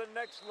for the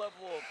next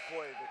level of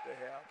play that they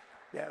have.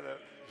 Yeah, the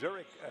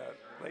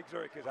Lake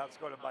Zurich is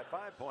outscored them by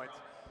 5 points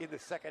in the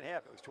second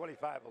half. It was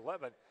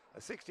 25-11, a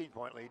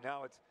 16-point lead.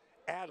 Now it's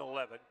at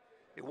 11.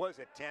 It was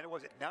at 10. It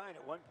was at 9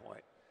 at one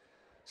point.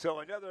 So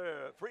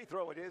another free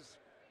throw it is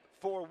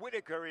for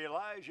Whitaker.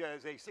 Elijah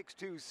is a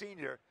 6'2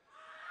 senior.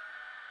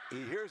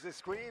 He hears the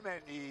scream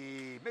and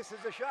he misses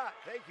the shot.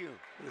 Thank you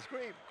for the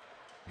scream.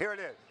 Here it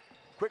is.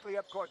 Quickly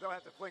up court. They'll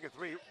have to fling a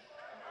three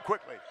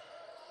quickly.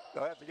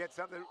 They'll have to get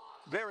something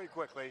very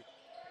quickly.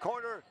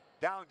 Corner,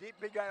 down deep,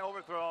 big guy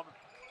overthrow him,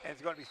 and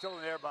it's going to be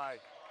stolen there by,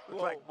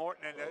 looks like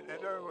Morton,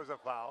 and there was a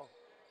foul.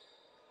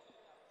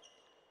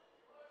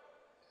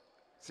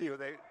 See who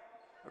they,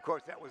 of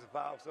course, that was a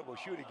foul, so we'll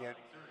shoot again.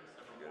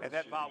 And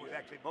that foul was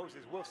actually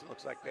Moses Wilson,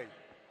 looks like they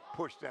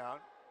pushed down.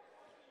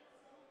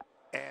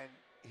 And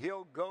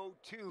he'll go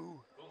to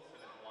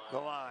the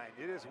line.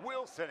 It is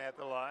Wilson at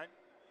the line.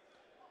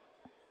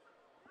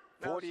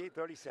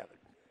 48-37.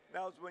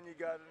 Now's when you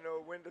got to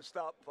know when to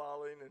stop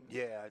fouling and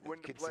when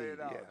to play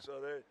it out. Yeah.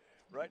 So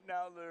right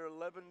now they're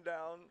 11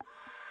 down.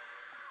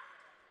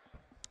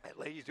 That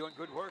lady's doing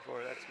good work for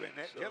her. That's great.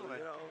 That gentleman.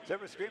 You know,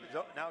 Zebra Scream is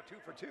now 2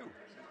 for 2.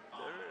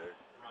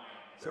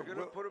 They're going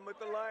to put them at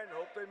the line.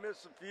 Hope they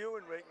miss a few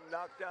and they can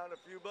knock down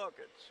a few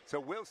buckets. So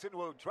Wilson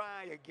will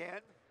try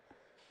again.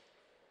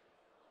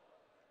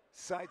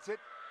 Sights it,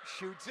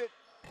 shoots it.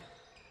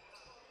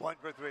 1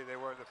 for 3. They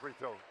were in the free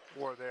throw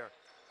war there.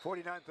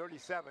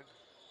 49-37.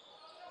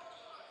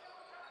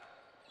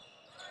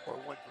 Or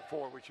 1 for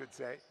 4, we should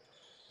say.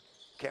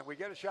 Can we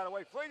get a shot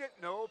away? Fling it.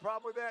 No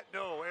problem with that.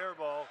 No, air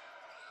ball.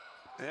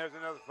 And there's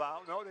another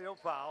foul. No, they don't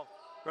foul.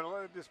 Going to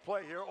let him just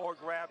play here or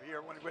grab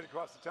here when he went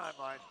across the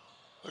timeline.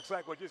 Looks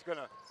like we're just going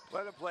to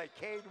let him play.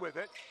 Cade with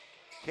it.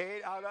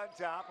 Cade out on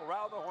top.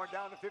 Around the horn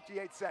down to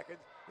 58 seconds.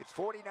 It's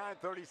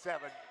 49-37.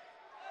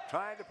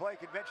 Trying to play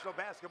conventional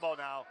basketball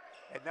now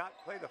and not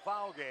play the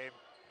foul game.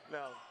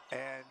 No.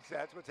 And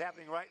that's what's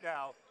happening right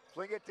now.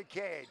 Fling it to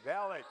Cade.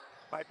 Valley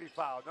might be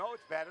fouled. No,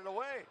 it's batted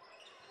away.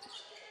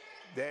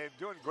 They're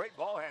doing great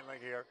ball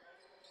handling here.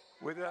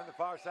 With it on the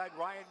far side,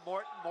 Ryan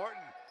Morton.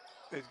 Morton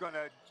is going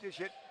to dish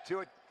it to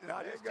his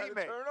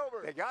teammate.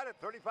 Turnover. They got it.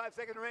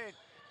 35-second range.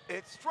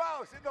 It's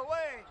Strauss in the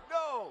lane.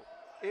 No,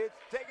 it's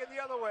taken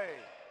the other way.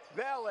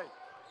 Valley.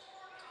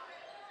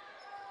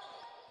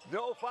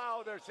 No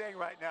foul, they're saying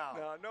right now.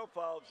 No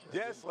fouls.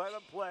 Just let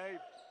him play.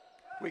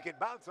 We can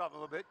bounce off a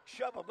little bit,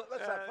 shove him, but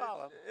let's not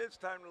foul him. It's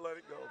time to let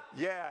it go.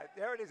 Yeah,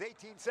 there it is,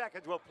 18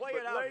 seconds. We'll play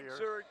it out here.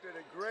 Zurich did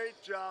a great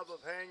job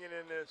of hanging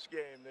in this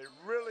game. They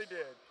really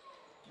did.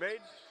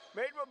 Made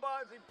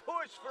Waubonsie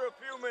push for a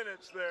few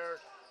minutes there.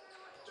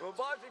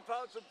 Waubonsie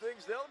found some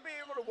things. They'll be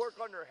able to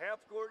work on their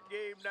half-court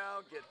game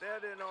now, get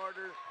that in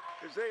order,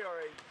 because they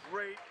are a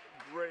great,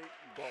 great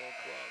ball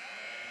club.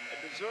 A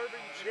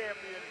deserving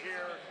champion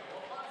here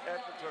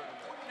at the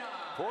tournament.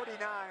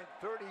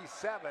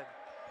 49-37.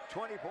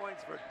 20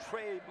 points for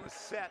Trey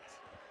Blissett.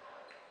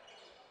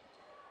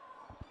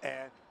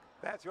 And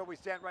that's where we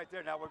stand right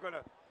there. Now we're going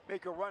to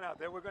make a run out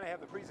there. We're going to have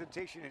the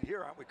presentation in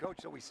here, aren't we, Coach?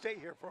 So we stay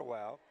here for a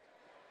while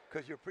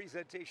because your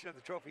presentation of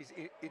the trophies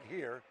in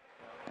here.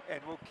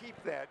 And we'll keep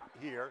that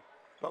here,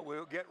 but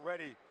we'll get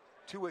ready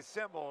to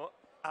assemble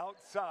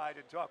outside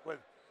and talk with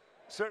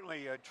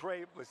certainly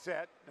Trey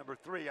Blissett, number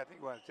 3. I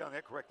think we're telling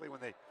that correctly when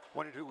they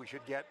wondered who we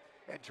should get.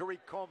 And Tariq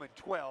Coleman,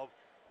 12.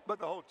 But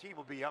the whole team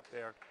will be up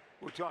there.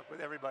 We'll talk with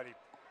everybody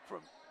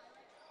from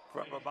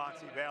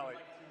Waubonsie Valley.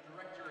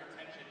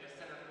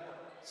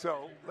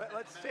 So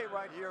let's stay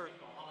right here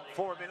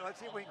for a minute. Let's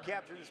see if we can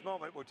capture this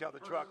moment. We'll tell the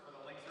truck.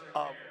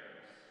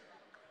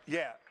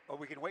 Yeah, or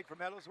we can wait for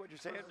medals, what you're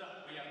saying?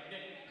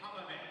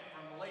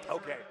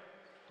 Okay,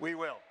 we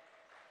will.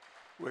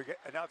 We're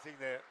announcing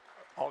the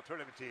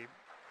all-tournament team.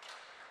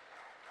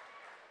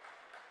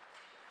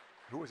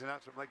 Who was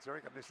announced from Lake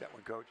Zurich? I missed that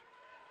one, Coach.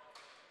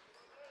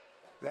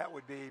 That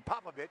would be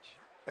Popovich,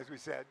 as we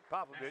said,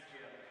 Popovich.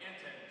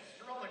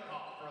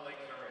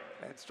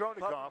 And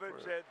Stronikoff. Popovich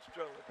and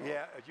Stronikoff.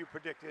 Yeah, as you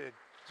predicted,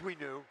 as we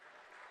knew.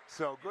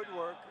 So good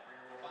work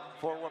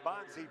for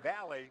Waubonsie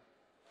Valley.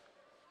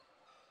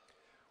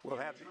 We'll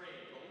have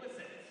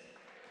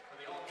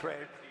Trey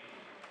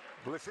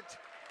Blissett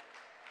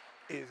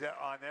is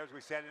on there, as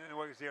we said, and then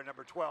we're here,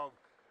 number 12,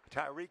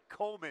 Tariq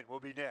Coleman will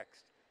be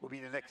next. Will be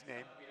the next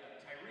name.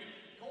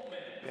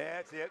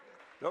 That's it.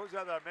 Those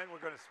are the men we're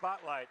going to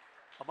spotlight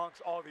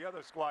amongst all the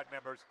other squad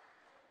members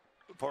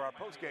for our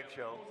postgame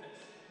show.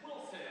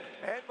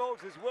 And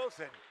Moses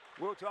Wilson.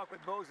 We'll talk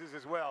with Moses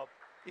as well.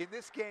 In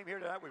this game here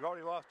tonight, we've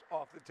already lost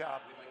off the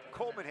top.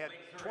 Coleman had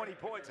 20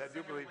 points, I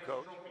do believe,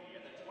 Coach.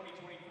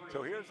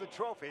 So here's the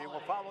trophy, and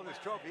we'll follow this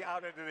trophy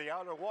out into the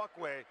outer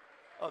walkway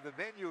of the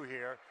venue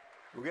here.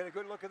 We'll get a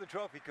good look at the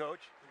trophy, Coach.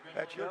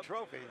 That's your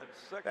trophy.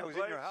 That was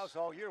in your house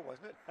all year,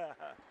 wasn't it?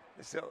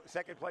 So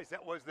second place,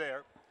 that was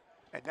there.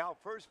 And now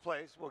first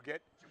place, we'll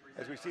get,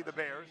 as we see the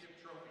Bears.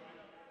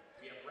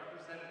 We have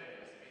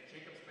representatives and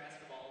Jacobs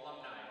basketball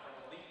alumni from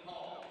Elite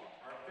Hall.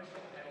 Our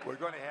official pedal. We're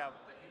going to have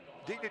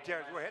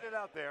dignitaries. We're headed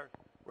out there.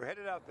 We're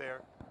headed out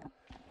there.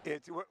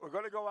 We're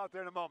going to go out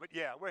there in a moment.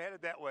 Yeah, we're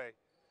headed that way.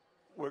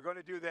 We're going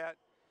to do that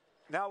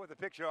now with the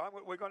picture.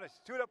 We're going to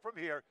shoot up from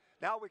here.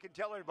 Now we can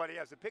tell everybody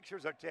as the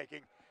pictures are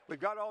taking. We've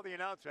got all the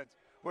announcements.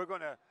 We're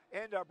going to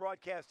end our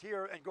broadcast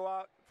here and go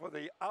out for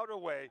the outer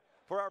way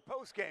for our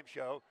post-game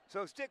show.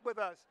 So stick with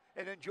us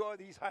and enjoy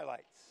these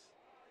highlights.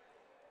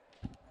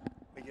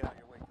 Let me get out of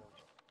your way, Coach.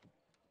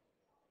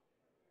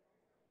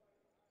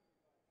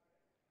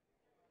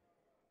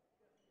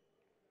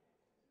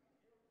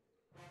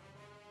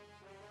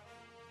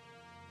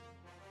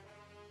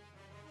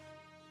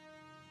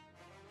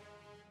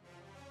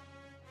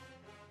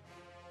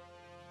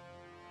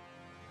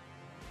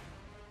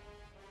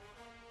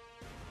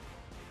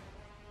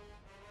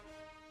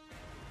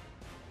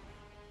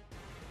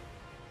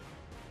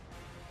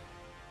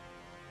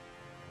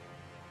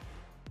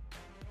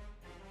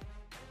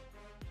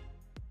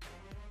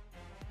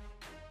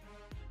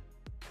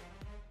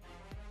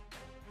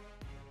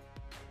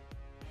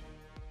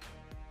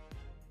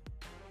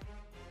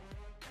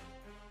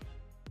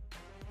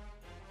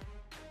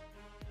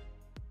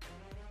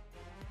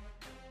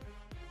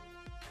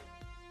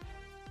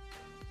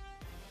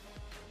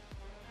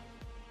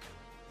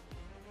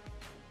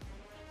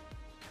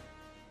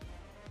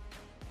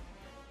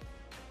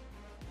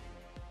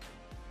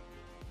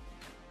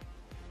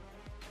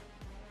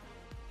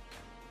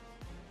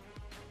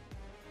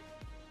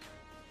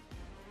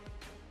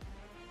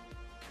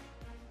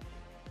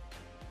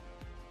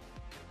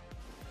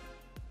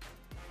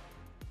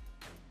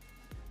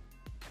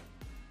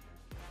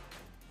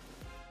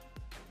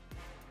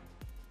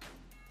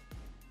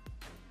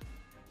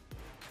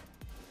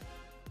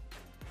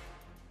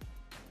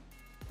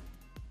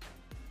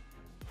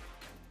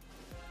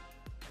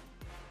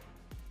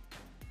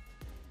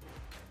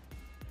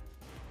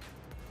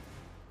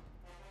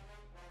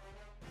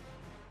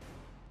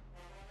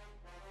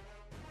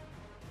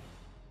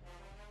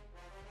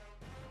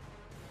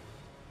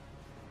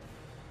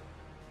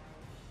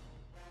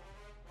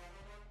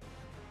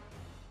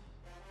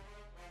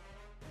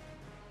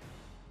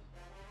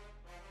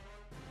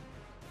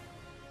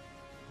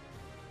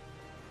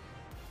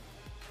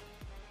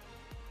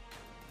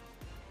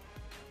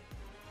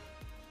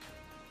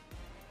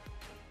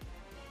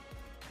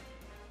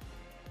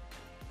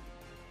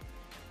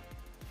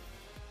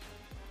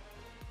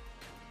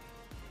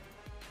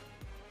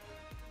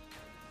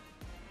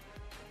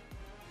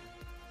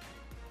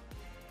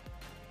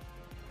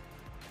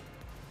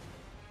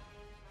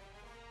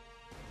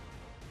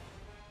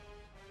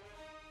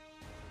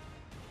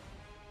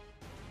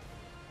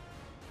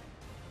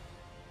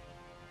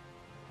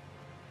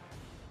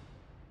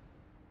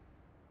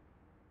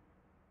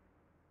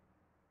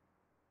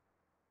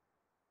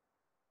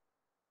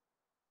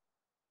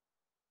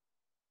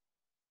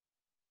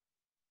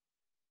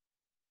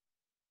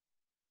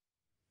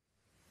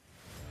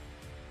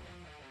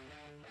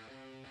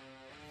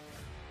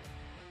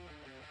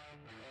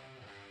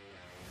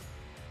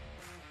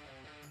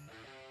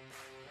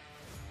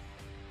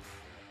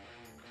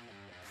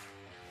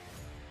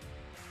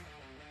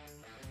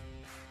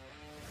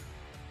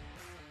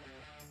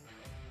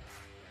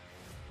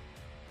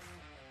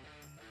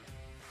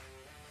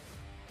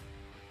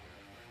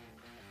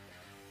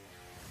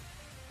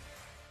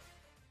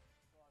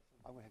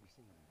 I'm going to have you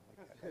sing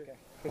like that. Okay.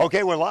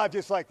 Okay, we're live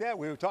just like that.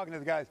 We were talking to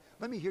the guys.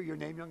 Let me hear your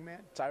name, young man.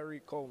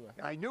 Tyreek Coleman.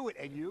 I knew it.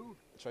 And you?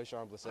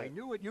 Trayshawn Blissett. I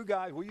knew it. You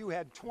guys, well, you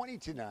had 20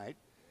 tonight.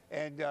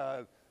 And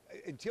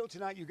until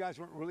tonight, you guys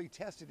weren't really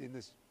tested in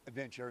this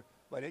adventure.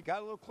 But it got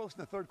a little close in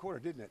the third quarter,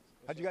 didn't it?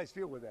 How'd you guys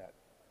feel with that?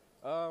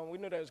 We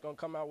knew they was going to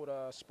come out with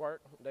a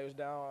spark. They was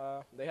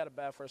down. They had a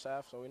bad first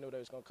half, so we knew they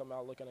was going to come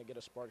out looking to get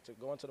a spark to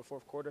go into the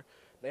fourth quarter.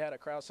 They had a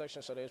crowd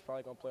section, so they was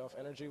probably going to play off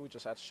energy. We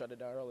just had to shut it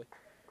down early.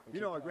 You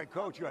know, a great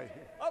coach, right?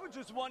 I was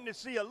just wanting to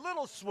see a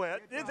little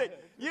sweat. You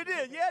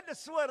did. You had to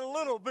sweat a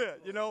little bit,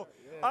 you know.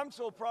 Yeah. I'm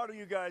so proud of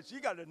you guys. You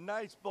got a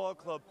nice ball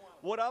club.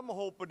 What I'm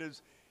hoping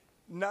is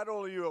not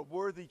only are you a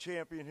worthy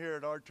champion here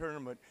at our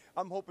tournament,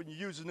 I'm hoping you're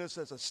using this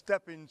as a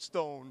stepping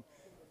stone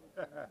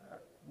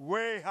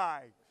way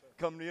high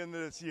come the end of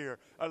this year.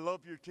 I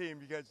love your team.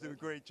 You guys do a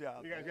great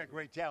job. You guys got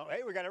great talent.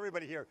 Hey, we got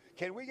everybody here.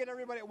 Can we get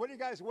everybody? What do you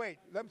guys wait?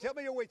 Tell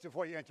me your weights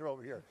before you enter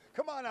over here.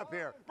 Come on up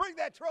here. Bring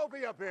that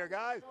trophy up here,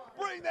 guys.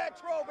 Bring that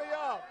trophy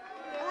up.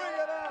 Bring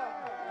it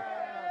up.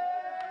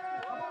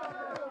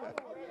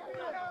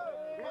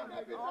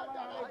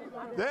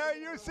 There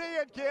you see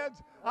it,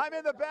 kids. I'm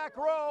in the back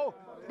row.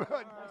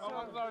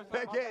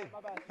 Hey,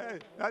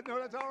 no,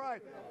 that's all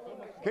right.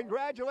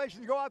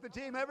 Congratulations. Go out the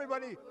team.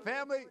 Everybody,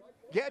 family.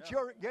 Get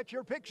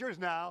your pictures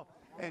now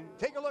and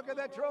take a look at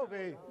that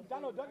trophy.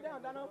 Dano, duck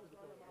down, Dano.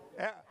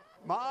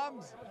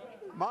 Moms,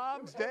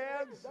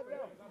 dads,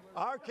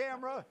 our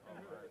camera.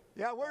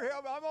 Yeah, we're here.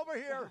 I'm over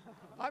here.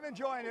 I'm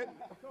enjoying it.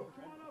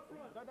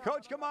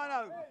 Coach, come on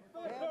out.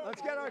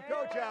 Let's get our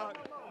coach out.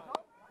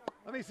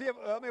 Let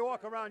me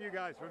walk around you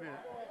guys for a minute.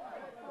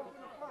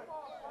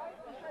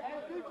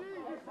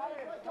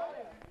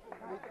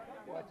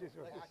 Watch this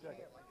for a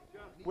second.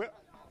 We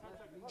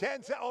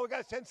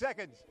got 10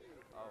 seconds.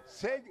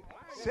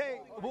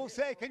 We'll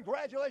say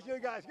congratulations to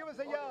you guys. Give us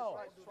a yell.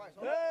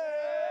 Hey!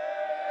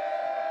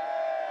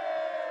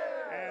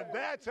 And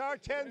that's our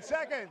 10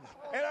 seconds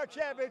and our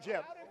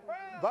championship.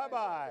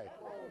 Bye-bye.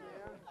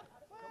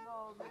 Come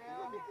on, man.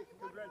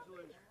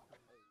 Congratulations.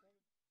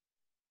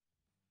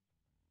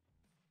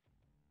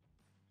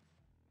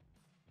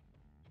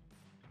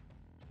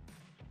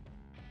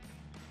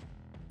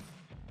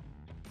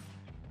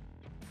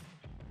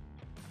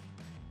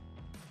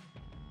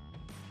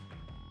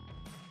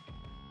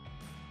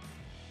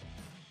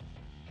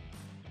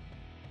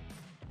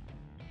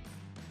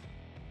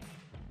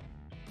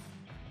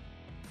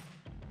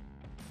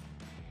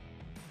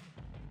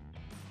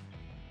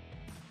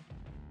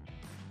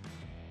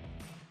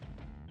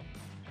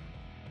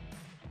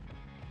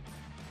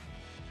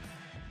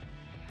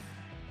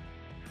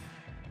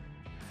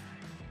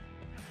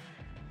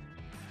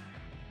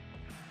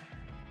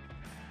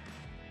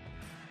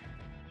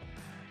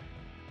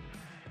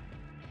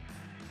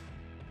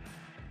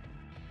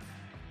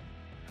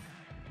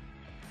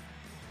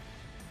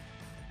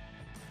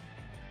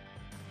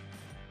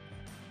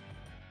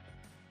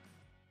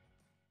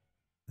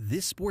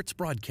 This sports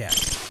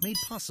broadcast made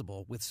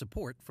possible with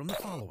support from the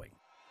following.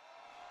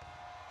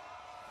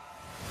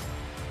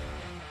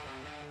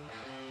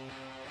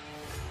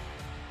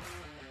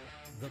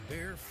 The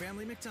Bear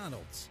Family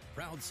McDonald's,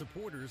 proud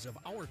supporters of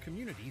our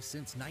community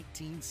since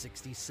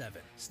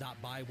 1967.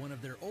 Stop by one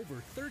of their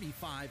over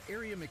 35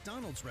 area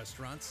McDonald's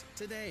restaurants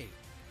today.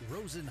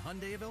 Rosen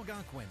Hyundai of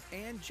Algonquin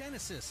and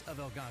Genesis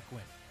of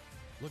Algonquin.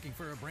 Looking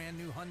for a brand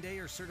new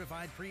Hyundai or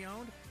certified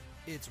pre-owned?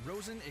 It's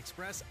Rosen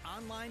Express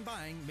online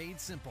buying made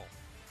simple.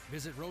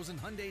 Visit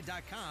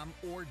rosenhyundai.com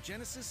or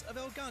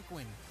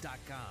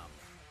genesisofelgonquin.com.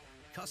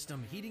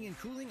 Custom Heating and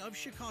Cooling of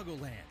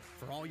Chicagoland.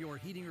 For all your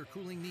heating or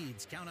cooling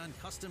needs, count on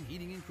Custom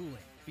Heating and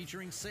Cooling.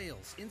 Featuring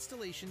sales,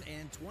 installation,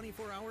 and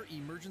 24-hour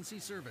emergency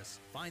service.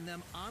 Find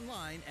them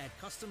online at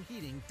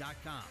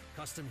customheating.com.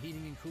 Custom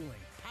Heating and Cooling,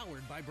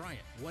 powered by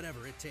Bryant,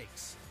 whatever it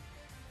takes.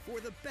 For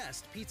the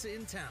best pizza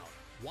in town,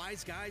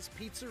 Wise Guys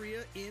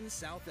Pizzeria in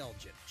South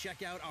Elgin.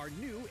 Check out our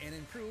new and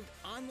improved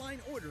online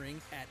ordering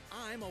at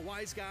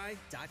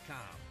I'mAWiseGuy.com.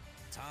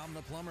 Tom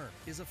the Plumber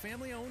is a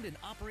family-owned and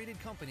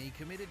operated company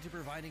committed to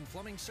providing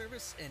plumbing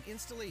service and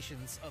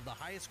installations of the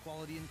highest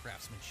quality and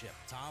craftsmanship.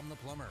 Tom the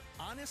Plumber,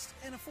 honest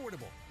and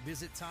affordable.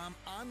 Visit Tom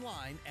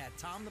online at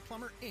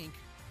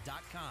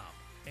TomThePlumberInc.com.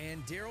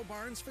 And Daryl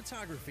Barnes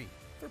Photography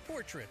for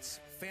portraits,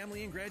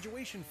 family and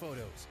graduation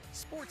photos,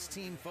 sports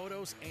team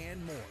photos,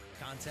 and more.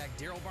 Contact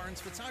Daryl Barnes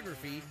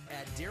Photography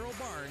at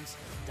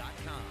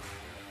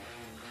DarylBarnes.com.